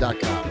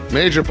MajorPodMerch.com.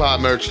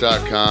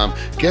 MajorPodMerch.com.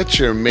 Get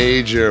your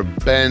Major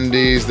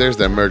Bendy's. There's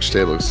that merch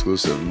table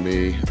exclusive to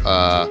me.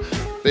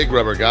 Big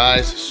Rubber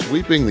Guys,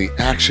 sweeping the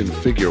action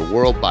figure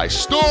world by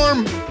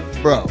storm.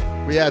 Bro,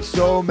 we have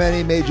so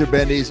many Major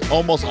Bendy's,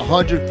 almost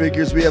 100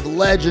 figures. We have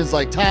legends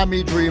like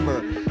Tommy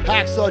Dreamer,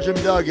 Hacksaw Jim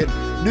Duggan,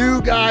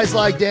 new guys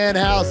like Dan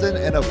Housen,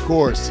 and of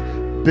course,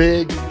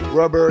 Big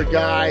Rubber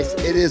Guys.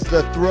 It is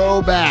the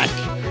throwback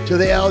to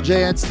the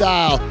LJN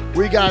style.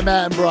 We got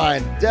Matt and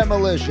Brian,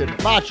 Demolition,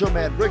 Macho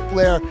Man, Ric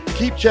Flair.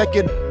 Keep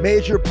checking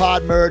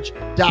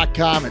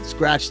MajorPodMerch.com and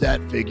scratch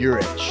that figure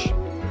itch.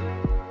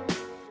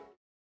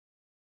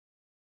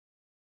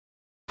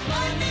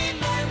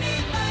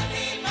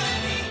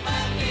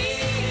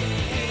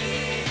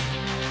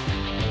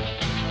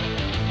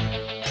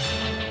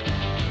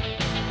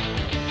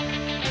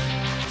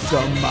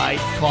 Some might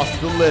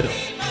cost a little.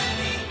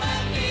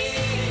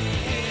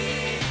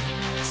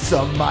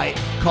 Some might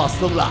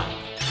cost a lot.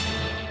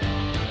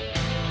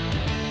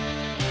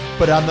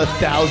 But I'm the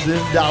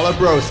 $1,000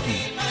 broski.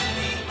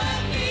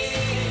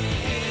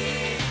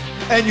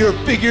 And your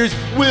figures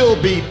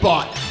will be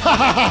bought. Ha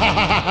ha ha ha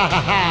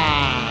ha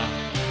ha.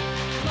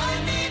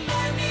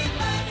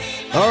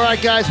 All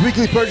right, guys,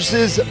 weekly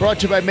purchases brought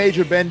to you by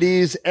Major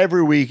Bendy's.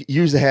 Every week,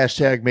 use the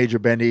hashtag Major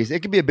Bendy's.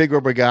 It could be a Big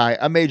Rubber Guy,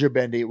 a Major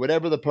Bendy,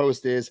 whatever the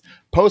post is.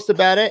 Post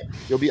about it.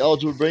 You'll be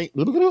eligible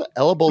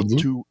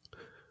to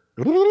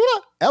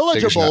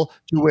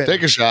win.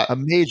 Take a shot. A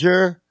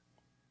Major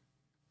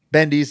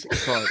Bendy's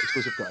card,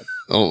 exclusive card.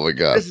 Oh my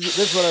God. This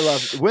is what I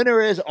love.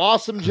 Winner is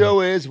Awesome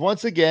Joe is.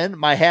 Once again,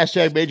 my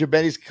hashtag Major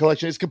Bendy's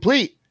collection is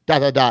complete. ...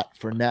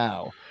 for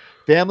now.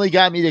 Family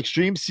got me the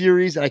Extreme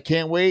Series, and I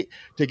can't wait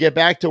to get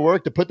back to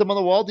work to put them on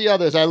the wall with the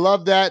others. I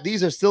love that.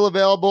 These are still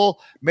available.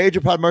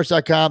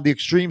 MajorPodMerch.com, the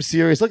Extreme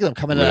Series. Look at them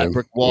coming out of that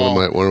brick wall.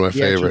 One of my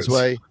favorites.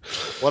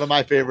 One of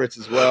my favorites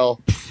as well.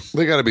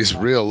 They got to be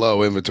real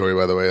low inventory,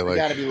 by the way. They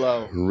got to be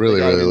low. Really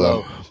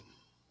low.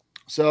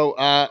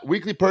 So,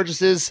 weekly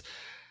purchases.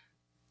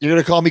 You're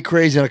going to call me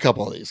crazy on a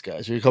couple of these,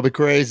 guys. You're going to call me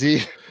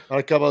crazy on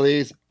a couple of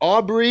these.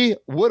 Aubrey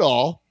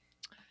Woodall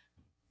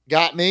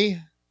got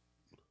me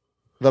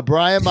the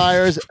Brian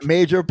Myers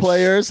Major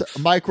Players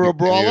Micro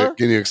Brawler.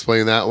 Can you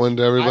explain that one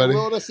to everybody? I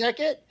will in a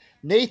second.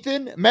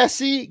 Nathan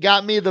Messi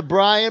got me the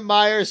Brian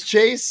Myers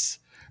Chase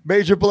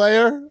Major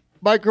Player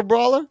Micro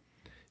Brawler.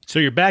 So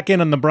you're back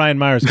in on the Brian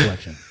Myers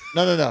collection.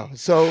 No.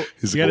 So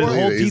you got a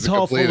whole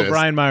detail full of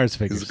Brian Myers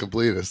figures. He's a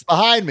completist.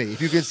 Behind me,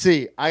 if you can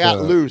see, I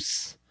got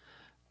loose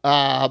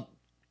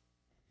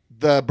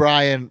the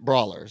Brian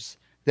Brawlers.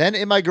 Then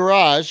in my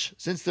garage,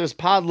 since there's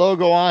pod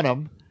logo on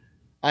them,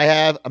 I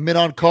have a mint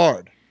on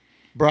card,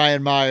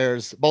 Brian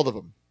Myers, both of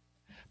them.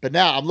 But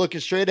now I'm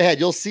looking straight ahead.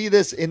 You'll see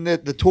this in the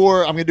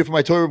tour I'm going to do for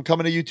my toy room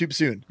coming to YouTube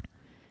soon.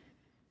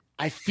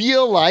 I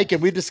feel like,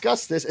 and we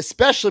discussed this,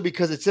 especially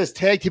because it says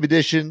Tag Team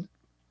Edition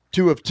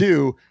 2 of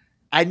 2,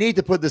 I need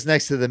to put this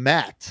next to the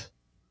mat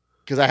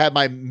because I have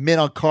my mint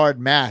on card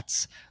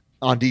mats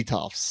on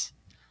Detolfs.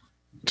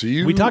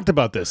 We talked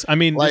about this. I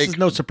mean, this is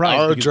no surprise.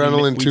 Our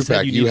Adrenaline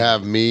 2-pack, you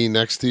have me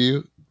next to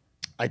you?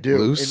 I do.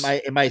 Loose?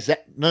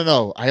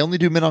 No. I only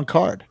do mint on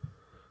card.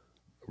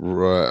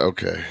 Right.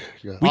 Okay.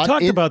 Yeah. We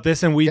talked about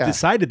this, and we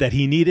decided that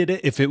he needed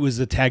it if it was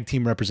a tag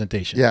team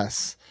representation.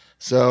 Yes.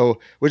 So,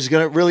 which is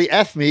going to really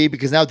F me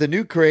because now with the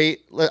new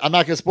crate, I'm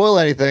not going to spoil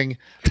anything,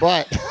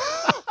 but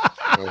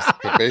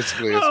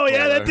basically,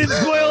 that didn't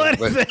spoil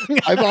anything.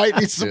 I might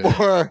need some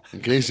more.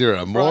 In case you're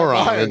a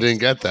moron and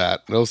didn't get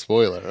that, no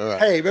spoiler. All right.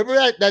 Hey, remember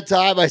that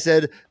time I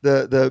said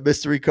the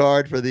mystery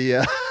card for the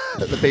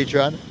the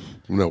Patreon?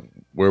 No,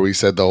 where we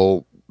said the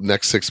whole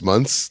next 6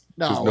 months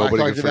because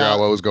nobody could figure out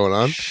what was going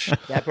on.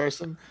 That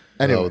person.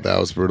 Anyway, that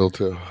was brutal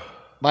too.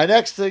 My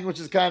next thing, which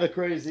is kind of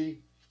crazy,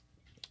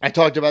 I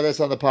talked about this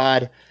on the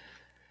pod.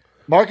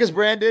 Marcus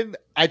Brandon,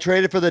 I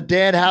traded for the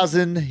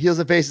Danhausen Heels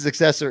and Faces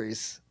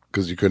accessories.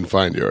 Because you couldn't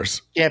find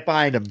yours. Can't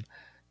find them.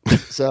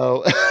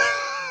 So,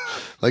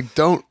 like,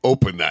 don't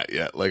open that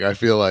yet. Like, I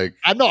feel like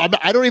I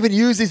don't even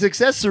use these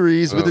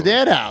accessories with the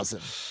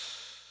Danhausen.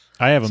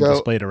 I have them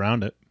displayed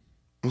around it.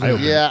 I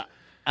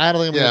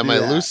don't think. My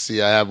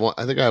Lucy, I have one.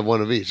 I think I have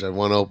one of each. I have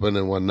one open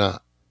and one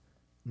not.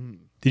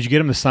 Did you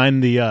get him to sign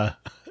the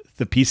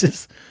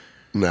pieces?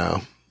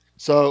 No.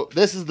 So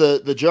this is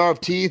the jar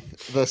of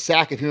teeth, the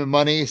sack of human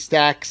money,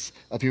 stacks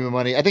of human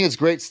money. I think it's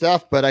great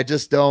stuff, but I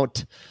just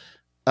don't.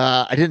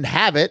 I didn't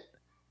have it,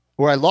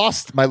 or I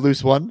lost my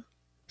loose one,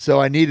 so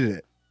I needed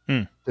it.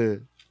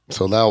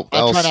 So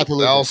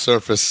that'll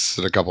surface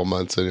in a couple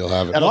months, and you'll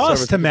have it.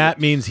 Lost to Matt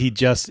means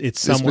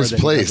it's somewhere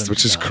misplaced,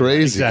 which is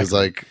crazy. Because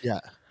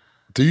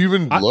do you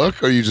even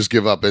look, or you just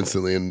give up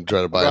instantly and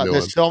try to buy a new one?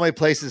 There's so many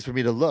places for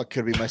me to look.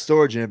 Could be my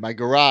storage unit, my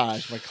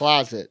garage, my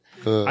closet.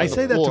 I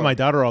say that to my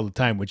daughter all the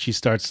time when she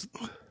starts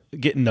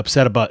getting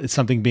upset about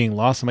something being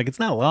lost. I'm like, it's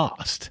not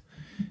lost.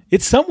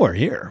 It's somewhere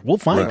here. We'll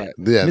find it.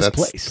 Yeah,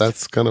 misplaced.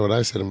 That's kind of what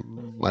I say to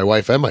my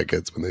wife and my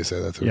kids when they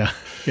say that to me.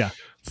 Yeah.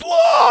 It's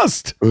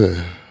lost.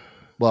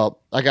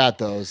 Well, I got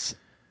those.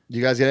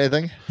 You guys get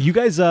anything? You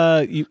guys,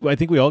 I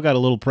think we all got a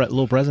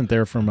little present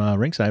there from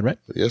Ringside, right?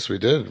 Yes, we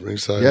did.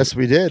 Ringside. Yes,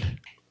 we did.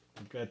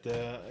 I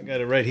got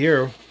it right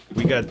here.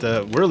 We got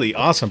really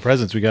awesome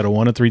presents. We got a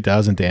 1 of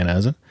 3,000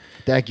 Danhausen.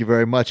 Thank you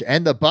very much,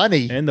 and the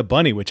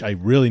bunny, which I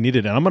really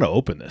needed, and I'm going to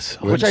open this.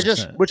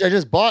 100%. Which I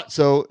just bought.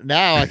 So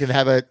now I can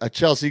have a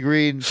Chelsea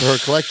Green for her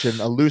collection,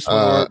 a loose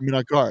one or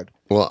a card.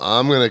 Well,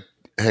 I'm gonna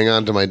hang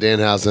on to my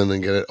Danhausen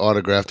and get it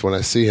autographed when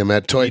I see him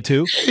at Toy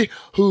 2.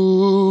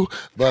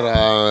 But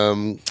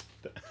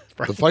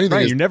the funny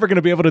thing is, you're never going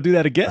to be able to do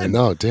that again. I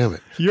know, damn it.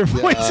 Your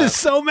voice is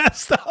so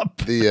messed up.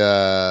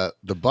 The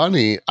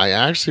bunny, I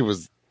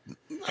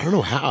don't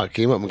know how it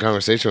came up in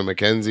conversation with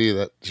Mackenzie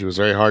that she was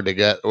very hard to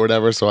get or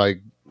whatever. So I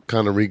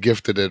kind of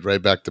regifted it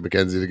right back to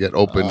Mackenzie to get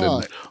opened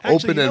and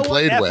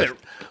played with.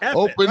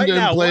 Opened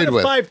and played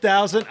with.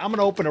 5,000. I'm going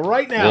to open it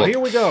right now. Here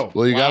we go.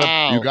 Well, you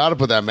gotta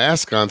put that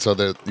mask on so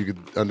that you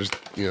could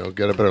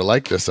get a better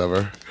likeness of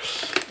her.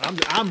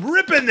 I'm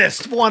ripping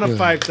this 1 of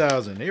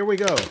 5,000. Here we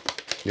go.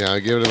 Yeah, I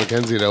give it to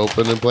Mackenzie to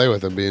open and play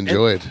with and be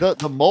enjoyed. And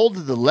the mold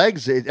of the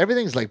legs,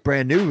 everything's like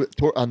brand new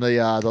on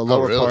the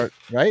lower part,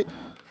 right?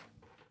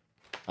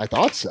 I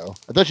thought so.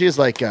 I thought she was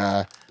like.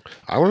 I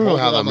want to know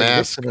how the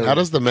mask. How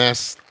does the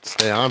mask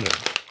stay on her?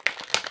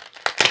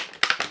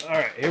 All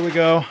right, here we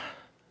go.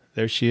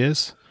 There she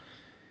is.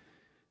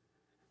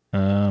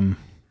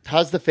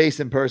 How's the face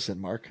in person,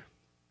 Mark?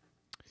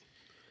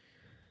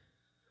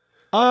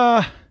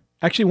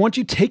 Actually, once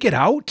you take it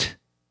out,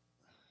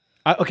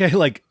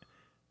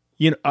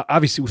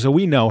 obviously, so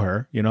we know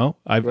her.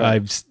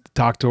 I've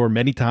talked to her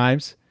many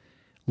times.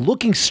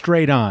 Looking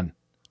straight on,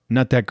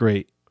 not that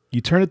great.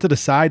 You turn it to the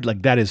side,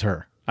 like that is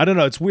her. I don't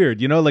know. It's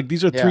weird. Like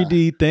these are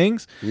 3D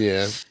things.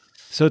 Yeah.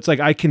 So it's like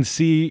I can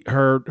see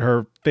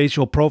her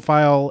facial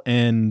profile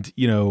and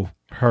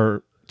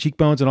her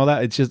cheekbones and all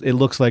that. It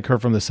looks like her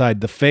from the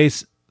side. The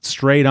face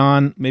straight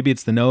on. Maybe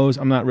it's the nose.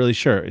 I'm not really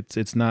sure.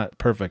 It's not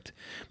perfect,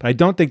 but I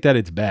don't think that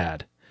it's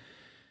bad.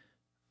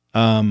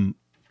 And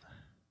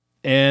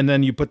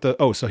then you put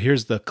so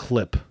here's the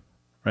clip,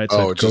 right?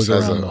 So it just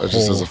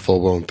has a full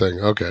blown thing.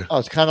 Okay. Oh,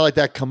 it's kind of like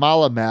that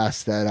Kamala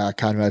mask that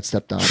Conrad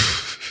stepped on.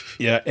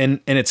 Yeah, and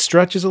it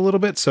stretches a little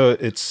bit, so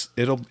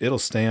it'll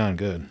stay on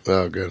good.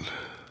 Oh, good.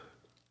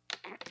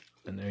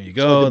 And there you So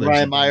go. the There's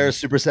Brian the- Myers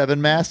Super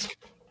 7 mask.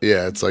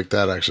 Yeah, it's like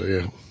that actually.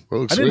 Yeah, well,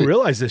 it looks I didn't sweet.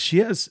 realize this. She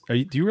has.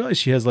 Do you realize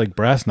she has like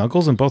brass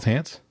knuckles in both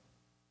hands?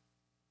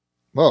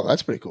 Whoa,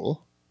 that's pretty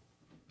cool.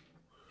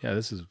 Yeah,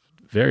 this is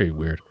very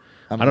weird.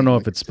 I I don't know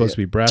mean, if it's supposed to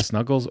be brass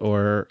knuckles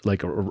or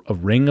like a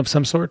ring of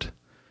some sort.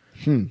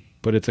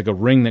 But it's like a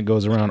ring that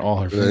goes around all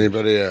her Is fingers.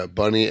 anybody a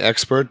bunny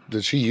expert?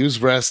 Did she use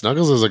brass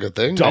knuckles as like a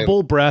thing?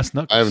 Double brass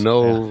knuckles. I have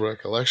no Yeah.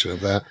 recollection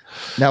of that.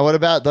 Now, what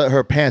about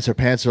her pants? Her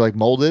pants are like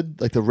molded,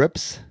 like the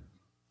rips,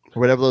 or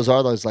whatever those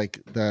are. Those like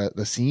the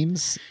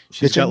seams.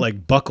 She's got stitching?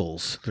 like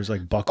buckles. There's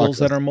like buckles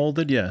that are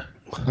molded. Yeah,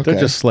 Okay. they're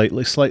just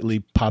slightly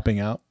popping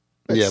out.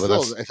 It's Yeah, but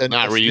still- that's it's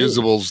not new.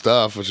 reusable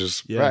stuff, which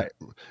is Yeah. Right.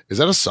 Is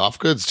that a soft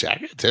goods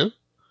jacket too?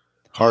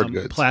 Hard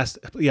goods.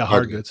 Plastic. Yeah,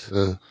 hard goods.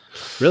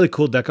 Really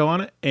cool deco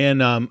on it.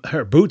 And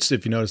her boots,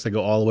 if you notice, they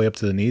go all the way up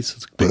to the knees.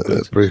 It's big That's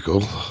boots. pretty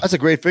cool. That's a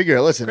great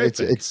figure. Listen, Great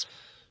figure.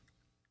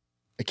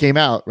 it came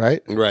out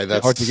right. Right,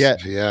 that's hard to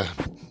get. Yeah,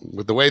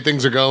 with the way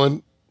things are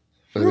going,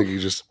 I think you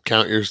just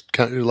count your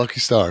lucky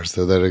stars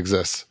that it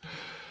exists.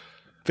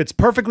 Fits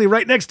perfectly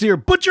right next to your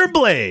butcher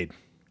blade.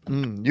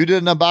 You did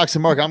an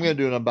unboxing, Mark. I'm going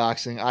to do an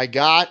unboxing. I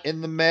got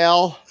in the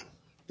mail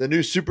the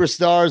new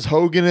Superstars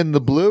Hogan in the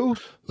blue.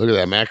 Look at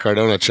that Matt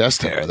Cardona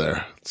chest hair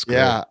there. It's great.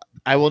 Yeah,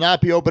 I will not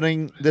be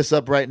opening this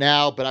up right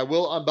now, but I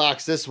will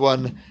unbox this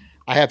one.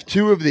 I have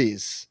two of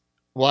these.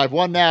 Well, I have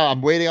one now.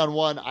 I'm waiting on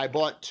one. I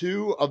bought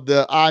two of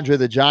the Andre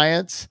the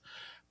Giants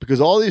because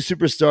all these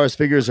Superstars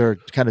figures are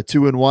kind of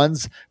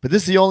 2-in-1s, but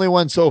this is the only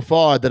one so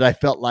far that I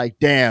felt like,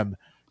 damn,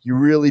 you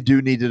really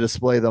do need to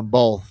display them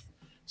both.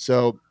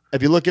 So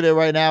if you look at it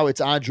right now, it's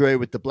Andre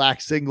with the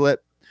black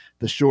singlet,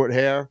 the short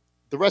hair.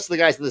 The rest of the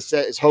guys in the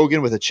set is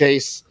Hogan with a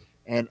chase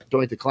and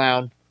Doink the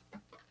Clown.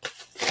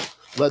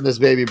 Letting this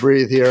baby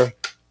breathe here.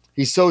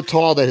 He's so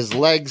tall that his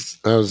legs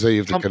I would say you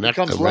have to connect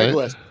becomes them, right?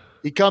 legless.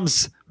 He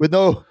comes with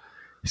no.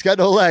 He's got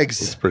no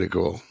legs. It's pretty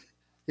cool.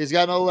 He's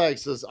got no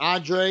legs. So it's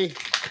Andre.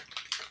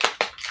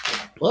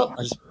 Well,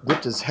 I just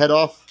ripped his head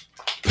off.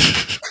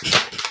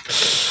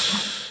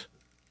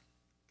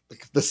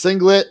 The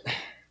singlet.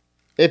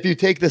 If you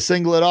take the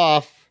singlet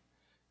off,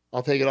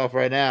 I'll take it off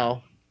right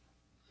now.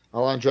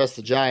 I'll undress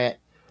the giant.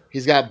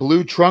 He's got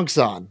blue trunks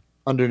on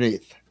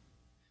underneath.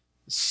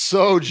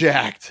 So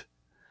jacked.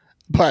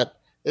 But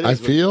it I is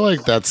feel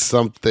like that's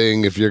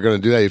something. If you're going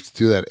to do that, you have to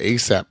do that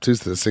ASAP too,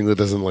 so the singlet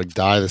doesn't like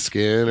dye the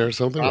skin or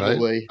something.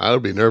 Probably. Right? I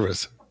would be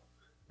nervous.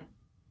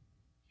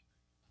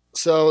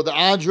 So the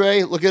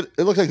Andre, look at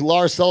it. Looks like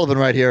Lars Sullivan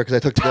right here because I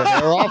took the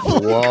hair off.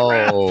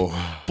 Whoa,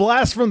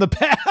 Blast from the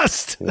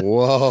past.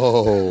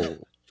 whoa!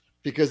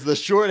 Because the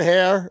short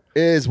hair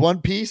is one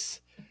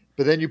piece,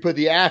 but then you put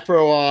the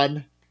afro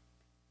on,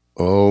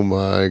 Oh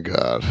my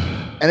god,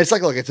 and it's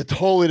like, look, it's a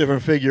totally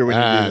different figure when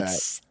you do that.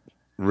 that's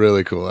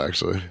really cool.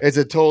 Actually, It's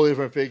a totally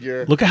different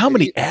figure. Look at how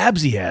many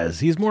abs he has.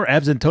 He has more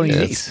abs than Tony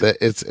Nese.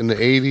 it's in the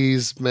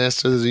 '80s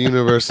Masters of the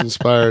Universe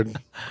inspired,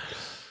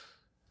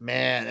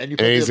 Man, and you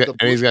put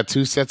and he's got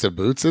two sets of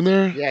boots in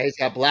there. yeah, he's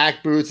got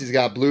black boots, he's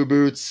got blue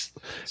boots.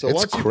 So It's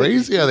once you put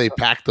crazy these- how they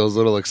pack those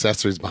little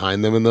accessories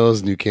behind them in those,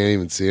 and you can't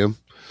even see them.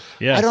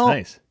 Yeah, I it's don't-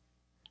 nice.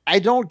 I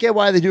don't get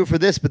why they do it for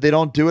this, but they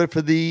don't do it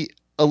for the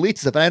elite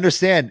stuff. I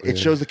understand it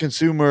shows the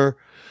consumer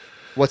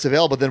what's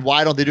available. Then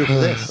why don't they do it for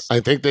this? I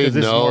think they Is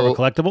this more of know. a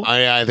collectible?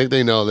 I think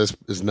they know this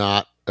is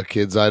not a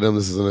kid's item.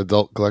 This is an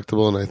adult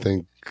collectible, and I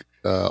think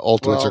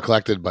ultimates Well- are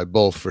collected by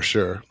both for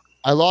sure.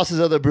 I lost his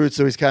other boots,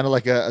 so he's kind of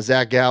like a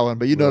Zach Gowen,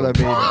 but you know what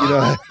I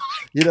mean.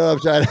 You know what I'm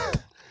trying to.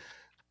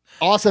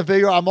 Awesome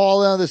figure. I'm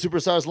all in on the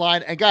Superstars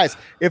line. And guys,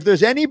 if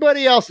there's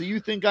anybody else that you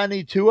think I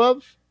need two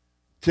of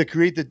to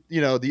create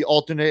the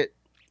alternate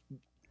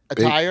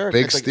attire,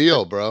 Big that's like-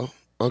 steal, bro.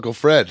 Uncle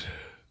Fred.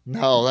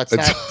 No, that's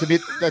not to me.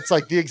 That's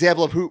like the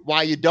example of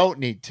why you don't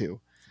need to.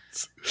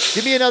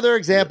 Give me another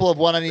example of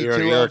one I need You're,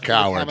 two you're a of.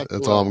 coward.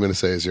 That's all I'm going to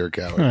say is you're a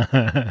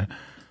coward.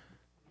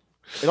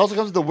 It also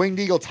comes with the Winged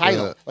Eagle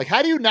title. Yeah. Like,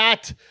 how do you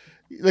not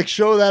like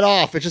show that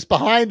off? It's just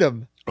behind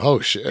him. Oh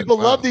shit! People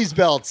Wow. love these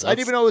belts. I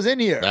didn't even know it was in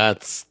here.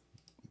 That's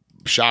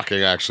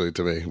shocking, actually,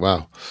 to me.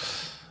 Wow.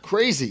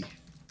 Crazy.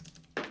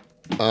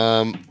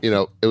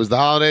 It was the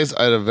holidays.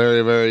 I had a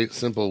very, very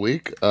simple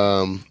week.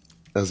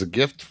 As a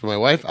gift for my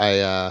wife,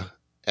 I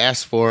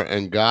asked for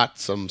and got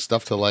some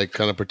stuff to like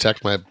kind of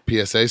protect my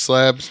PSA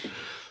slabs.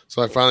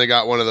 So I finally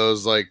got one of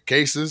those like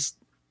cases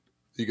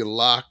you can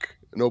lock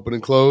and open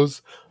and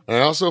close. And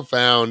I also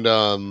found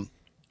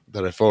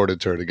that I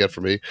forwarded to her to get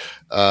for me,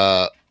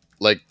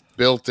 like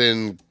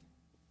built-in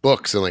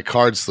books and like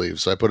card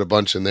sleeves. So I put a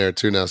bunch in there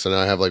too now. So now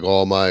I have like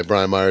all my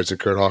Brian Myers and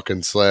Kurt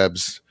Hawkins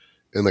slabs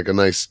in like a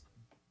nice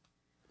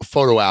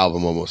photo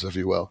album almost, if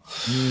you will.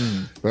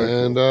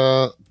 And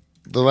the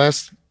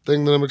last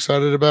thing that I'm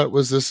excited about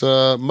was this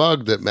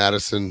mug that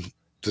Madison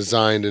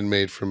designed and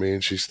made for me,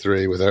 and she's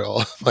 3 with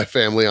all my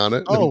family on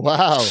it. Oh,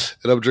 wow.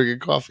 And I'm drinking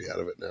coffee out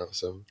of it now.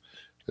 So,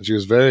 and she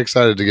was very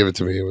excited to give it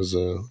to me. It was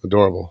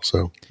adorable.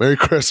 So, Merry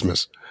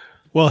Christmas.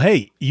 Well,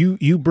 hey,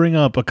 you bring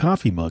up a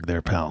coffee mug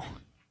there, pal.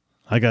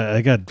 I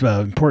got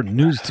important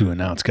news to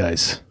announce,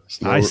 guys.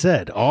 I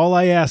said all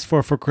I asked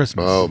for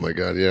Christmas. Oh my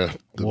God, yeah,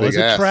 the was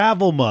big a ask.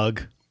 travel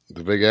mug.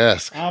 The big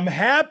ask. I'm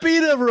happy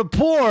to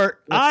report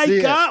I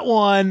got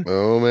one.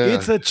 Oh man,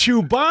 It's a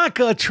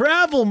Chewbacca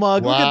travel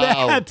mug. Wow.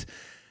 Look at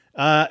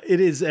that. It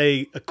is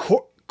a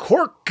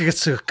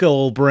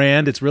Corkicle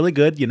brand. It's really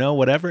good. You know,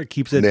 whatever. It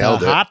keeps it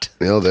hot.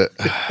 Nailed it.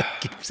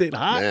 Keeps it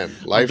hot. Man, I'm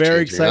very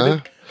life-changing,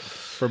 excited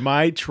for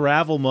my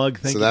travel mug.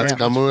 Thank So you. that's very much,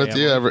 coming with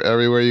family. you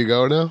everywhere you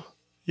go now.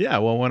 Yeah,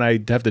 well, when I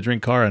have to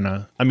drink coffee in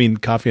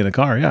the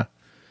car, yeah.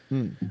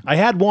 I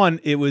had one.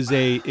 It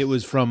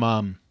was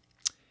from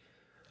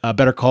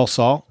Better Call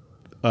Saul,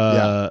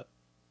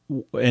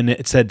 and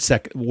it said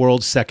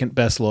world's second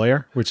best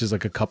lawyer, which is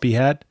like a cup he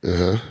had.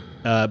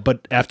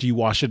 But after you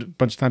wash it a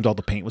bunch of times, all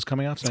the paint was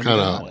coming off. So Kind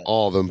of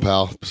all of them,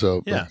 pal.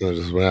 So Yeah. that's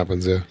just what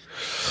happens. Yeah,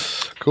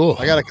 cool.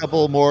 I got a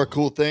couple more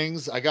cool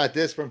things. I got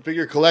this from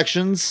Figure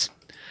Collections.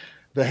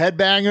 The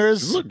Headbangers.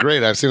 These look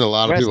great. I've seen a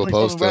lot of people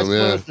post them.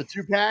 Yeah, The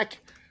 2-pack.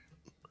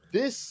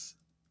 This,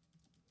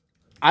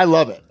 I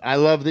love it. I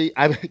love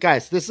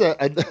guys. This is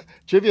a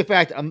trivia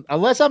fact.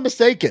 Unless I'm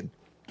mistaken,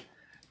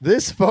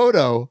 this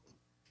photo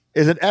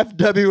is an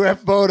FWF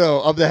photo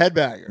of the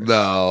Headbangers.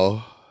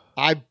 no,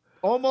 I'm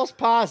almost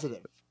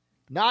positive,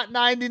 not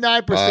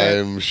 99%,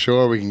 I'm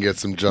sure we can get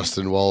some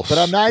Justin Walsh, but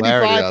I'm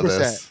clarity on 95%.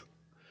 this.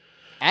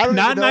 I don't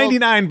not even know.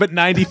 99, but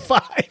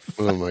 95.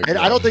 Oh my God! And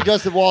I don't think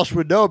Justin Walsh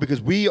would know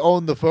because we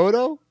own the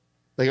photo.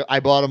 Like I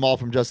bought them all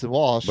from Justin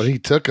Walsh. But he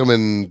took them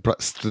and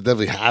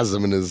definitely has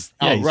them in his.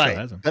 Yeah, Oh, he still right.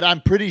 has 'em. But I'm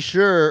pretty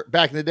sure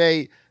back in the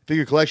day,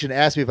 Figure Collection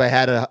asked me if I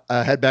had a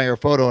Headbanger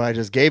photo, and I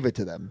just gave it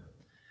to them.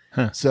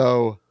 Huh.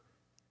 So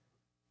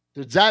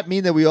does that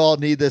mean that we all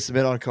need this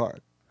submit on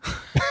card?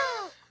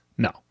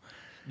 No.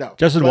 No.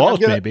 Justin But I'm Walsh,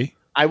 gonna- maybe.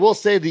 I will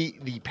say the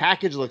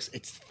package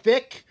it's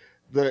thick.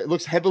 It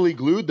looks heavily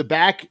glued. The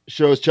back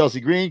shows Chelsea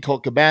Green,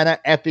 Colt Cabana,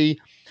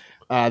 Effie,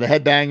 the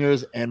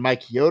Headbangers, and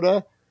Mike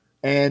Chioda.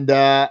 And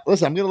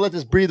listen, I'm going to let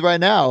this breathe right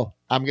now.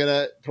 I'm going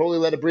to totally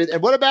let it breathe.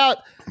 And what about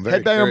Very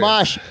Headbanger curious.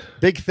 Mosh?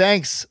 Big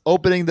thanks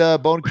opening the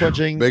bone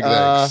crunching Big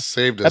thanks.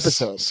 Saved us.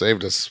 episode.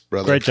 Saved us,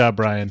 brother. Great job,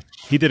 Brian.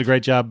 He did a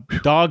great job.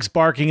 Dogs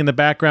barking in the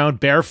background.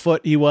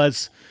 Barefoot he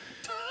was.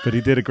 But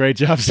he did a great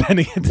job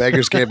sending it.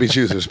 Beggars can't be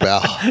choosers,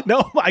 pal.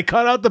 No, I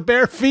cut out the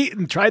bare feet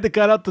and tried to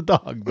cut out the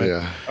dog. But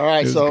Yeah. All right,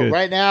 It was so good.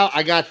 right now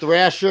I got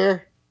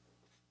Thrasher.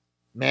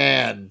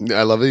 Man,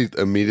 I love that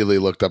he immediately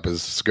looked up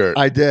his skirt.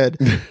 I did.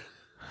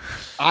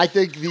 I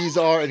think these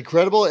are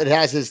incredible. It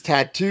has his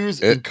tattoos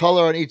in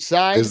color on each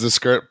side. Is the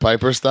skirt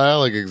Piper style,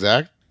 like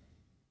exact?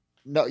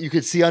 No, you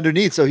can see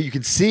underneath, so you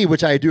can see,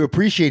 which I do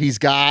appreciate. He's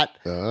got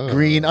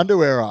green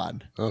underwear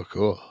on. Oh,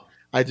 cool.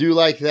 I do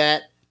like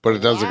that. But it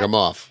doesn't come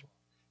off.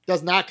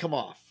 Does not come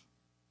off,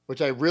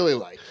 which I really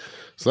like.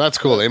 So that's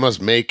cool. They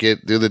must make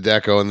it, do the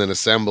deco, and then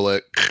assemble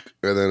it,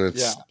 and then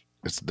Yeah.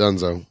 it's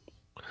donezo.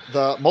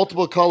 The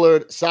multiple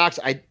colored socks.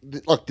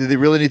 Look. Did they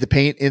really need to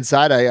paint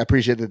inside? I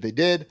appreciate that they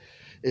did.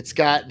 It's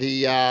got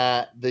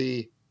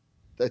the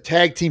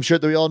tag team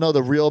shirt that we all know.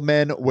 The real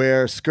men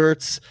wear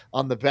skirts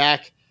on the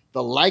back.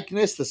 The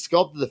likeness, the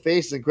sculpt of the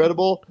face is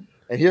incredible.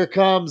 And here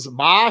comes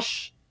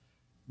Mosh.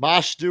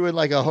 Mosh doing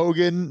like a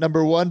Hogan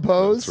 #1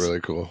 pose. It's really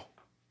cool.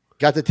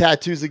 Got the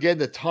tattoos again,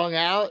 the tongue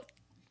out.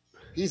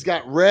 He's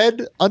got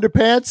red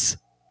underpants.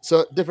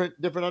 So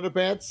different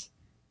underpants.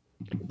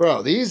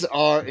 Bro, these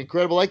are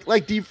incredible.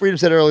 Like Deep Freedom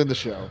said earlier in the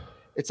show.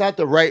 It's not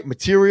the right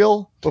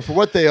material, but for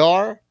what they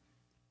are,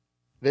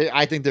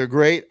 I think they're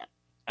great.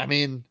 I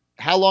mean,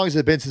 how long has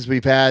it been since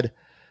we've had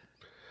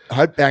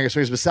Headbanger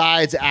swings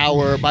besides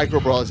our micro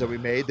brawls that we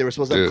made? They were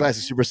supposed to have Dude.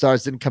 classic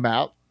superstars, didn't come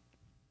out.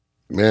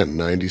 Man,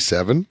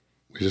 97?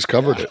 We just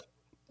covered it.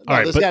 All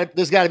right,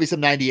 there's got to be some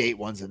 98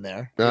 ones in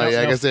there. Yeah, I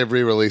no. guess they have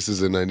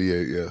re-releases in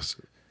 98, yes.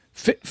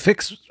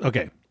 fix.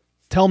 Okay,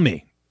 tell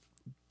me.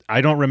 I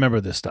don't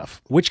remember this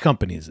stuff. Which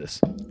company is this?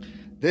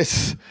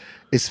 This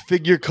is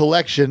Figure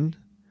Collection,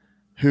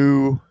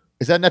 who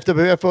is that an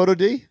FWF photo,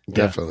 D?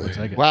 Definitely. Looks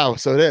like it. Wow,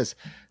 so it is.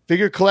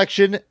 Figure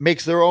Collection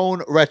makes their own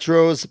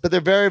retros, but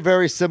they're very,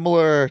 very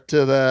similar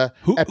to the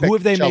Who Epic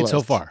have they made so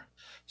cellos. far?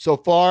 So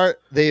far,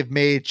 they've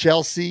made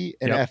Chelsea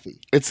and Yep.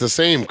 Effie. It's the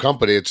same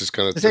company. It just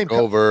kind of The same took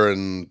over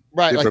and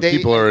Right, like different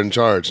people are in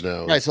charge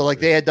now. Right, so like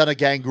they had done a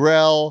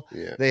Gangrel,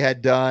 Yeah. they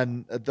had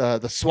done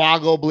the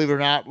Swaggle, believe it or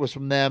not, was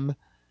from them.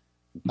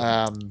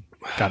 Got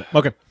it.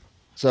 Okay.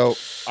 So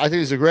I think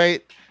these are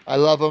great. I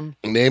love them.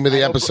 Name of the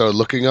I know- episode,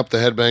 Looking Up the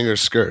Headbanger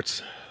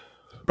Skirts.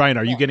 Brian,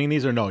 are you getting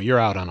these or no? You're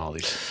out on all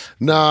these.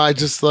 No, I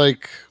just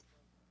like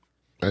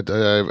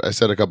I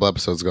said a couple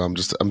episodes ago, I'm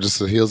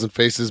just a heels and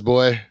faces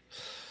boy.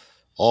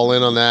 All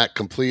in on that,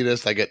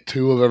 completist. I get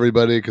 2 of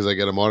everybody because I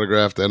get them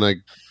autographed and I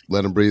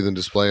let them breathe and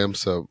display them.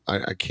 So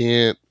I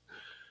can't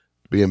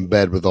be in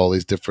bed with all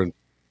these different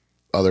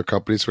other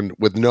companies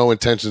with no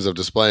intentions of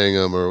displaying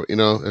them, or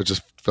it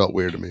just felt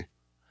weird to me.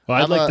 Well,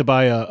 I'd I'm like a- to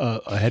buy a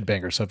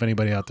headbanger. So if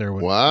anybody out there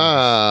would,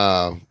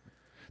 Wow.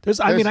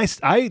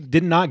 I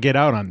did not get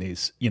out on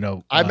these,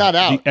 I'm not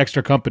out. the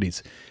extra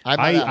companies. I'm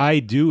not out. I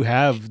do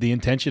have the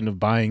intention of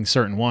buying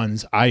certain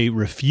ones. I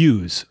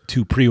refuse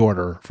to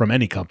pre-order from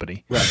any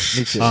company. Right,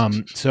 me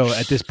too. So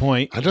at this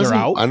point, they're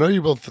out. I know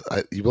you both.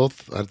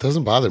 It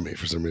doesn't bother me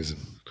for some reason.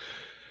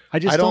 I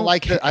don't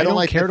like the- I don't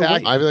like care the to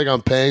fact- wait. I feel like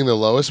I'm paying the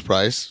lowest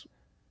price.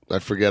 I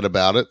forget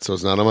about it, so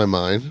it's not on my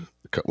mind.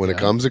 When it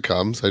comes, it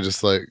comes. I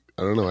just I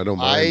don't know. I don't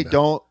mind. I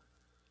don't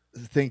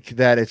think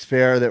that it's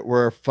fair that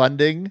we're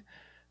funding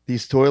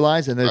these toy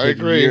lines and they're I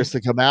taking agree. years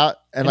to come out,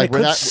 and It we're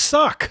could not,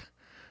 suck.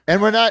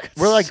 and we're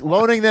like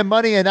loaning them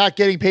money and not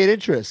getting paid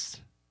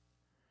interest.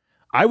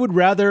 I would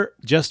rather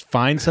just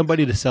find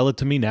somebody to sell it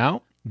to me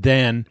now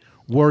than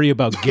worry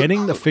about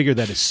getting the figure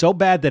that is so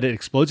bad that it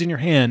explodes in your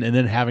hand and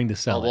then having to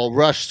sell it. Well,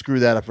 Rush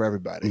screwed that up for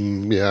everybody.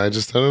 Yeah, I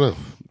don't know.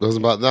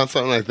 Doesn't bother. Not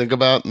something I think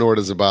about, nor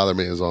does it bother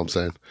me. Is all I'm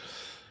saying.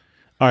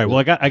 All right. Well,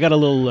 I got a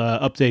little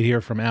update here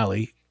from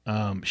Allie.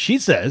 She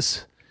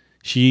says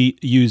she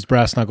used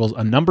brass knuckles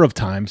a number of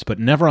times, but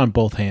never on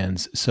both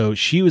hands. So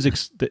she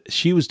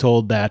was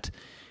told that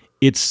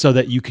it's so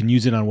that you can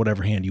use it on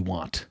whatever hand you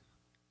want.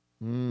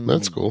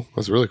 That's cool.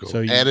 That's really cool.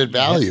 So Added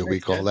value, we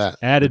call that.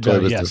 Added Toy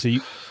value. Yeah.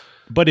 business. So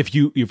but if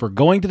you're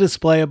going to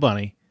display a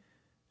bunny,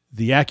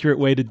 the accurate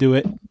way to do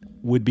it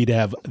would be to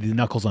have the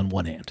knuckles on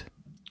one hand.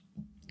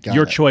 Got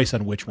Your it. choice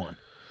on which one.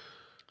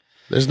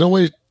 There's no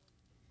way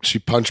she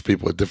punched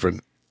people with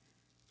different.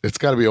 It's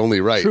got to be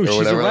only right True, or she's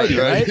whatever. a righty,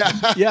 right?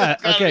 Yeah.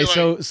 Okay,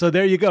 be so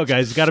there you go,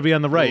 guys. It's got to be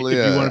on the right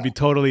if you want to be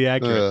totally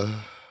accurate.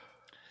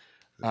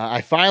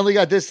 I finally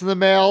got this in the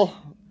mail.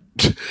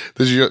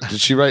 Did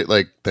she write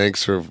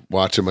thanks for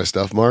watching my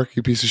stuff, Mark?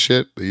 You piece of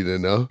shit that you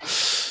didn't know.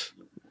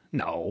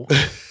 No.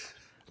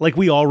 Like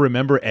we all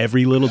remember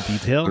every little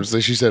detail. I'm just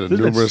like she said it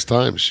numerous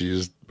times. She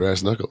used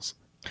brass knuckles.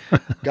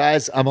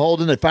 Guys, I'm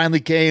holding it.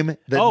 Finally came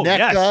the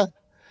NECA.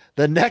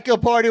 The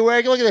NECA party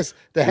wagon. Look at this.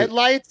 The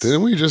headlights.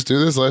 Didn't we just do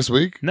this last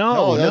week?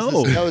 No.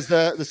 That was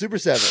the Super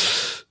 7.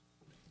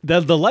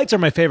 The lights are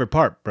my favorite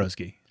part,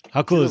 broski.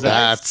 How cool is that?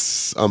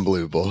 That's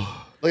unbelievable.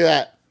 Look at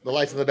that. The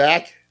lights in the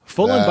back.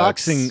 Full That's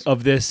unboxing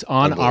of this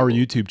on our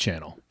YouTube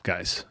channel,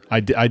 guys. I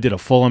did a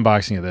full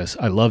unboxing of this.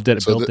 I loved it.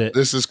 I built it.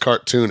 This is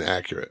cartoon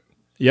accurate.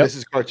 Yep. This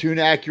is cartoon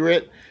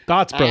accurate.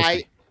 Thoughts,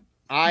 broski?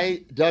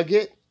 I dug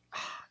it.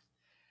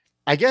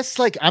 I guess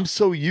I'm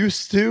so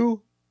used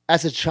to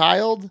as a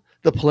child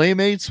the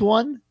Playmates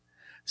one,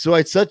 so I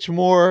had such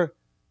more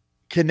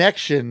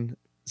connection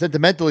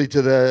sentimentally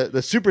to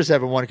the Super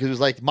 7 one because it was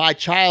like my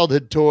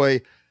childhood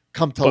toy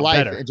come to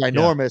life better. and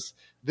ginormous.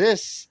 Yeah.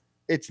 This,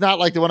 it's not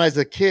like the one as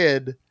a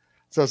kid,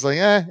 so it's like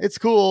it's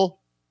cool,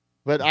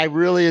 but I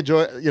really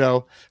enjoy.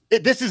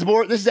 This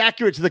is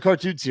accurate to the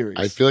cartoon series.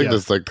 I feel like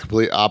that's the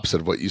complete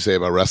opposite of what you say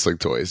about wrestling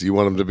toys. You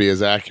want them to be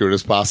as accurate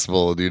as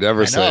possible, and you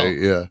never say,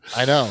 "Yeah."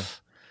 I know,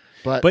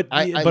 but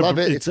I love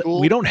it. It's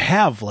cool. We don't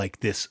have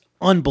this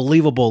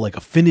unbelievable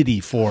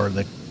affinity for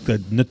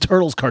the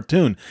Turtles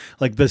cartoon.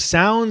 The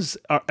sounds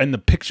and the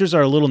pictures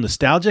are a little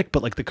nostalgic,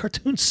 but the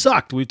cartoon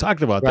sucked. We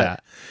talked about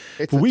that.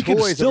 It's but we can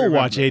toys still that we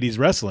watch remember. 80s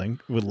wrestling.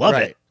 We love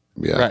it.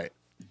 Yeah. Right.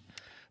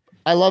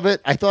 I love it.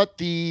 I thought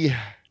the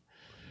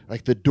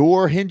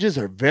door hinges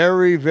are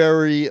very,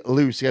 very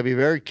loose. You gotta be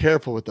very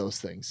careful with those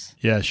things.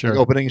 Yeah, sure.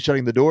 Opening and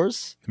shutting the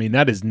doors. I mean,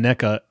 that is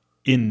NECA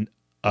in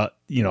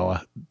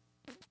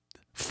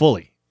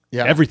fully.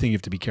 Yeah. Everything you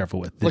have to be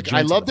careful with. Look,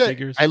 I love that.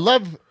 Figures. I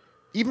love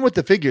even with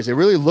the figures. It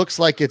really looks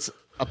like it's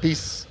a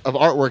piece of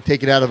artwork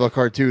taken out of a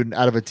cartoon,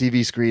 out of a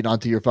TV screen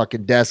onto your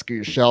fucking desk or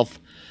your shelf.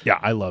 Yeah,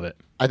 I love it.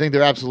 I think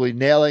they're absolutely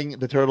nailing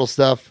the turtle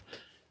stuff.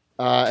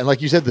 And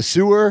like you said, the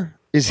sewer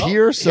is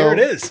here. So here it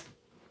is.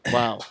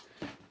 Wow.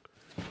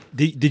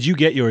 Did you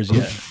get yours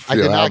yet? I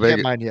did not get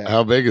mine yet.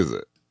 How big is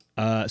it?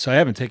 So I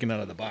haven't taken it out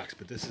of the box,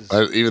 but this is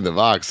Even the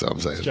box, I'm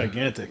saying.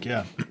 gigantic.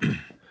 Yeah.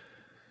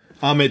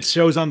 It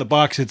shows on the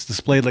box. It's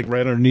displayed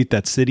right underneath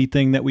that city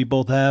thing that we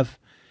both have.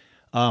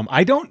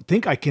 I don't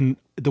think I can.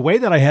 The way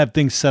that I have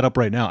things set up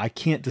right now, I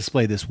can't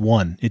display this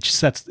one. It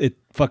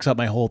fucks up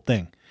my whole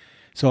thing.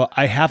 So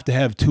I have to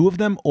have two of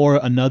them or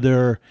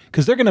another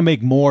because they're going to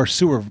make more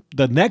sewer.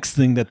 The next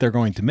thing that they're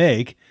going to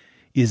make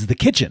is the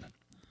kitchen.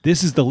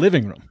 This is the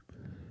living room.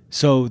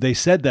 So they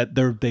said that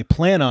they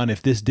plan on,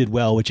 if this did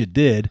well, which it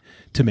did,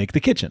 to make the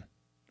kitchen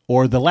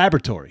or the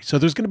laboratory. So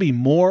there's going to be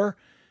more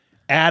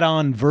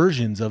add-on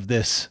versions of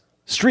this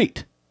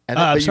street.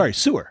 And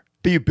sewer.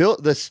 But you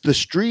built this. The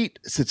street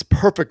sits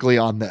perfectly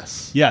on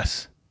this.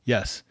 Yes.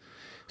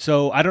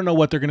 So I don't know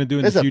what they're going to do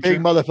in the future. It's a big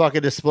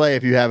motherfucking display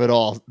if you have it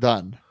all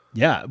done.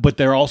 Yeah, but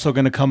they're also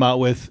going to come out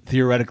with,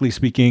 theoretically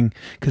speaking,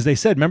 because they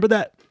said, remember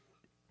that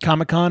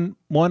Comic-Con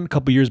one a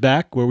couple years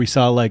back where we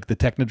saw the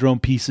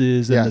Technodrome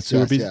pieces and the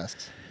sewer pieces?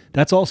 Yes.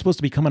 That's all supposed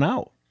to be coming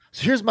out.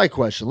 So here's my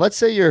question. Let's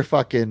say you're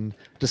fucking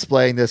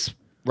displaying this,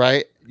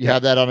 right? You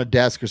have that on a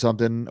desk or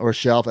something or a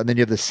shelf, and then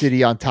you have the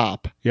city on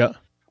top. Yeah.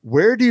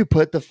 Where do you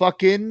put the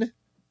fucking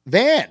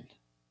van?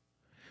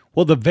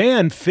 Well, the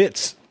van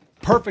fits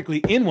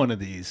perfectly in one of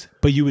these,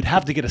 but you would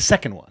have to get a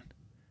second one.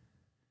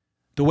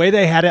 The way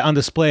they had it on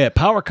display at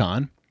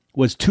PowerCon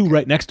was two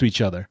right next to each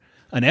other.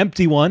 an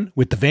empty one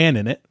with the van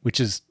in it, which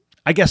is,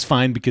 I guess,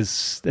 fine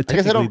because I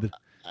guess I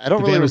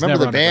don't really remember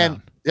the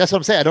van. That's what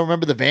I'm saying. I don't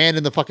remember the van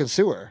in the fucking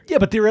sewer. Yeah,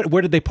 but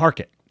where did they park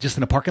it? Just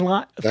in a parking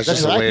lot? That's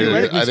just the way.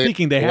 Theoretically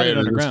speaking, they had it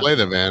underground. Display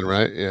the van,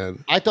 right? Yeah.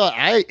 I thought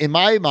in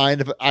my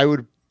mind, I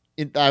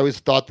always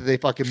thought that they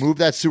fucking moved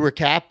that sewer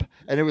cap,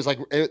 and it was like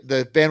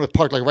the van was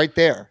parked like right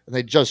there, and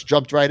they just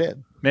jumped right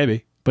in.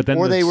 Maybe, but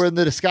then they were in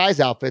the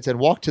disguise outfits and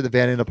walked to the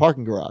van in a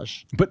parking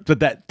garage. But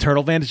that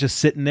turtle van is just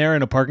sitting there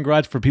in a parking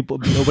garage for people.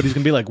 Nobody's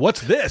gonna be like,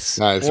 "What's this?"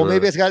 Nice, well,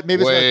 maybe it's got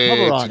a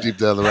cover on too deep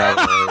down the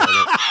rabbit.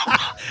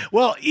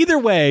 Well, either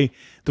way,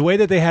 the way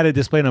that they had it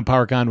displayed on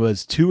PowerCon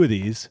was two of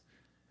these.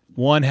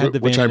 One had the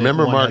van, which I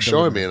remember Mark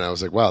showing me, me, and I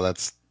was like, "Wow,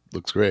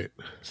 looks great."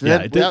 So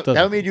yeah, that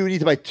would mean you would need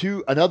to buy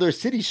another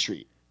city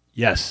street.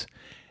 Yes.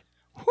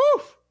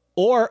 Whew.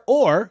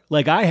 Or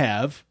like I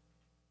have,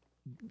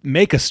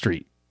 make a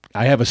street.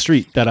 I have a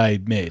street that I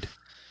made.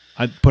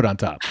 I put on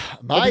top.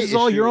 But this is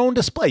all your own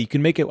display. You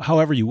can make it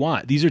however you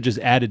want. These are just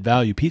added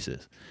value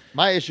pieces.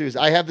 My issue is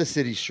I have the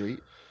city street,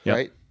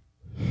 right?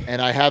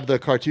 And I have the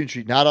cartoon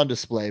street not on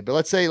display. But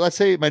let's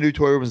say my new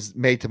toy room is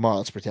made tomorrow.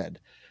 Let's pretend.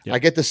 Yep. I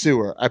get the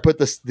sewer. I put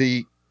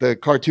the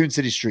cartoon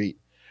city street.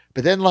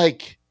 But then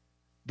like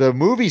the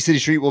movie city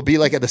street will be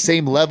like at the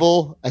same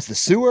level as the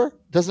sewer.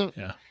 Doesn't?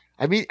 Yeah.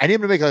 I mean, I need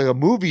them to make like a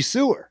movie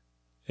sewer.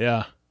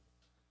 Yeah.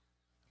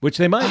 Which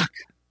they might.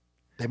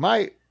 They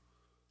might.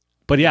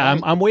 But yeah,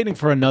 I'm waiting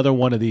for another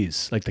one of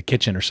these, like the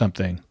kitchen or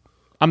something.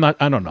 I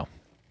don't know.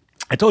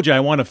 I told you I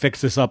want to fix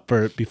this up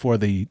before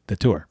the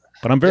tour.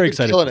 But I'm very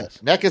excited.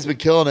 Neck has been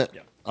killing it.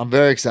 Yeah. I'm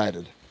very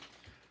excited.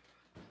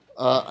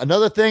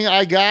 Another thing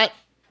I got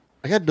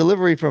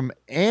delivery from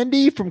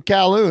Andy from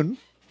Kowloon.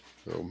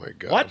 Oh my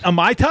God. What? A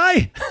Mai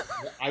Tai?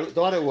 I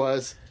thought it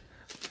was.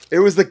 It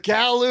was the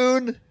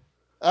Kowloon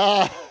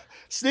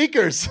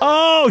sneakers.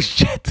 Oh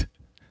shit.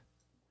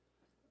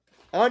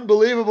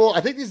 Unbelievable. I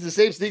think these are the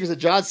same sneakers that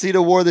John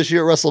Cena wore this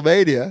year at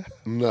WrestleMania.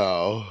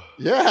 No.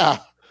 Yeah.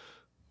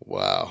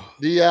 Wow.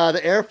 The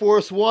Air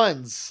Force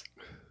Ones.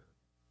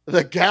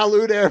 The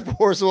Kowloon Air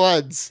Force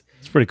Ones.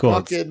 It's pretty cool.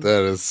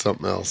 That is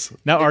something else.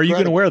 Now, are you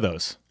going to wear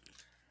those?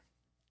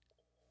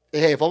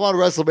 Hey, if I'm on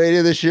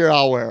WrestleMania this year,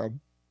 I'll wear them.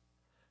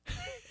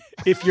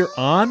 If you're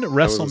on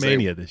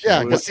WrestleMania this year.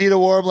 Yeah, because Cena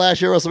wore them last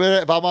year at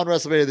WrestleMania. If I'm on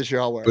WrestleMania this year,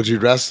 I'll wear them. But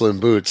you'd wrestle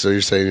in boots, so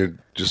you're saying you're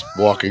just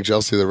walking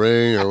Chelsea the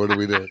ring, or what do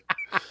we do?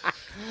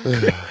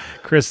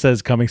 Chris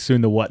says coming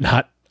soon to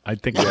Whatnot. I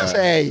think. Yeah.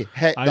 Hey,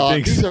 I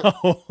think so.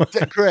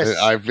 Chris,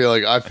 I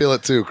feel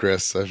it too,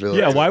 Chris. I feel.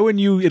 Yeah, why wouldn't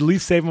you at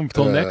least save them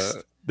until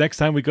next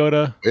time we go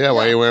to? Yeah,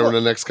 why are you wearing them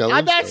the next color?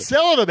 I'm not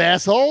selling them,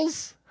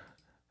 assholes.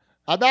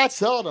 I'm not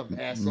selling them,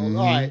 assholes. Mm-hmm.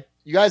 All right,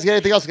 you guys got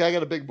anything else? I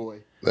got a big boy.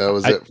 That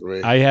was it for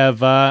me. I have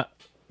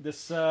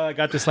this. I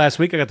got this last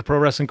week. I got the Pro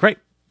Wrestling Crate.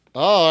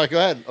 Oh, all right, go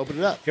ahead, open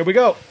it up. Here we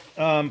go.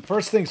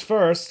 First things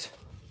first.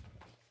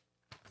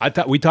 I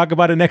thought we talk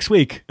about it next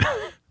week.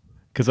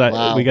 Because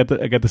I got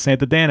the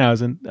Santa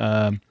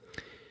Danhausen,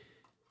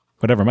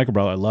 whatever, Michael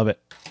Brawler, I love it.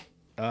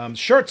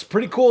 Shirts,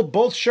 pretty cool.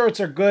 Both shirts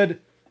are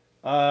good.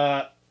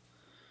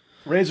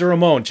 Razor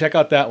Ramon, check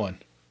out that one.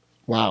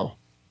 Wow,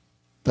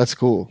 that's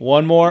cool.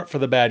 One more for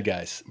the bad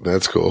guys.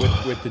 That's cool.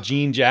 With the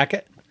jean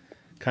jacket,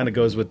 kind of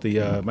goes with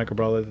the Michael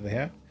Brawler that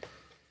they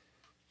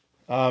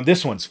have.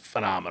 This one's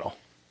phenomenal.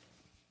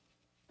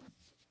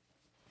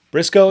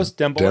 Briscoes,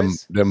 Dem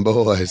Boys. Dem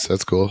Boys,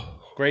 that's cool.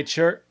 Great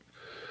shirt.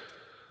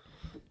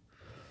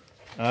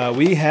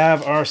 We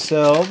have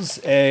ourselves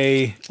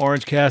a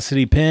Orange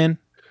Cassidy pin.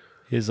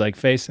 His like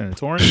face and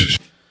it's orange.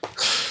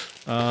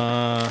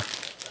 I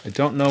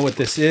don't know what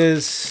this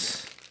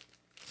is.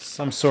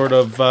 Some sort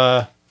of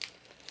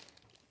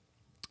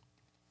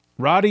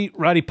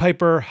Roddy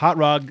Piper hot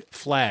rod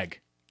flag.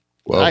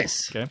 Well,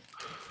 nice. Okay.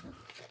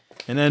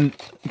 And then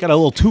we got a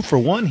little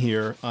 2-for-1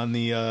 here on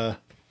the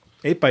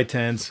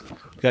 8x10s.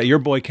 We got your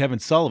boy Kevin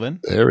Sullivan.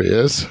 There he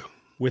is.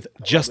 With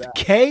just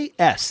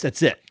KS.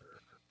 That's it.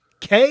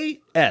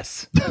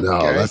 KS.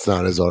 No, that's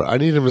not his autograph. I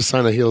need him to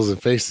sign a Heels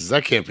and Faces.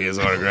 That can't be his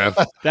autograph.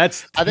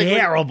 That's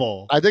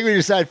terrible. I think when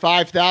you said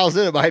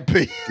 5,000, it might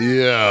be.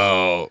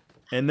 Yo.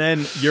 And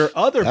then your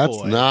other that's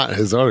boy. That's not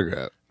his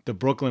autograph. The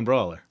Brooklyn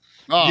Brawler.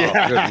 Oh,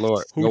 yeah. Good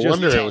Lord. No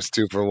wonder it was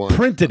 2-for-1.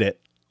 Printed it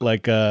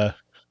like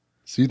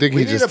So you think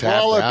he just tapped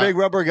out? We need a brawler, big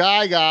rubber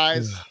guy,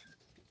 guys.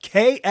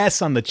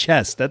 KS on the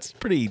chest. That's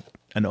pretty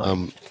annoying.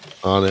 I'm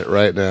on it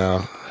right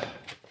now.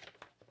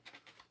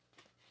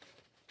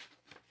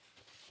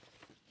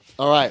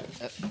 All right.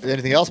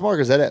 Anything else, Mark?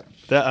 Or is that it?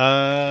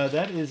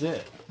 That is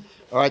it.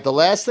 All right. The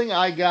last thing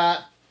I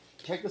got.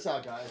 Check this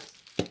out, guys.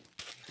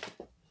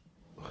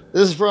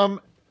 This is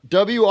from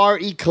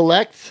WRE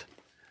Collect,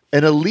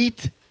 an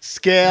elite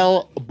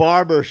scale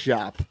barber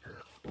shop.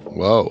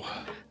 Whoa.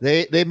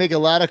 They make a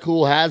lot of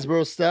cool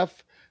Hasbro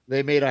stuff.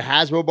 They made a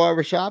Hasbro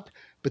barbershop,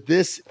 but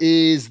this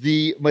is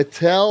the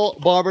Mattel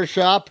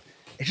barbershop.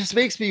 It just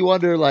makes me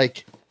wonder,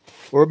 like,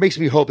 or it makes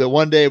me hope that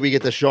one day we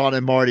get the Sean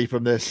and Marty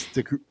from this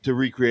to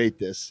recreate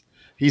this.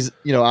 He's,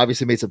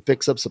 obviously made some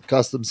fix-ups, some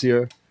customs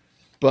here.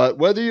 But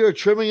whether you're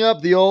trimming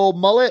up the old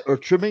mullet or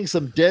trimming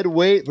some dead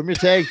weight from your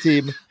tag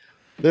team,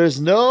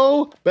 there's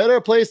no better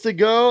place to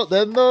go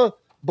than the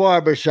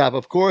barbershop.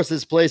 Of course,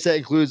 this place that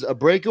includes a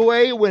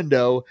breakaway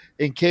window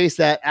in case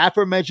that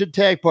aforementioned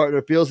tag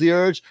partner feels the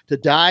urge to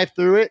dive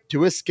through it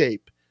to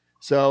escape.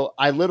 So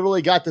I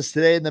literally got this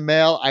today in the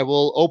mail. I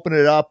will open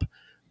it up,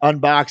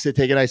 unbox it,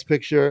 take a nice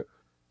picture.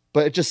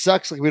 But it just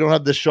sucks like we don't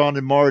have the Sean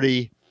and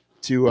Marty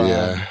to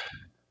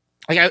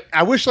like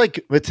I wish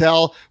like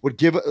Mattel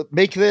would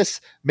make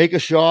a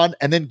Sean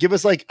and then give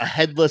us like a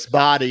headless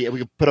body and we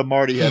could put a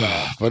Marty head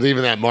on. But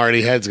even that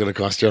Marty head's going to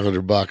cost you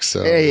 $100.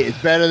 So hey,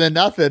 it's better than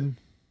nothing.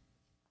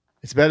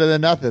 It's better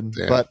than nothing.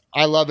 Yeah. But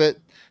I love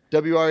it.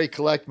 WRE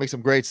Collect makes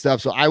some great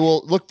stuff. So I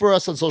will look for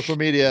us on social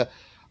media.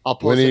 I'll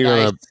post when are you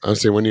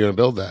nice. when are you gonna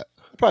build that?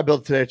 I'll probably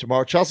build it today or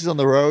tomorrow. Chelsea's on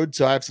the road,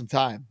 so I have some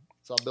time.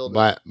 So I'll build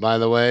it. By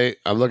the way,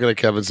 I'm looking at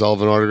Kevin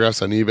Sullivan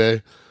autographs on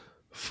eBay.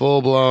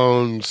 Full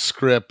blown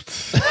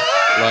script.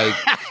 Like,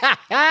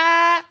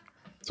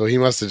 so he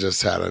must have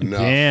just had enough.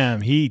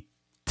 Damn, he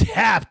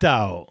tapped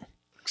out.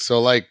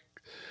 So, like,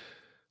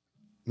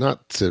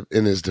 not to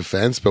in his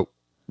defense, but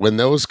when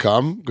those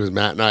come, because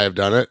Matt and I have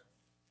done it,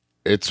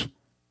 it's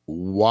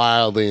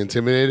wildly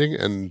intimidating.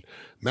 And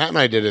Matt and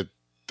I did it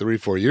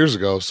 3-4 years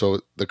ago, so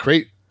the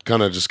crate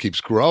kind of just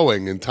keeps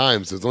growing in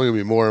times. There's only gonna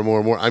be more and more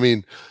and more. I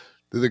mean,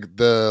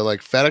 the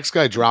like FedEx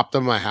guy dropped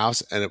them in my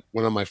house, and it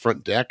went on my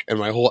front deck,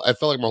 and I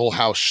felt like my whole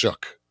house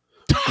shook.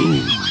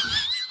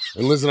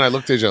 And Liz and I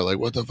looked at each other like,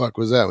 what the fuck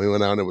was that? We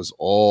went out and it was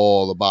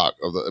all the box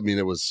of the, I mean,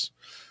 it was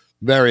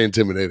very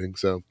intimidating.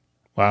 So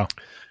wow.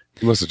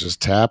 He must have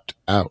just tapped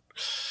out.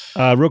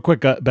 Real quick,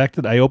 back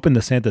to I opened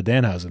the Santa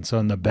Danhausen. So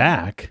on the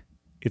back,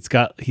 he's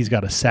got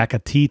a sack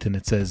of teeth and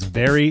it says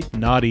very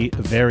naughty,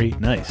 very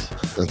nice.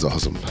 That's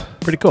awesome.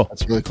 Pretty cool.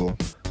 That's really cool.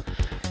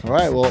 All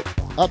right. Well,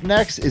 up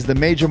next is the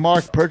Major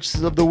Mark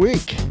purchases of the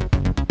week.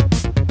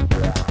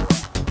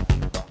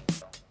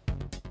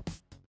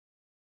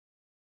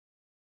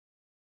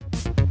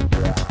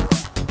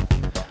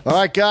 All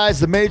right,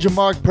 guys, the Major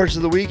Mark purchase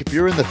of the week. If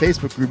you're in the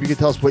Facebook group, you can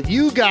tell us what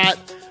you got,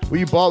 what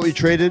you bought, what you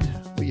traded,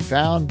 what you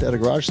found at a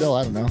garage sale.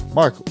 I don't know.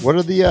 Mark, what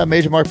are the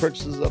Major Mark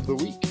purchases of the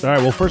week? All right.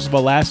 Well, first of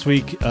all, last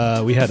week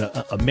we had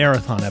a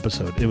marathon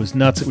episode. It was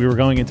nuts. We were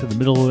going into the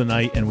middle of the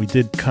night, and we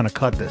did kind of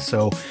cut this.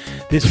 So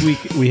this week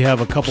we have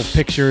a couple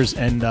pictures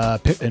and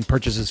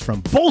purchases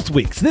from both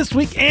weeks, this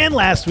week and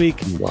last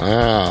week.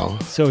 Wow.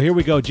 So here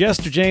we go.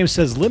 Jester James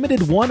says,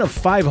 limited 1 of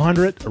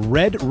 500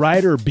 Red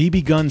Ryder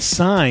BB gun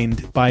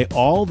signed by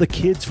all the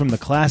kids from the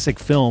classic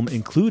film,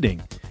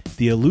 including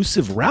the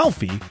elusive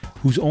Ralphie,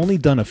 who's only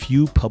done a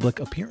few public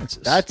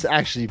appearances. That's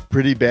actually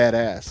pretty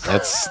badass.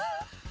 That's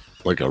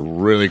like a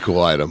really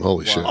cool item.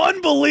 Holy shit.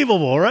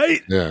 Unbelievable,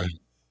 right? Yeah.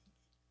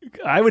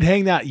 I would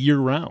hang that year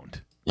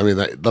round. I mean,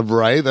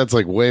 that's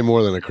like way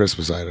more than a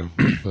Christmas item.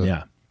 But.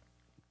 Yeah.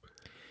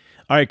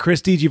 All right,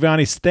 Chris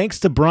DiGiovanni, thanks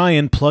to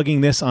Brian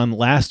plugging this on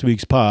last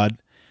week's pod,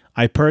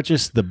 I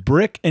purchased the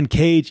Brick and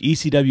Cage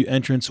ECW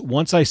entrance.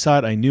 Once I saw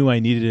it, I knew I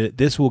needed it.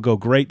 This will go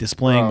great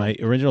displaying my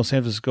original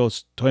San Francisco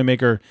Toy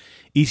Maker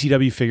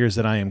ECW figures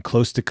that I am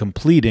close to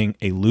completing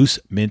a loose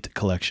mint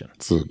collection.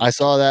 I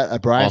saw that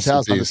at Brian's Awesome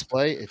house on piece.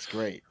 display. It's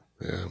great.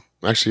 Yeah.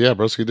 Actually, yeah,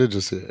 Broski did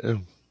just see it. Yeah.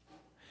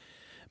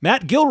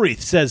 Matt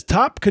Gilreath says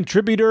top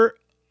contributor.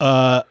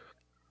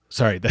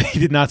 Sorry, he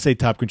did not say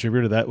top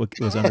contributor. That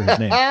was under his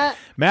name.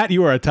 Matt,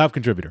 you are a top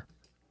contributor.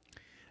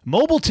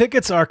 Mobile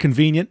tickets are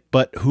convenient,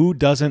 but who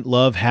doesn't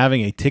love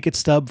having a ticket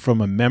stub from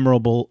a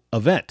memorable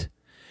event?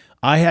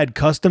 I had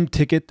custom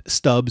ticket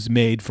stubs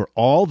made for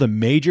all the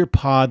major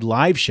pod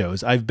live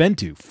shows I've been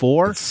to,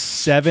 4,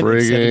 7,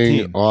 and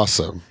 17.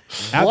 Awesome.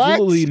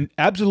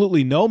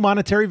 Absolutely no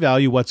monetary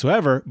value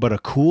whatsoever, but a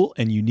cool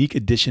and unique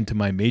addition to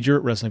my major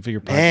wrestling figure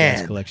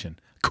podcast collection.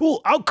 Cool.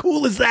 How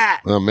cool is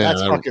that? Oh, man.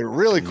 That's fucking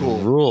really cool.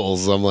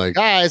 Rules. I'm like,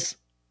 Guys,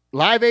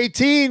 Live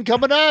 18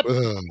 coming up.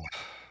 A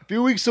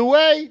few weeks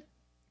away.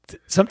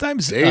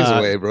 Sometimes days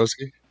away,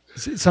 broski.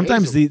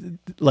 Sometimes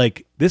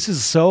this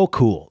is so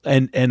cool,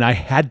 and I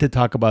had to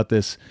talk about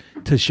this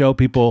to show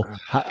people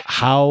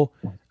how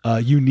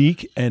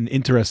unique and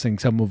interesting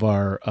some of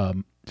our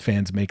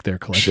fans make their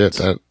collections.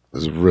 Shit, that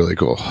is really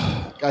cool.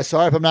 Guys,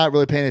 sorry if I'm not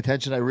really paying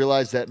attention. I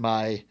realized that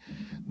my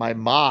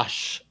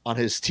mosh on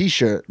his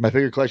T-shirt, my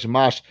figure collection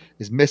mosh,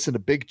 is missing a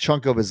big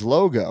chunk of his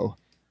logo.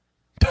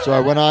 So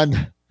I went on.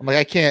 I'm like,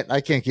 I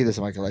can't keep this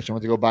in my collection. I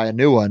went to go buy a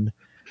new one.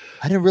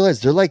 I didn't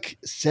realize they're like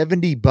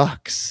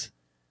 $70.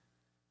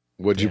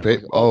 What'd you pay?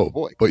 Like,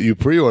 boy. But you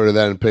pre-ordered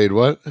that and paid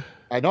what?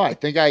 I know.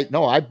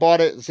 I bought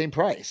it at the same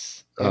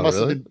price. I must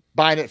have been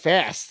buying it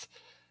fast.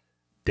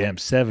 Damn,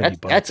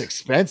 $70. That's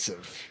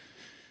expensive.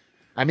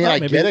 I mean, I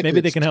get it. Maybe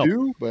they can help.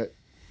 But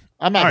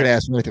I'm not going to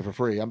ask them anything for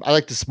free. I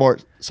like to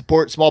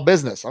support small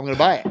business. I'm going to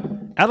buy it.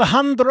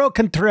 Alejandro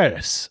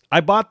Contreras.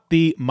 I bought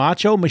the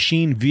Macho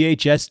Machine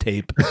VHS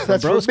tape.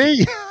 That's for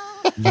me.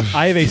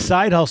 I have a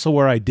side hustle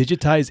where I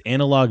digitize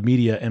analog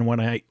media, and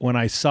when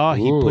I saw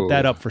he put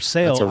that up for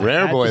sale, that's a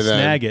rare boy then.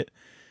 Snag it.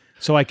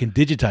 so I can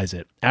digitize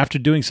it. After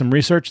doing some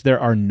research, there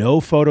are no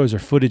photos or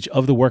footage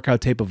of the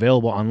workout tape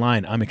available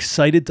online. I'm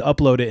excited to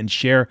upload it and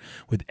share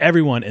with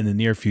everyone in the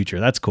near future.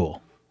 That's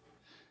cool.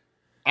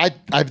 I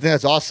think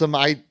that's awesome.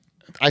 I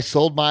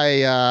sold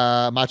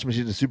my Macho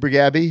Machine to Super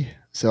Gabby,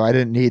 so I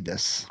didn't need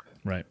this.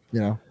 Right.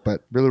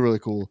 But really, really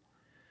cool.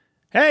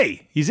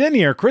 Hey, he's in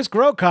here. Chris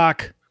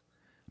Grocock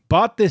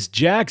bought this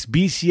Jax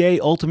BCA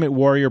Ultimate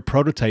Warrior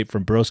prototype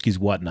from Broski's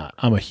Whatnot.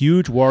 I'm a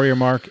huge Warrior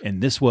mark,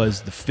 and this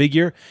was the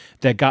figure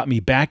that got me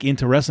back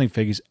into wrestling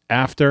figures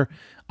after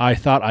I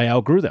thought I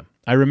outgrew them.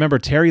 I remember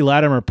Terry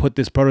Latimer put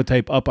this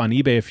prototype up on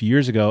eBay a few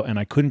years ago, and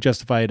I couldn't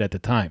justify it at the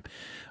time.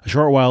 A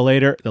short while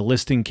later, the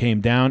listing came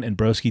down, and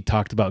Broski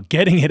talked about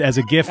getting it as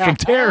a gift from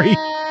Terry.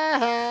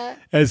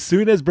 As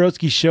soon as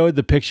Broski showed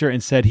the picture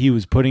and said he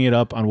was putting it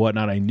up on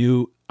Whatnot, I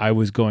knew I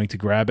was going to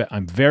grab it.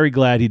 I'm very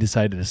glad he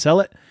decided to sell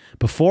it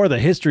before the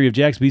History of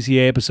Jax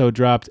BCA episode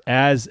dropped,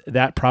 as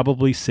that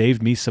probably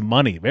saved me some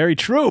money. Very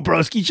true,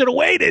 Broski. Should have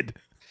waited.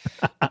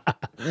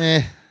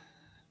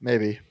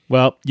 Maybe.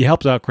 Well, you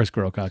helped out Chris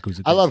Grocock,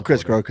 who's I love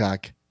Chris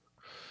Grocock.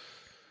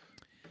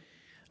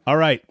 All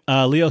right,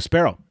 Leo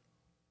Sparrow,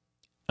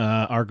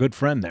 our good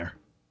friend there.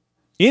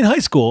 In high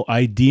school,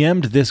 I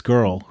DM'd this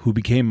girl who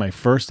became my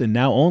first and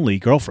now only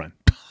girlfriend.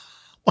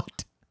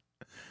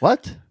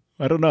 What?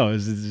 I don't know.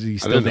 Is he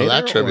still I didn't know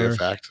that dating her, trivia or-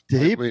 fact.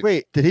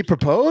 Did he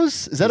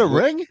propose? Is that a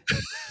ring?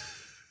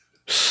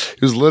 He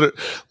was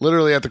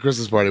literally at the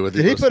Christmas party with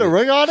you. Did he put a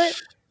ring on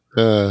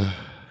it?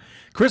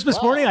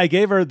 Christmas morning, I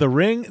gave her the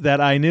ring that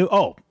I knew.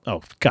 Oh,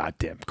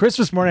 goddamn!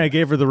 Christmas morning, I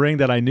gave her the ring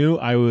that I knew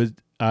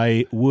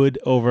I would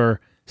over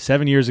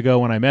 7 years ago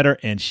when I met her,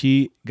 and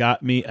she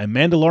got me a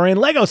Mandalorian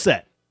Lego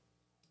set.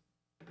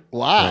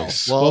 Wow!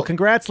 Nice. Well,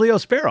 congrats, Leo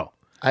Sparrow.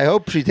 I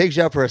hope she takes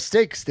you out for a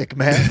steak stick,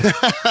 man.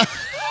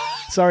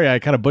 Sorry, I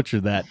kind of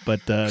butchered that,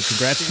 but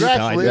congrats to you,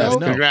 pal. I Leo. didn't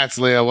know. Congrats,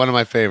 Leo. One of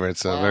my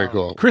favorites. Very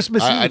cool.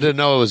 Christmas I Eve. didn't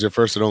know it was your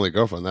first and only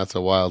girlfriend. That's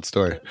a wild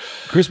story.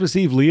 Christmas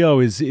Eve, Leo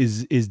is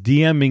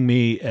DMing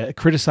me,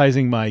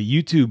 criticizing my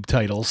YouTube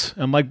titles.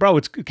 I'm like, bro,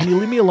 can you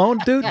leave me alone,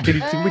 dude?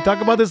 Can we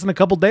talk about this in a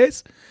couple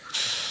days?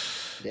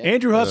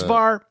 Andrew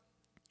Husvar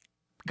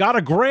got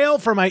a grail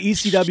for my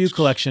ECW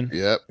collection.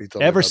 Yep. he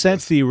told me Ever about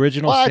since this. the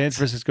original San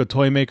Francisco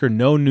toy maker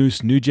No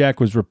Noose New Jack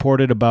was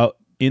reported about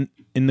in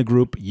the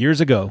group years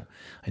ago,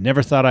 I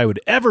never thought I would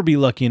ever be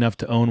lucky enough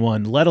to own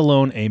one, let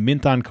alone a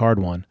mint on card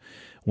one.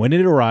 When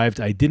it arrived,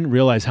 I didn't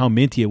realize how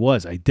minty it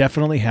was. I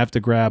definitely have to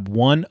grab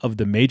one of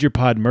the Major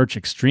Pod merch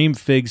Extreme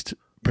Figs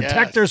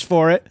protectors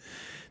for it.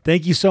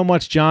 Thank you so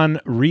much, John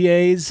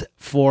Riez,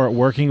 for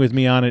working with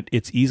me on it.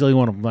 It's easily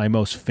one of my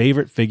most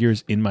favorite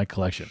figures in my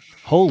collection.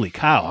 Holy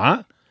cow,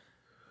 huh?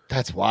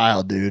 That's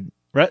wild, dude.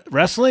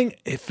 Wrestling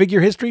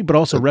figure history, but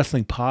also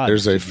wrestling pod.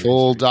 There's a figure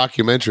full history.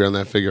 documentary on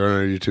that figure on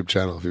our YouTube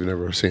channel if you've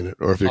never seen it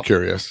or if you're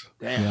curious.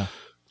 Yeah.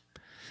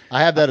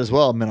 I have that as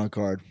well, mint on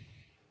card.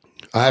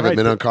 I have it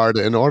mint on card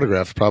and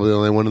autographed. Probably the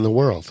only one in the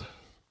world.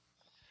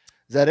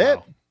 Is that it?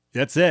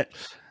 That's it.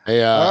 Hey,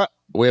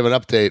 we have an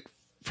update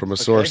from a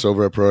source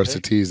over at Pro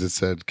STTs that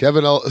said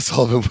Kevin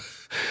Sullivan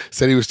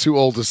said he was too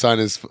old to sign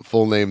his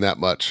full name that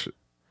much.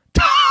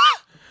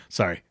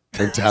 Sorry.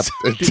 And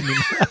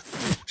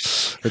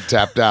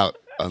tapped out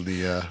on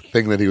the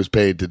thing that he was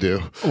paid to do.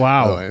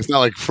 Wow. It's not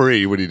like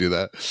free when you do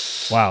that.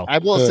 Wow. I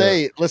will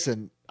say,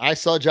 listen, I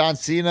saw John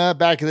Cena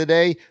back in the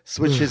day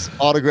switch his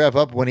autograph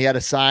up when he had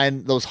to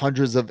sign those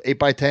hundreds of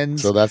 8x10s.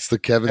 So that's the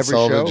Kevin Every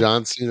Sullivan, show?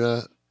 John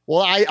Cena.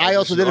 Well, I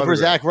also did it for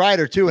Zack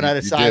Ryder too, and I had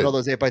to You sign did. all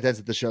those 8x10s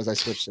at the shows. I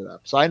switched it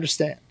up, so I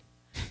understand.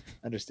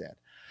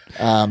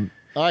 All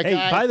right, Hey,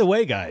 guys. by the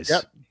way, guys,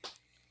 Yep.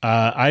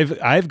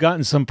 I've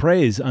gotten some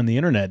praise on the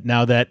internet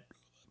now that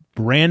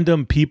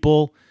random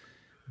people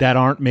that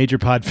aren't Major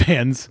Pod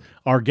fans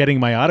are getting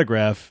my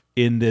autograph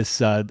in this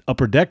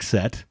Upper Deck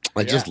set.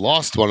 I just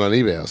lost one on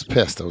eBay. I was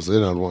pissed. I was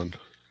in on one.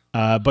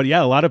 But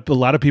yeah, a lot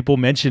of people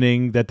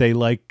mentioning that they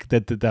like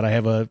that I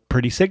have a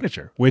pretty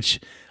signature, which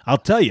I'll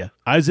tell you,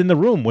 I was in the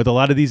room with a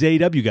lot of these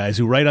AEW guys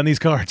who write on these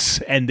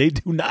cards, and they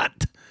do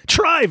not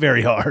try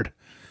very hard.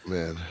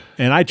 Man.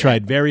 And I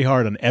tried very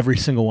hard on every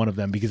single one of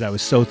them because I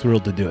was so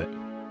thrilled to do it.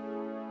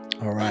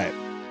 All right.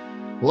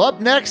 Well,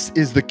 up next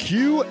is the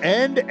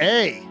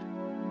Q&A.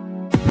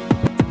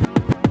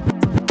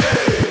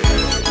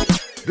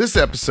 This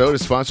episode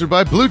is sponsored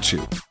by Blue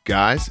Chew.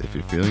 Guys, if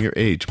you're feeling your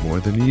age more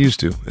than you used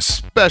to,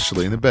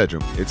 especially in the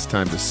bedroom, it's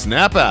time to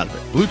snap out of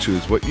it. Blue Chew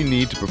is what you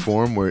need to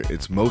perform where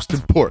it's most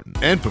important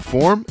and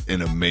perform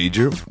in a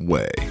major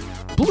way.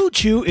 Blue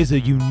Chew is a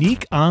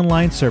unique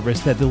online service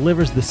that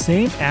delivers the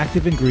same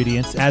active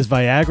ingredients as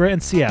Viagra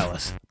and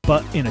Cialis,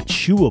 but in a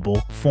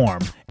chewable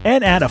form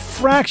and at a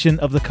fraction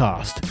of the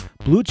cost.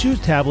 Blue Chew's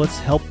tablets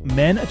help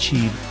men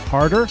achieve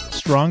harder,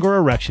 stronger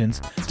erections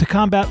to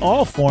combat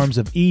all forms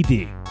of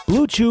ED.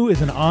 Blue Chew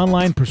is an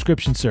online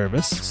prescription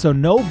service, so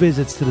no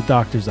visits to the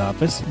doctor's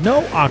office,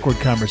 no awkward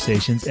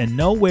conversations, and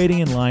no waiting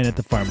in line at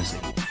the pharmacy.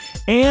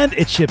 And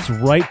it ships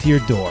right to your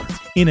door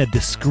in a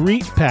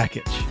discreet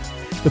package.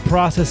 The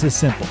process is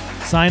simple.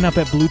 Sign up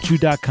at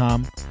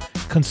BlueChew.com,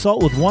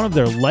 consult with one of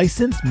their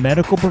licensed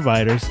medical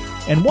providers,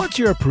 And once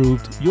you're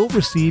approved, you'll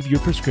receive your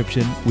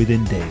prescription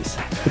within days.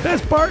 The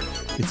best part?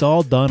 It's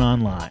all done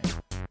online.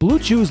 Blue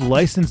Chew's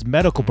licensed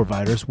medical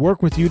providers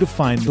work with you to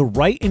find the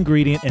right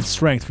ingredient and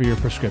strength for your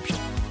prescription.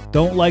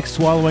 Don't like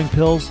swallowing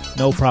pills?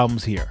 No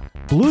problems here.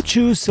 Blue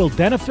Chew's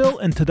sildenafil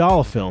and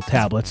tadalafil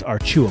tablets are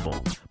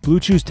chewable. Blue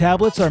Chew's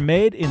tablets are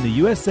made in the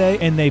USA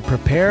and they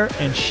prepare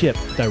and ship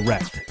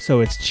direct,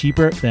 so it's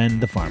cheaper than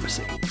the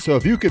pharmacy. So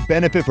if you could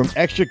benefit from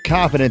extra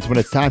confidence when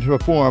it's time to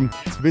perform,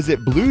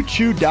 visit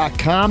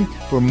BlueChew.com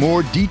for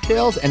more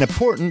details and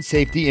important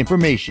safety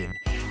information.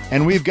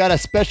 And we've got a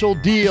special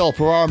deal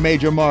for our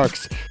major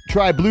marks.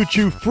 Try Blue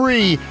Chew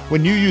free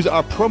when you use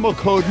our promo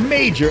code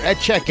MAJOR at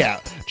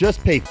checkout.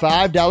 Just pay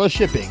 $5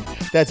 shipping.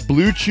 That's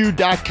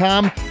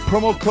BlueChew.com,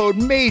 promo code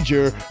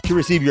MAJOR to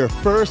receive your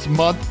first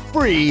month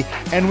free.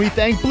 And we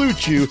thank Blue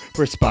Chew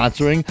for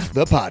sponsoring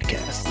the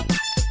podcast.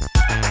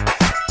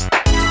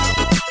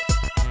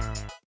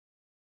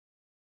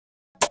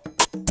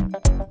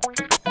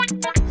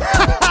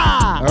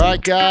 All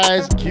right,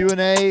 guys,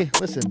 Q&A.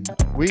 Listen,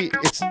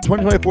 it's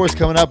 2024 is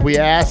coming up. We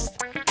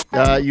asked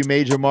you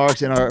major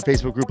marks in our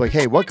Facebook group, like,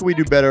 hey, what can we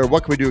do better?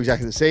 What can we do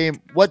exactly the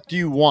same? What do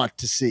you want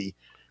to see?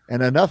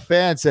 And enough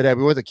fans said, hey,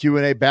 we want the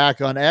Q&A back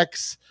on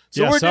X.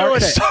 So we're doing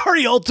it.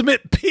 Sorry,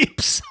 Ultimate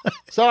Peeps.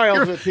 Sorry,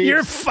 Ultimate Peeps.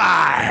 You're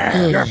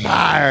fired. You're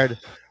fired.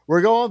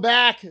 We're going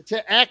back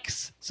to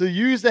X. So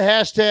use the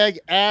hashtag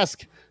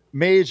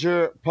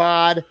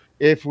AskMajorPod.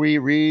 If we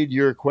read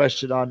your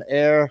question on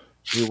air,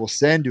 we will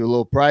send you a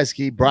little prize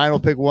key. Brian will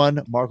pick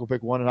one, Mark will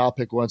pick one, and I'll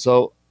pick one.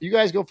 So you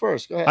guys go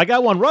first. Go ahead. I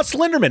got one. Russ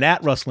Linderman,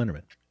 at Russ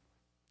Linderman.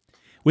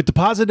 With the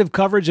positive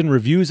coverage and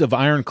reviews of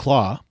Iron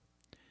Claw,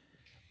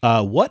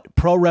 what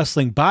pro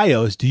wrestling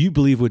bios do you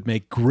believe would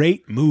make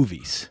great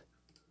movies?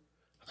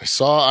 I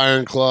saw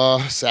Iron Claw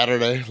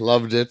Saturday.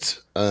 Loved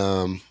it.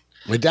 My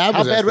dad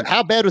was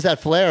how bad was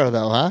that Flair,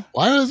 though, huh?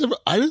 I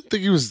didn't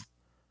think he was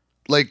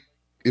like,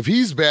 if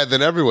he's bad,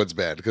 then everyone's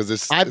bad because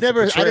I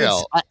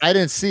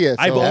didn't see it.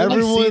 So. I've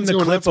only seen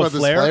the clip of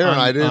Flair, and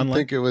I didn't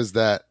think it was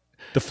that.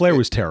 The Flair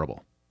was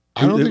terrible.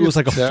 It was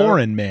like a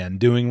foreign man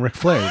doing Ric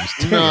Flair. It was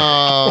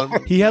terrible.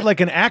 No, he had like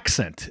an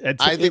accent.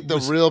 I think the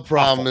real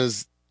problem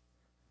is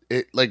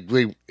it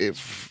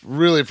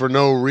really for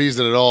no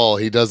reason at all.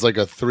 He does like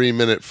a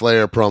 3-minute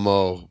Flair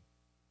promo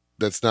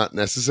that's not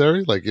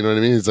necessary. Like, you know what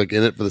I mean? He's like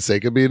in it for the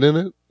sake of being in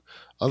it.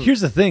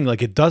 Here's the thing: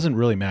 like, it doesn't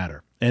really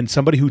matter. And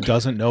somebody who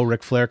doesn't know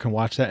Ric Flair can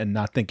watch that and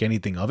not think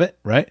anything of it,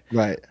 right?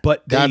 Right.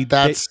 But they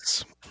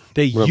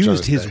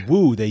used his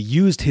woo. They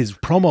used his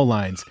promo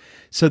lines.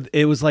 So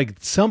it was like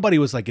somebody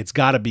was like, it's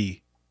got to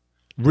be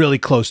really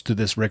close to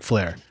this Ric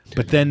Flair.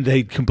 But then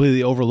they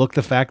completely overlooked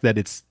the fact that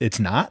it's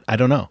not. I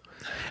don't know.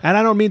 And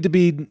I don't mean to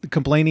be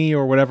complainy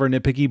or whatever,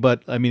 nitpicky,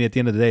 but I mean, at the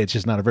end of the day, it's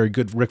just not a very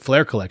good Ric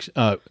Flair collection.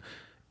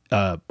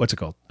 What's it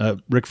called?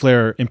 Ric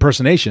Flair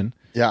impersonation.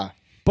 Yeah.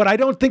 But I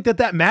don't think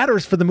that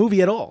matters for the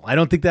movie at all. I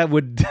don't think that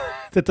would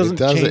that doesn't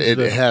change. It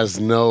has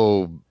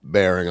no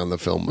bearing on the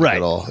film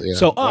at all. Yeah.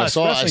 So I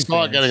saw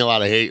it getting a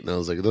lot of hate, and I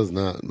was like, it does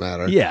not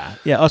matter. Yeah.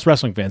 Us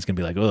wrestling fans can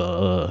be like,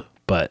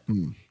 but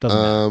doesn't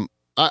matter.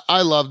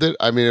 I loved it.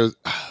 I mean,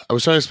 I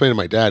was trying to explain to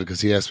my dad because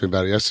he asked me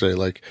about it yesterday.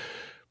 Like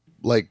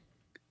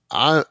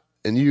I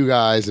and you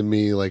guys and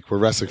me, like, we're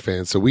wrestling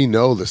fans, so we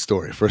know the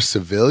story. For a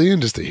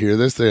civilian, just to hear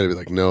this, they're gonna be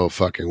like, no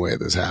fucking way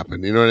this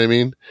happened. You know what I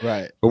mean?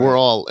 Right. But we're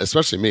all,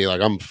 especially me, like,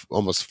 I'm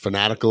almost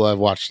fanatical. I've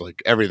watched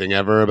like everything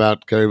ever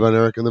about Kerry Von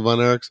Erich and the Von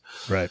Erichs.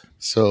 Right.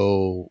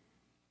 So,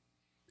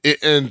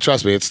 and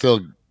trust me, it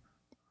still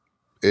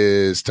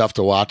is tough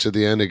to watch at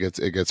the end. It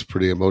gets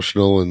pretty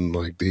emotional and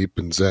like deep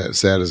and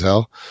sad as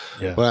hell.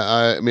 Yeah. But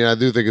I mean, I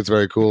do think it's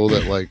very cool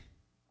that like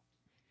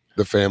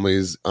the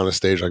family's on a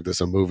stage like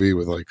this, a movie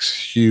with like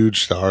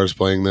huge stars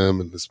playing them,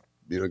 and this,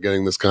 you know,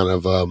 getting this kind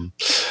of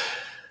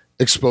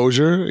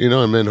exposure, you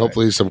know, and then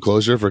hopefully some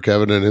closure for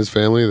Kevin and his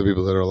family, the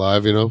people that are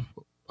alive, you know.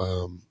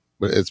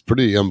 But it's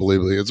pretty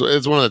unbelievably.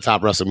 It's one of the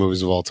top wrestling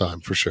movies of all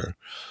time for sure.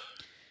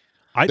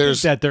 I think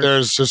that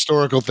there's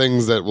historical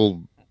things that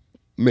will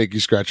make you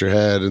scratch your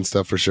head and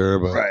stuff for sure.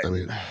 But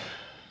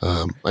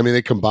I mean,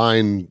 they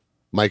combine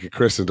Mike and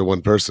Chris into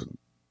one person.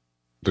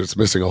 There's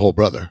missing a whole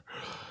brother.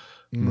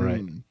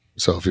 Right.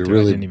 So if you're I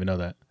really didn't even know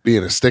that.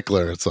 being a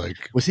stickler, it's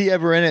like, was he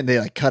ever in it and they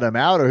like cut him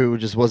out, or he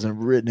just wasn't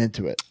written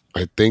into it?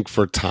 I think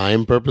for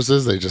time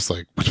purposes, they just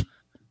like,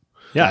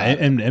 yeah.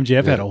 And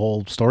MJF had a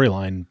whole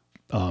storyline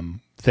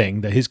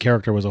thing that his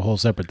character was a whole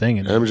separate thing.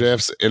 And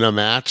MJF's in a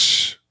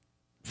match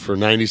for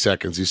 90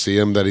 seconds. You see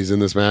him that he's in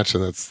this match,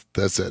 and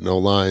that's it. No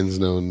lines,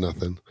 no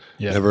nothing.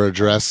 Yeah. Never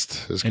addressed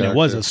his character. And it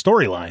was a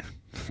storyline,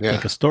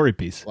 like a story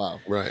piece. Wow.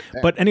 Right.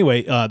 But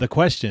anyway, the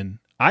question,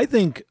 I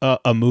think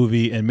a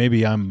movie, and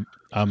maybe I'm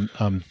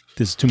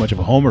this is too much of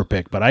a homer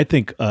pick, but I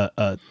think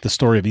the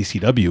story of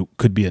ECW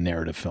could be a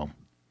narrative film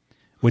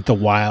with the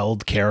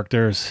wild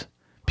characters,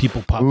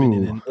 people popping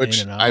in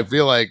and out. I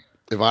feel like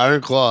if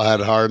Iron Claw had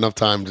a hard enough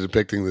time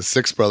depicting the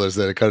six brothers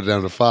that had cut it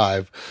down to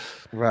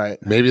 5, right?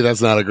 Maybe that's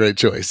not a great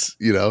choice,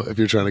 you know, if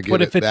you're trying to get.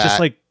 But if it's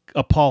just like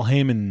a Paul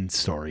Heyman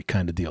story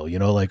kind of deal, you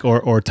know, like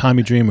or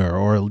Tommy Dreamer,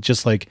 or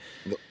just like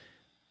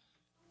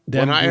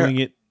them doing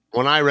it.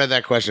 When I read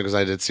that question, because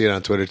I did see it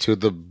on Twitter too,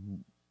 the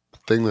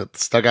thing that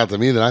stuck out to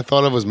me that I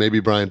thought of was maybe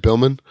Brian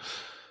Pillman.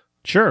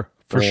 Sure,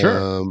 for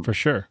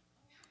sure.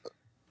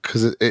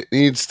 Because it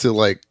needs to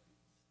like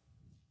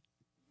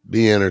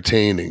be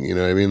entertaining, you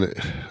know what I mean?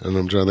 And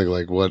I'm trying to think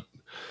like what.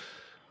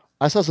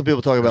 I saw some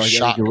people talking about like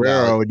Eddie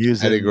Guerrero and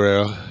using Eddie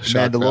Guerrero,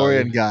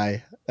 Mandalorian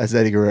guy as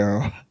Eddie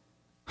Guerrero.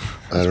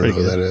 I don't know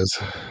who that is.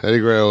 Eddie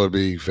Guerrero would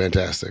be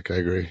fantastic. I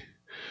agree.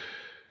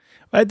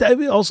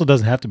 It also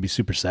doesn't have to be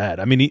super sad.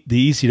 I mean,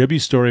 the ECW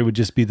story would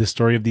just be the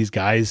story of these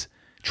guys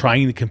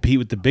trying to compete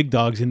with the big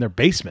dogs in their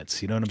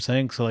basements. You know what I'm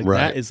saying? So like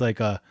that is like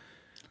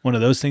one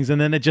of those things,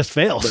 and then it just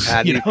fails. But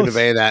how do you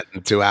convey that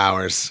in 2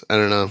 hours? I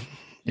don't know.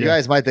 You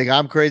guys might think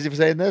I'm crazy for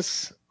saying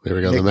this. There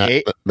we go.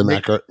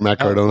 Matt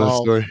Cardona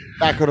story.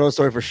 Matt Cardona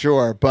story for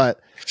sure. But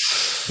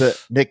the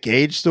Nick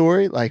Gage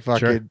story, like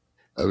fucking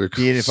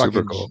being in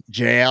fucking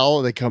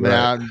jail, they coming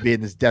out and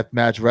being this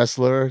deathmatch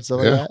wrestler and stuff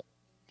like that.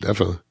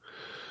 Definitely.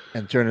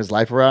 And turn his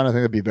life around. I think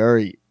it'd be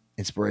very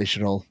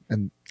inspirational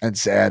and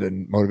sad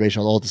and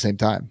motivational all at the same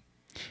time.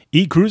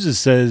 E. Cruises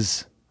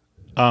says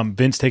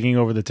Vince taking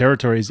over the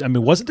territories. I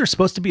mean, wasn't there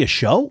supposed to be a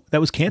show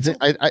that was canceled?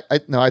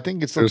 I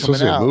think it's still There's coming supposed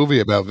to be out. a movie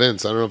about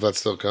Vince. I don't know if that's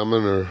still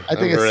coming or I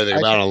haven't heard anything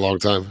about it in a long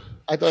time.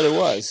 I thought it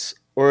was.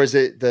 Or is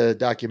it the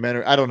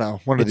documentary? I don't know.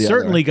 One of the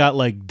certainly got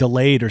like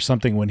delayed or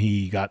something when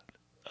he got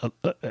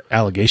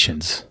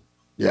allegations.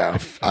 Yeah.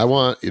 I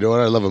want, you know what?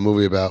 I love a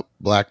movie about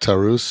Black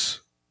Taurus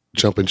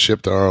jumping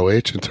ship to ROH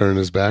and turning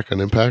his back on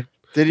Impact.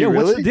 Did he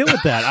really? What's the deal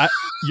with that?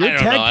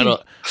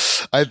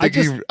 I think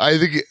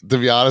to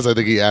be honest, I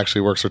think he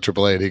actually works for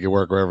AAA and he can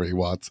work wherever he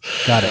wants.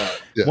 Got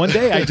it. Yeah. One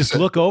day I just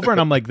look over and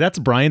I'm like, that's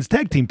Brian's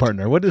tag team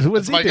partner. What's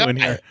he doing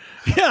here?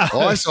 Yeah.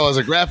 All I saw was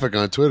a graphic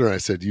on Twitter. I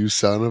said, you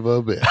son of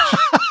a bitch.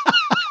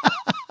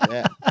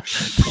 Yeah.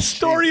 The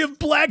story of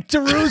Black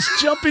Taurus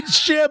jumping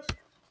ship.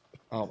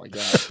 Oh my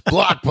God.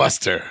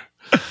 Blockbuster.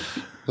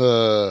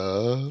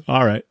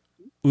 All right.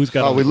 Who's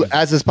got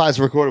as this podcast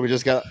recorded, we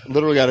just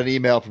literally got an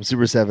email from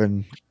Super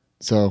 7.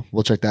 So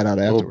we'll check that out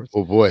afterwards.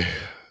 Oh boy.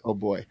 Oh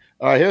boy.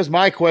 All right, here's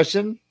my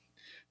question.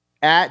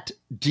 At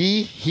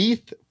D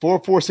Heath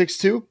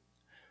 4462.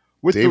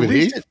 With David the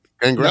recent, Heath?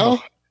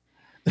 Gangrel?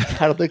 No,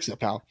 I don't think so,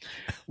 pal.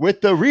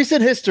 With the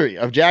recent history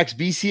of Jack's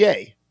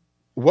BCA,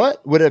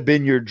 what would have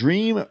been your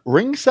dream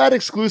ringside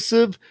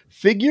exclusive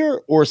figure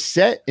or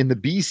set in the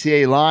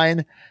BCA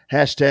line?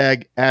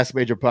 Hashtag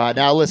AskMajorPod.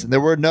 Now listen,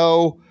 there were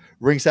no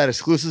ringside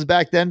exclusives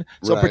back then.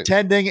 So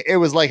pretending it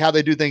was like how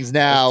they do things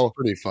now. That's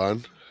pretty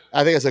fun.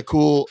 I think it's a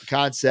cool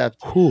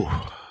concept.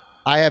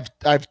 I have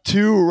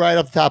two right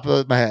off the top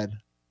of my head.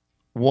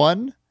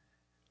 One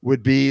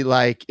would be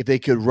like if they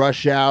could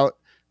rush out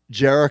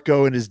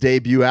Jericho in his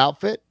debut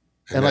outfit.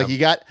 And you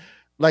got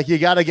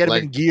to get him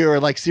in gear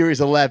like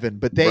Series 11.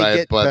 But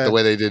the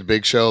way they did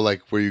Big Show,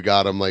 like where you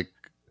got him like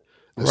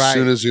as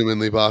soon as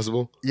humanly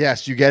possible.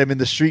 Yes, you get him in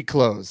the street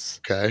clothes.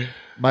 Okay.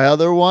 My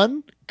other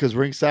one, because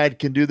Ringside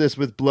can do this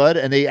with blood,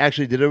 and they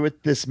actually did it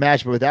with this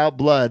match, but without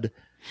blood.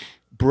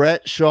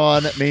 Brett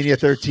Shawn Mania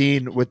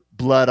 13 with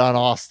blood on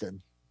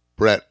Austin.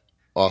 Brett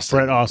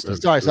Austin.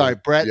 Sorry.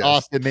 Brett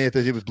Austin Mania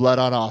 13 with blood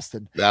on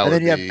Austin.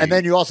 And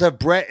then you also have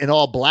Brett in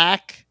all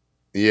black.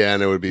 Yeah,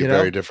 and it would be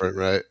very different,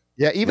 right?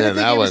 Yeah, even if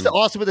they give us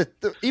Austin with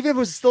even if it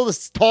was still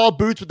the tall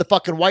boots with the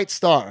fucking white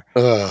star.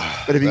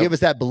 But if you give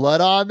us that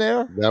blood on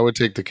there, that would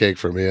take the cake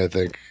for me, I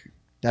think.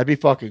 That'd be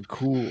fucking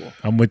cool.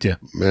 I'm with you.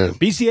 Man.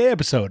 BCA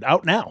episode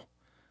out now.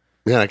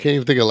 Man, I can't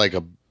even think of like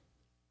a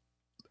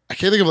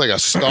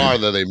star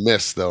that they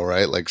missed though,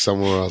 right? Like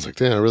somewhere I was like,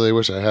 damn, I really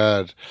wish I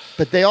had.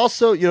 But they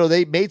also,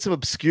 they made some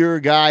obscure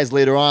guys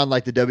later on,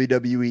 like the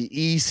WWE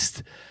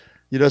East.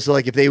 So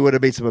like if they would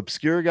have made some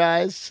obscure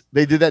guys,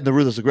 they did that in the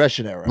Ruthless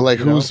Aggression era. Like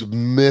who's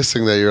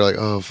missing that? You're like,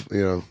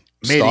 Midian.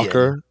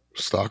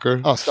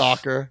 Stalker. Oh,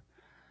 Stalker.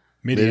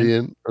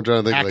 Midian. I'm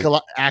trying to think.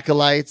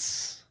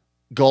 Acolytes,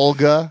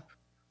 Golga,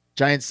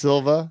 Giant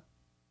Silva.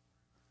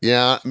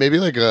 Yeah, maybe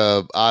like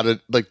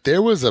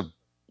there was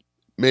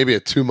maybe a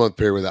 2-month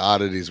period where the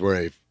oddities were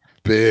a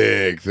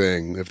big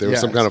thing. If there was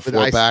some kind of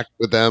 4-pack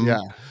with them,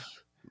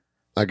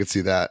 I could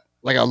see that.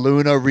 Like a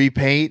Luna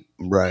repaint.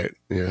 Right.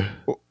 Yeah.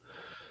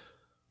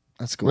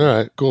 That's cool. All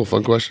right. Cool.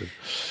 Fun question.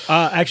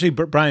 Actually,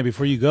 Brian,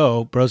 before you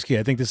go, Broski,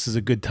 I think this is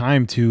a good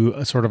time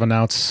to sort of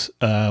announce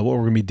what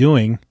we're going to be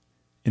doing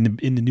in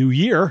the new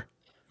year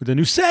with a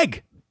new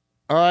seg.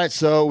 All right.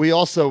 So we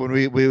also,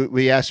 when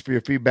we asked for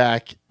your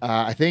feedback,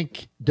 I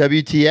think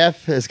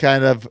WTF has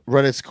kind of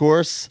run its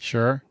course.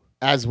 Sure.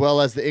 As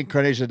well as the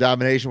Incarnation of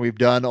Domination. We've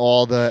done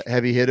all the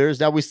heavy hitters.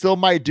 Now we still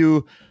might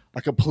do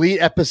a complete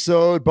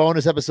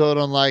bonus episode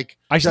on like.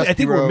 Actually, I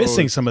think we're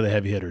missing some of the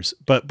heavy hitters,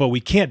 but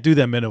we can't do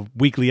them in a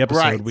weekly episode.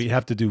 Right. We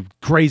have to do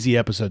crazy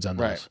episodes on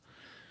those. Right.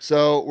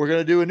 So we're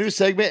gonna do a new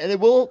segment, and it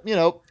will,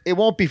 it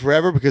won't be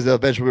forever because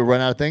eventually we'll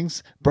run out of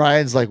things.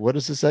 Brian's like, "What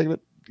is this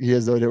segment?" He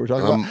has no idea what we're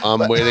talking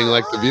about. I'm waiting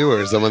like the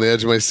viewers. I'm on the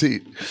edge of my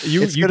seat.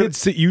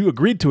 You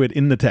agreed to it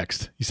in the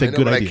text. You said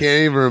good idea. I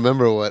can't even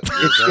remember what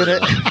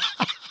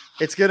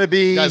it's gonna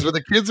be guys. When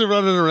the kids are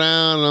running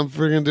around, and I'm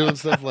freaking doing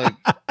stuff like.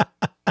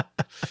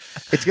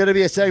 it's going to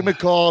be a segment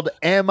called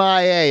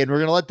MIA, and we're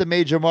going to let the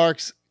major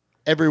marks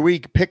every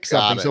week pick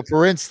something. So,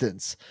 for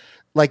instance,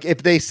 like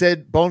if they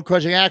said bone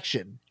crushing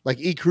action, like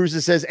E.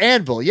 Cruises says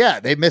anvil.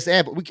 Yeah, they miss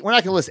anvil. We're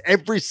not going to list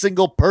every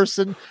single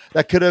person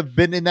that could have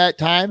been in that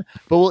time,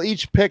 but we'll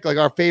each pick like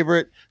our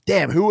favorite.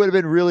 Damn, who would have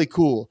been really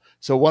cool?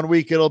 So one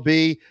week it'll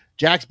be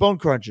Jack's Bone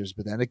Crunchers,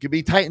 but then it could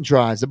be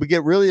Titantrons. And we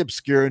get really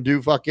obscure and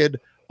do fucking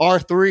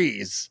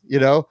R3s, you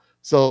know?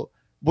 So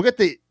we'll get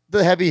the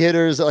heavy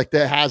hitters like the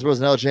Hasbros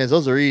and L-Chans.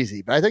 Those are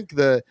easy. But I think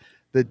the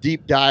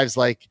deep dives,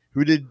 like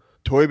who did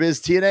Toy Biz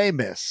TNA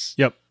miss?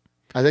 Yep.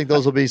 I think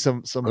those will be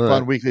some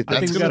fun weekly things. I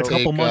think we got a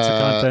couple months of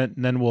content,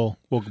 and then we'll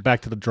go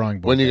back to the drawing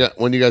board.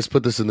 When you guys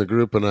put this in the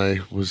group, and I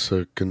was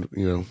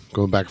going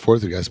back and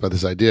forth with you guys about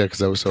this idea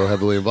because I was so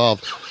heavily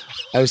involved,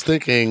 I was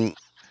thinking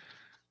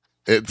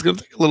it's going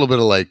to take a little bit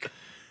of like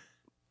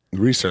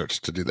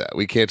research to do that.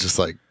 We can't just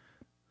like.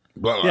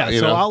 Blah, yeah,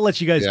 so I'll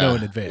let you guys know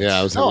in advance. Yeah,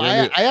 I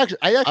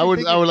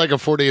would like a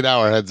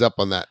 48-hour heads up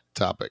on that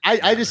topic.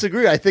 I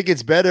disagree. I think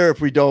it's better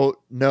if we don't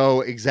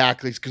know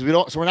exactly because we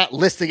don't. So we're not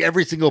listing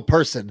every single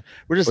person.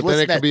 We're just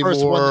listing that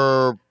first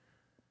one.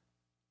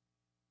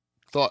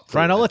 Thought.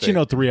 Brian, I'll let you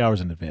know 3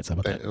 hours in advance. How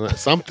about that?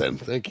 Something.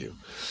 Thank you.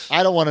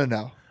 I don't want to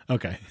know.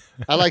 Okay.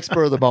 I like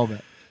spur of the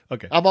moment.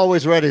 Okay. I'm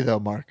always ready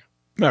though, Mark.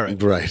 All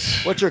right. Right.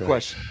 What's your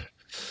question?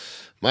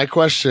 My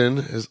question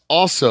is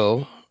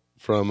also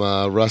from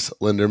Russ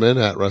Linderman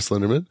at Russ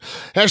Linderman.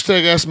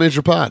 Hashtag Ask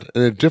Major Pod.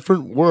 In a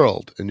different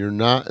world and you're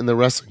not in the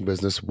wrestling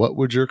business, what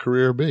would your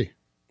career be?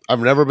 I've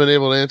never been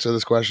able to answer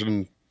this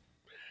question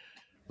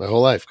my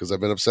whole life because I've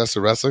been obsessed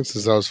with wrestling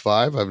since I was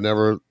 5. I've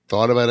never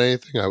thought about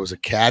anything. I was a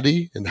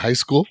caddy in high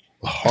school,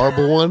 a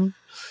horrible one.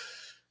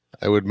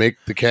 I would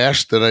make the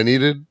cash that I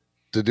needed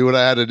to do what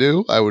I had to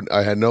do.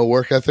 I had no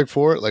work ethic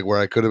for it, like where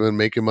I could have been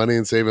making money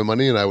and saving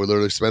money, and I would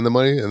literally spend the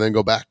money and then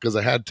go back because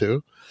I had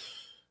to.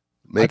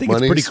 I think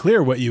it's pretty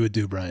clear what you would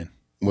do, Brian.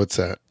 What's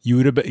that? You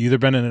would have either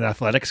been an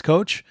athletics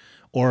coach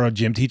or a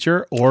gym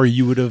teacher, or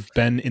you would have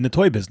been in the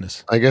toy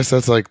business. I guess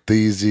that's like the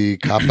easy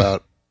cop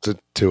out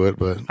to it,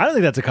 but I don't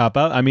think that's a cop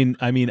out. I mean,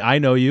 I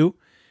know you,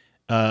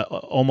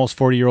 almost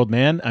 40-year-old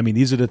man. I mean,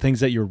 these are the things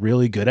that you're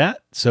really good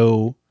at.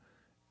 So,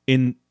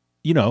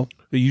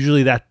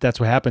 usually that's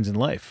what happens in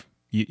life.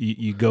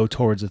 You go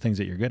towards the things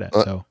that you're good at.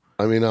 So,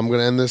 I mean, I'm going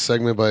to end this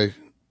segment by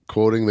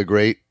quoting the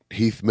great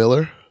Heath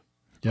Miller.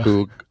 Yeah.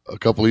 Who a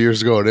couple of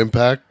years ago at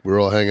Impact, we were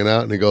all hanging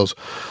out, and he goes,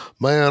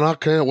 "Man, I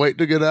can't wait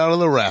to get out of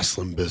the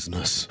wrestling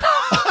business."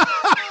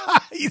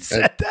 He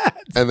said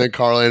that. And then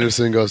Carl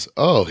Anderson goes,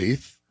 "Oh,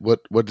 Heath, what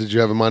did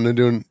you have in mind of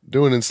doing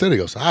instead?" He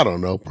goes, "I don't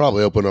know,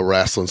 probably open a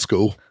wrestling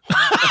school."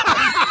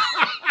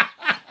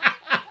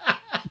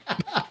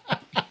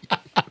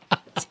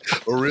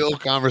 A real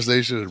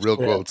conversation and real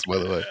quotes, by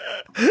the way.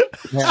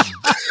 Yeah.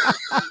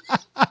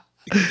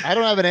 I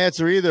don't have an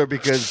answer either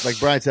because, like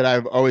Brian said,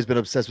 I've always been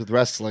obsessed with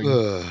wrestling.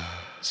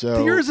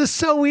 So yours is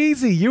so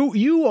easy.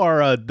 You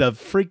are the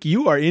freak.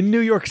 You are in New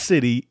York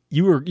City.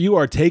 You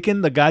are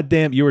taking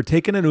you were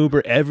taking an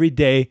Uber every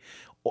day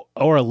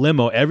or a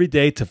limo every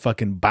day to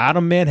fucking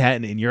bottom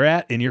Manhattan, and you're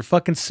in your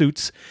fucking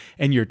suits,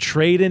 and you're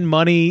trading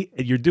money,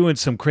 and you're doing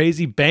some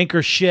crazy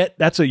banker shit.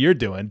 That's what you're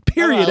doing.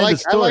 Period. I End of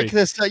story. like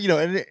this,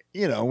 and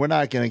we're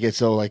not gonna get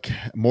so like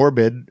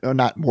morbid, or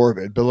not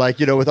morbid, but like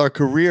with our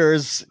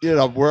careers,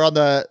 we're on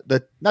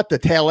the not the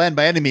tail end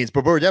by any means,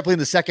 but we're definitely in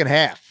the second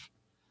half.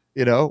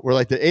 We're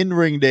like the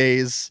in-ring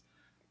days.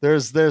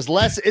 There's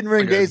less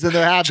in-ring days than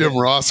there have Jim been.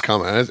 Ross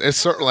comment. It's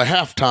certainly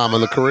halftime in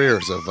the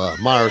careers of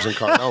Myers and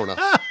Cardona.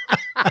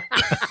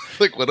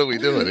 Like, what are we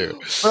doing here?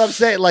 But I'm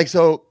saying, like,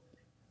 so,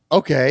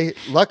 okay,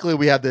 luckily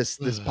we have this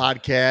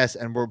podcast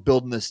and we're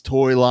building this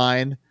toy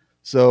line.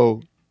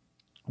 So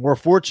we're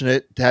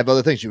fortunate to have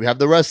other things. We have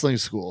the wrestling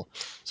school.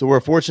 So we're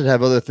fortunate to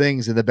have other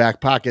things in the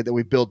back pocket that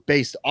we built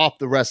based off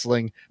the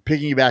wrestling,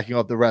 piggybacking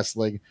off the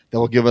wrestling that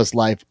will give us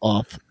life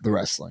off the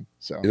wrestling.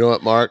 So, you know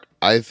what, Mark?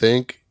 I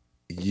think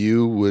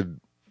you would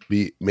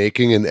be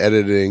making and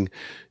editing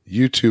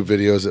YouTube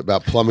videos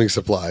about plumbing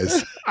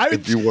supplies.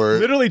 If you were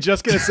literally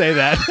just going to say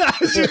that. I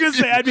was just going to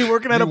say I'd be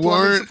working on a plumbing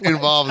weren't supplies.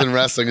 involved in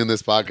wrestling in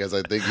this podcast,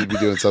 I think you'd be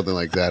doing something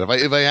like that.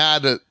 If I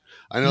had to,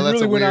 I know You that's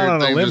really a went out weird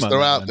on a thing limb to just on throw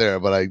that out one. there,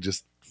 but I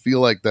just feel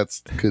like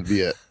that's could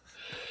be it.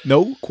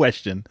 No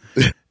question.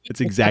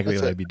 It's exactly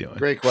what I'd be doing.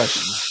 great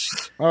question.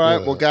 All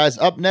right. Well, guys,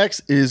 up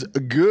next is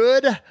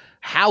Good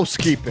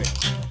Housekeeping.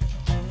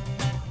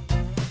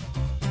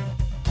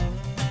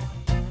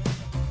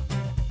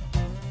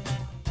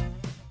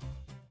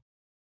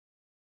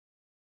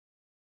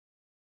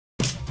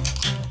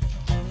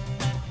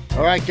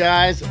 All right,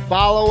 guys,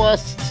 follow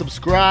us,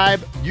 subscribe,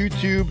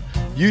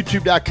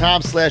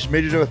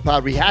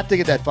 youtube.com/MajorWithPod. We have to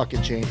get that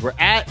fucking change. We're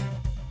at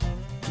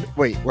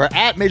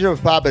Major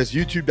With Pod, but it's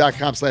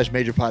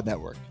youtube.com/MajorPod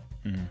Network.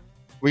 Mm-hmm.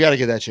 We got to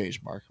get that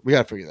changed, Mark. We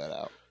got to figure that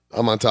out.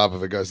 I'm on top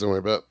of it, guys. Don't worry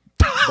about it.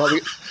 But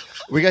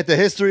we got the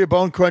History of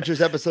Bone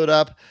Crunchers episode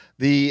up.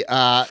 The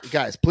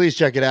guys, please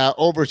check it out.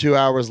 Over 2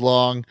 hours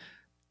long.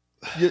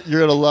 You're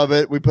gonna love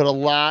it. We put a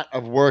lot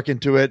of work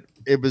into it.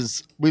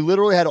 We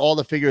literally had all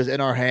the figures in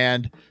our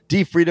hand.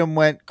 D Freedom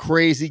went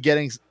crazy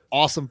getting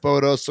awesome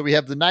photos. So we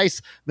have the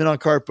nice min on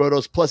card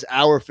photos plus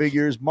our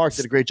figures. Mark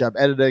did a great job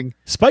editing.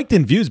 Spiked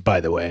in views, by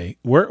the way.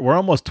 We're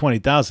almost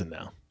 20,000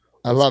 now.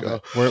 I love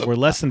it. We're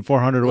less than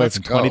 400 away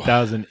from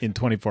 20,000 in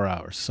 24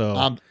 hours.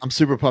 So I'm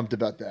super pumped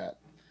about that.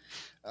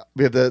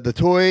 We have the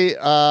toy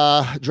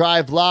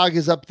drive vlog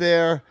is up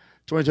there.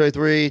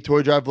 2023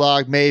 toy drive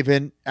vlog.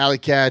 Maven, Alley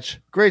Catch,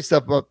 great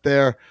stuff up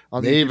there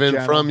on the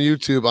Maven from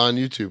YouTube on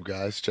YouTube,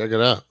 guys. Check it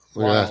out.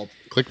 Look at that.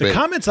 Clickbait. The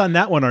comments on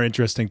that one are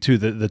interesting too.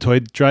 The toy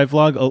drive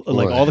vlog,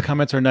 like all the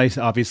comments are nice,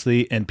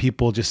 obviously, and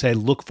people just say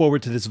look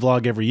forward to this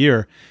vlog every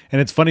year.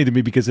 And it's funny to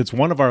me because it's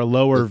one of our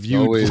lower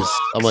viewed. Vlogs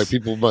I'm like,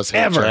 people must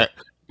hate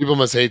people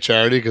must hate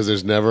charity because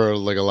there's never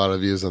like a lot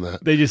of views on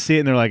that. They just see it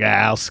and they're like,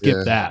 I'll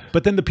skip that.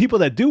 But then the people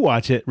that do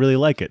watch it really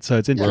like it, so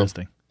it's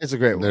interesting. It's a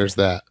great one. There's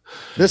that.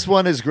 This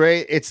one is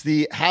great. It's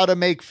the How to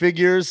Make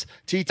Figures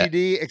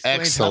TTD.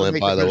 Excellent,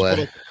 by the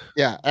way.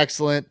 Yeah,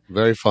 excellent.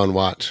 Very fun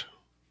watch.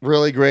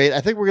 Really great. I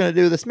think we're going to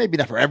do this, maybe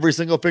not for every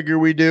single figure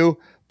we do,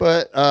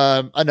 but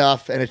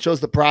enough. And it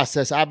shows the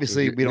process.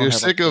 Obviously, we don't. You're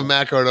sick of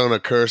Matt Cardona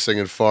cursing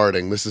and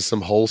farting. This is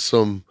some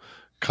wholesome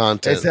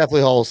content. It's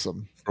definitely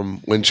wholesome. From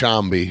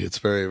Winchambi. It's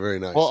very, very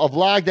nice. Well, a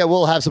vlog that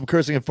will have some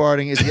cursing and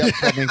farting is the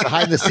upcoming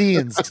Behind the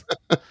Scenes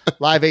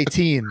Live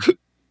 18.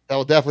 That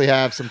will definitely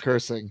have some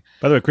cursing.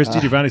 By the way, Chris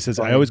DiGiovanni says,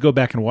 I always go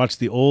back and watch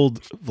the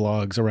old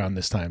vlogs around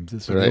this time.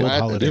 This right.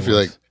 I do feel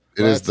like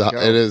it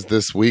is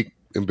this week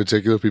in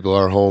particular. People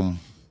are home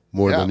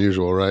more than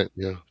usual, right?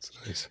 Yeah, it's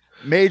nice.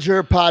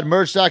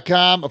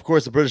 MajorPodMerch.com. Of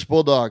course, the British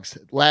Bulldogs.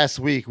 Last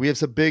week, we have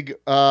some big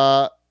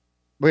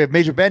we have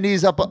Major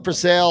Bendy's up for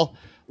sale.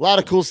 A lot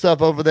of cool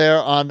stuff over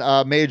there on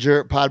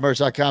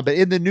MajorPodMerch.com. But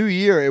in the new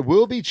year, it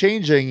will be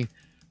changing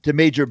to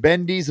Major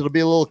Bendy's. It'll be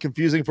a little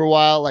confusing for a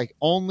while. Like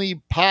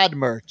only Pod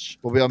Merch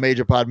will be on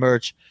Major Pod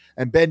Merch,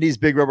 and Bendy's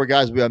Big Rubber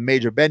Guys will be on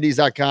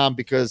MajorBendy's.com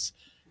because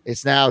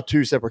it's now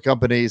two separate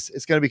companies.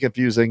 It's going to be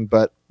confusing,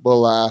 but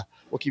we'll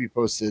keep you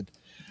posted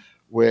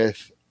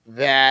with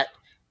that.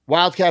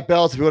 Wildcat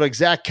Belts. If you want an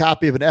exact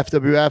copy of an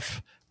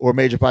FWF or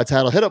Major Pod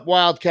title, hit up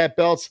Wildcat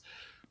Belts.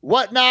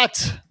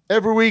 Whatnot.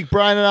 Every week,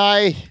 Brian and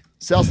I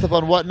sell stuff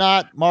on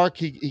Whatnot. Mark,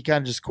 he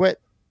kind of just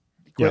quit.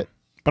 He quit. Yep.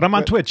 But I'm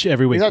on Twitch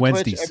every week,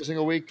 Wednesdays. Twitch every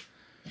single week.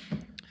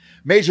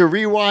 Major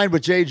Rewind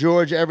with Jay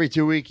George every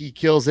 2 weeks. He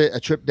kills it. A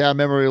trip down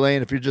memory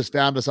lane. If you just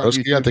found us on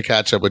YouTube. You got to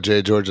catch up with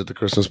Jay George at the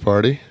Christmas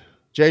party.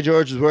 Jay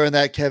George was wearing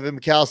that Kevin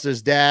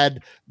McAllister's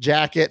dad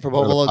jacket from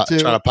Home Alone 2.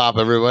 Trying to pop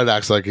everyone.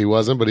 Acts like he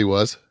wasn't, but he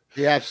was.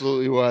 He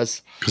absolutely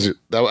was. Because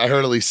I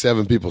heard at least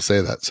 7 people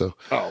say that. So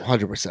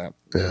 100%.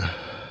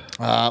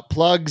 Yeah.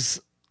 Plugs.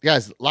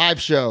 Guys,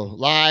 live show.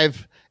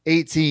 Live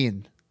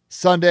 18.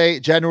 Sunday,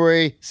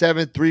 January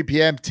 7th, 3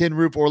 p.m., Tin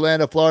Roof,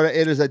 Orlando, Florida.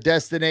 It is a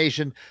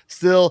destination.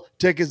 Still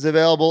tickets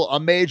available. A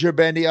Major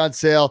Bendy on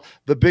sale.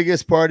 The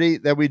biggest party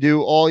that we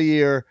do all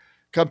year.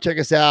 Come check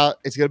us out.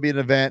 It's going to be an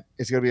event.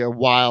 It's going to be a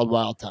wild,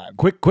 wild time.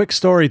 Quick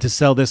story to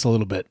sell this a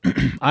little bit.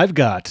 I've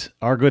got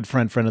our good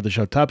friend of the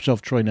show, Top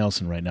Shelf Troy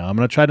Nelson, right now. I'm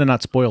going to try to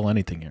not spoil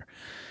anything here.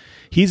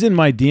 He's in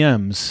my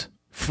DMs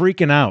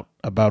freaking out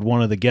about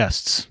one of the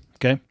guests.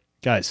 Okay?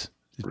 Guys,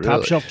 really?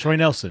 Top Shelf Troy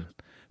Nelson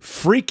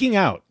freaking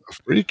out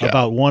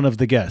about one of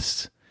the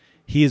guests.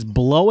 He is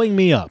blowing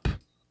me up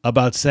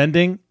about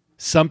sending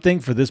something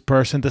for this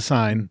person to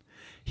sign.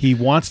 He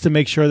wants to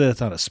make sure that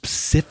it's on a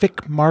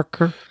specific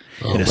marker.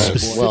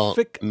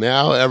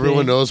 Now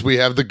everyone knows we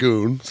have the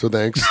goon, so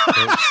thanks.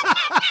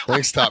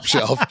 Thanks, Top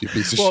Shelf, you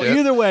piece of shit.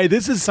 Either way,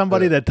 this is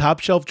somebody that Top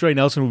Shelf Troy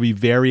Nelson will be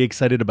very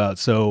excited about.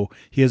 So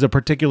he has a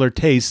particular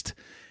taste,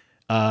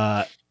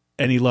 and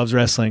he loves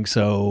wrestling.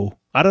 So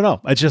I don't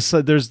know. It's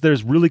just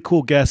there's really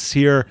cool guests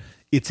here.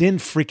 It's in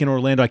freaking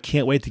Orlando. I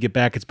can't wait to get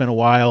back. It's been a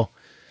while.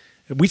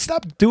 We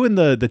stopped doing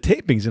the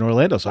tapings in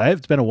Orlando, so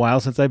it's been a while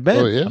since I've been.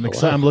 Oh, yeah? I'm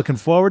excited. I'm looking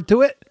forward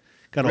to it.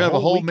 Got a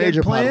whole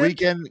Major Pod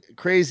weekend,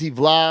 crazy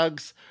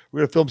vlogs.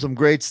 We're going to film some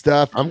great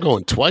stuff. I'm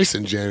going twice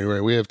in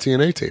January. We have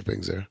TNA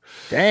tapings there.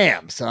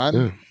 Damn, son.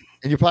 Yeah.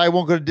 And you probably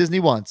won't go to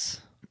Disney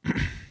once.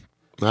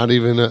 Not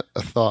even a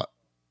thought.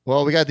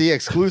 Well, we got the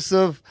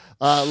exclusive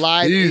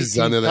live. These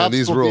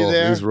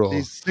roll.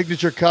 These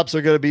signature cups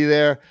are going to be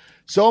there.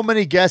 So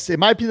many guests. It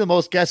might be the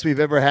most guests we've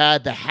ever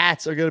had. The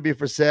hats are going to be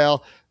for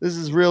sale. This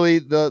is really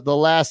the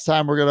last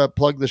time we're going to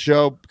plug the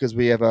show because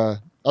we have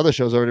other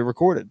shows already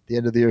recorded. The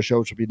end of the year show,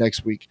 which will be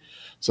next week.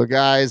 So,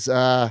 guys.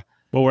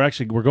 Well, we're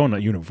going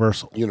to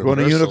Universal. We're going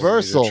to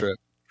Universal.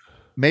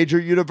 Major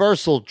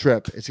Universal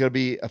trip. It's going to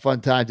be a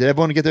fun time. Did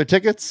everyone get their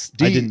tickets?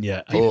 I didn't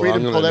yet.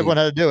 Freedom told everyone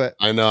how to do it.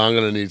 I know. I'm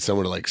going to need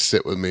someone to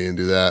sit with me and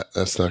do that.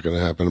 That's not going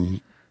to happen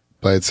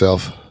by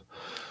itself.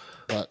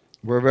 But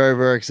we're very,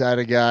 very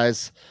excited,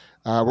 guys.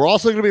 We're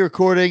also going to be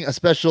recording a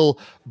special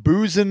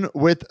Boozing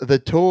with the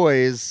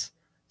Toys.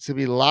 It's going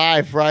to be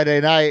live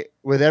Friday night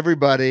with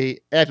everybody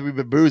after we've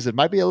been boozing.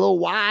 Might be a little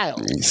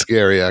wild.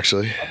 Scary,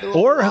 actually.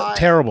 Or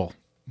terrible.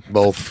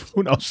 Both.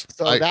 Who knows?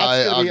 So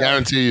I'll be,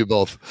 guarantee you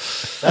both.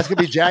 That's going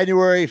to be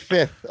January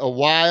 5th, a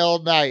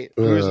wild night.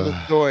 Cruising with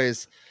the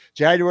Toys.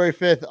 January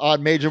 5th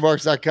on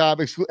MajorMarks.com.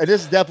 And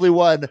this is definitely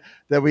one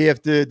that we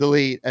have to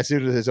delete as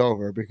soon as it's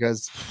over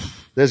because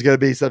there's going to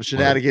be some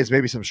shenanigans,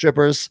 maybe some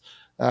strippers.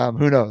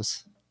 Who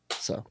knows?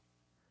 So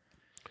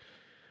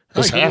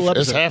it's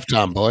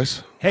halftime,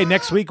 boys. Hey,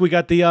 next week we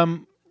got the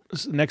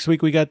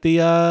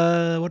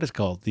what is it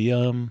called? The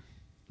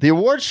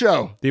award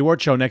show. The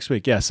award show next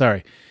week. Yeah,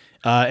 sorry.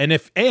 And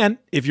if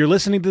you're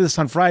listening to this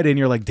on Friday and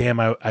you're like,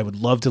 damn, I would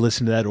love to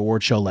listen to that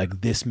award show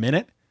like this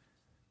minute,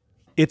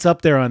 it's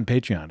up there on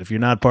Patreon. If you're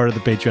not part of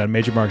the Patreon,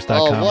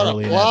 MajorMarks.com. Oh, what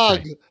a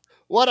plug.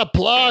 What a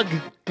plug.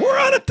 We're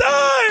out of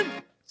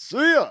time. See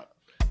ya.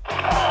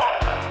 1,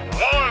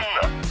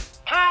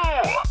 2,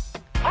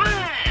 3.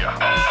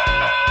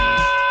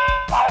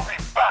 I'll be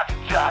back,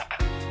 Jack.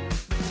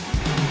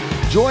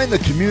 Join the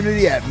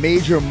community at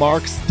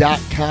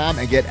MajorMarks.com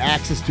and get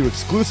access to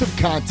exclusive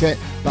content,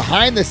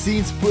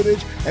 behind-the-scenes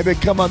footage, and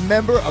become a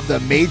member of the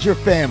Major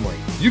family.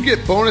 You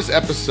get bonus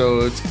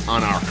episodes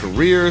on our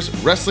careers,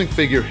 wrestling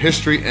figure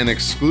history, and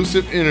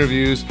exclusive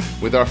interviews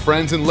with our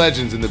friends and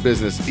legends in the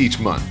business each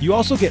month. You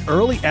also get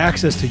early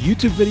access to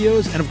YouTube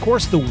videos and, of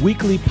course, the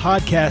weekly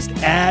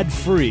podcast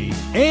ad-free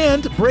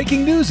and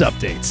breaking news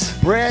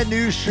updates. Brand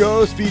new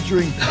shows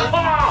featuring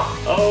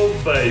Oh,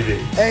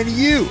 baby. and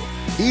you.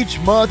 Each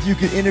month, you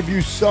can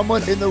interview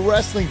someone in the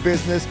wrestling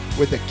business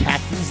with a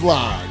captain's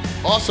log.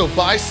 Also,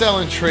 buy, sell,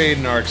 and trade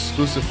in our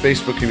exclusive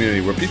Facebook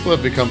community where people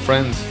have become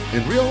friends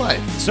in real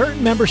life.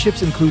 Certain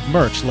memberships include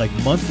merch like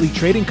monthly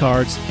trading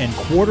cards and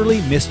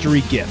quarterly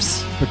mystery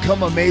gifts.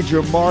 Become a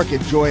Major Mark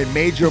and join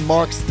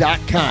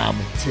MajorMarks.com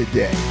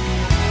today.